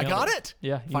it. I got it.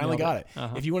 Yeah, finally got it.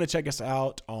 Uh-huh. If you want to check us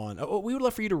out on, we would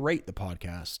love for you to rate the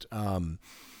podcast.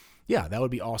 Yeah, that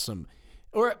would be awesome.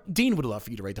 Or Dean would love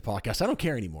for you to rate the podcast. I don't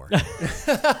care anymore.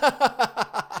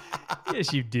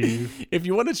 Yes, you do. If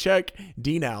you want to check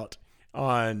Dean out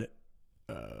on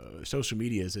social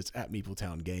medias, it's at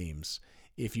Meepletown Games.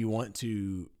 If you want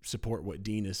to support what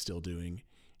Dean is still doing,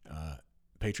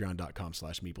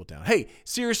 patreon.com/Meepletown. Hey,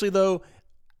 seriously though,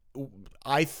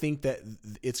 I think that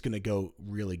it's going to go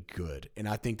really good. And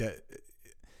I think that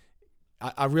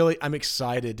I'm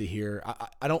excited to hear.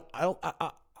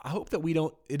 I hope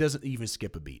that it doesn't even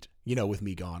skip a beat, with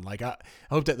me gone. Like I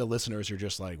hope that the listeners are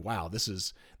just like, wow, this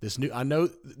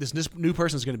new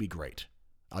person is going to be great.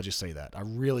 I'll just say that. I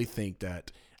really think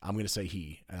that I'm going to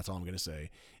say that's all I'm going to say,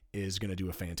 is going to do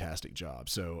a fantastic job.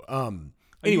 So,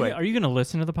 anyway. Are you going to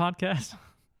listen to the podcast?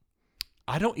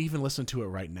 I don't even listen to it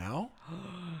right now.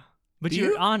 But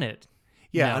you're on it.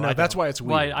 Yeah, no, I know. That's why it's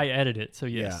weird. Well, I edit it, so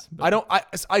yes. Yeah.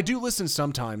 I do listen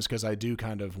sometimes because I do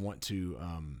kind of want to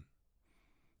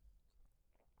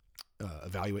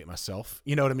evaluate myself.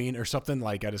 You know what I mean? Or something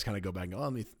like I just kind of go back and go,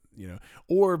 let me,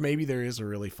 or maybe there is a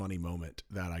really funny moment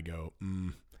that I go,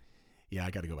 yeah,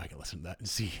 I got to go back and listen to that and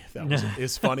see if that was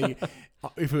as funny,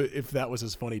 if that was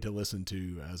as funny to listen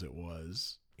to as it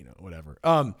was, whatever.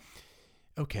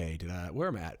 Okay, where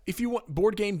am I at? If you want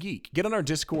Board Game Geek, get on our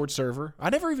Discord server. I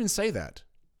never even say that.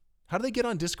 How do they get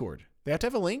on Discord? They have to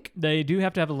have a link? They do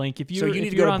have to have a link. So you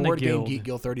need to go to Board Game Geek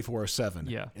Guild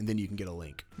 3407, and then you can get a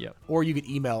link. Yeah. Or you can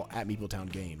email at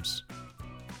Meepletown Games.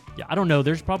 Yeah, I don't know.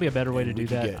 There's probably a better way to do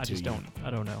that. I just don't. I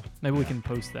don't know. Maybe we can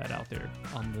post that out there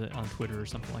on Twitter or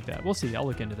something like that. We'll see. I'll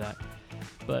look into that.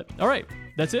 But all right,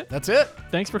 that's it. That's it.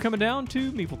 Thanks for coming down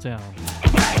to Meepletown.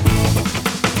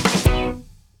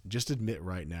 Just admit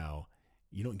right now,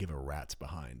 you don't give a rat's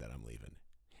behind that I'm leaving.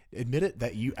 Admit it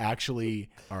that you actually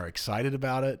are excited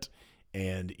about it,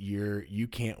 and you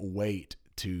can't wait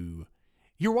to.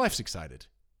 Your wife's excited.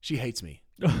 She hates me.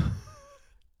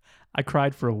 I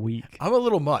cried for a week. I'm a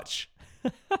little much.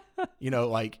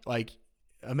 Like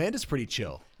Amanda's pretty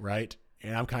chill, right?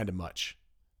 And I'm kind of much.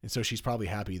 And so she's probably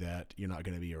happy that you're not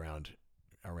going to be around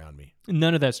me.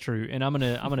 None of that's true. And I'm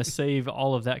going to save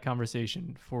all of that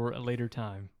conversation for a later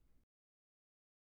time.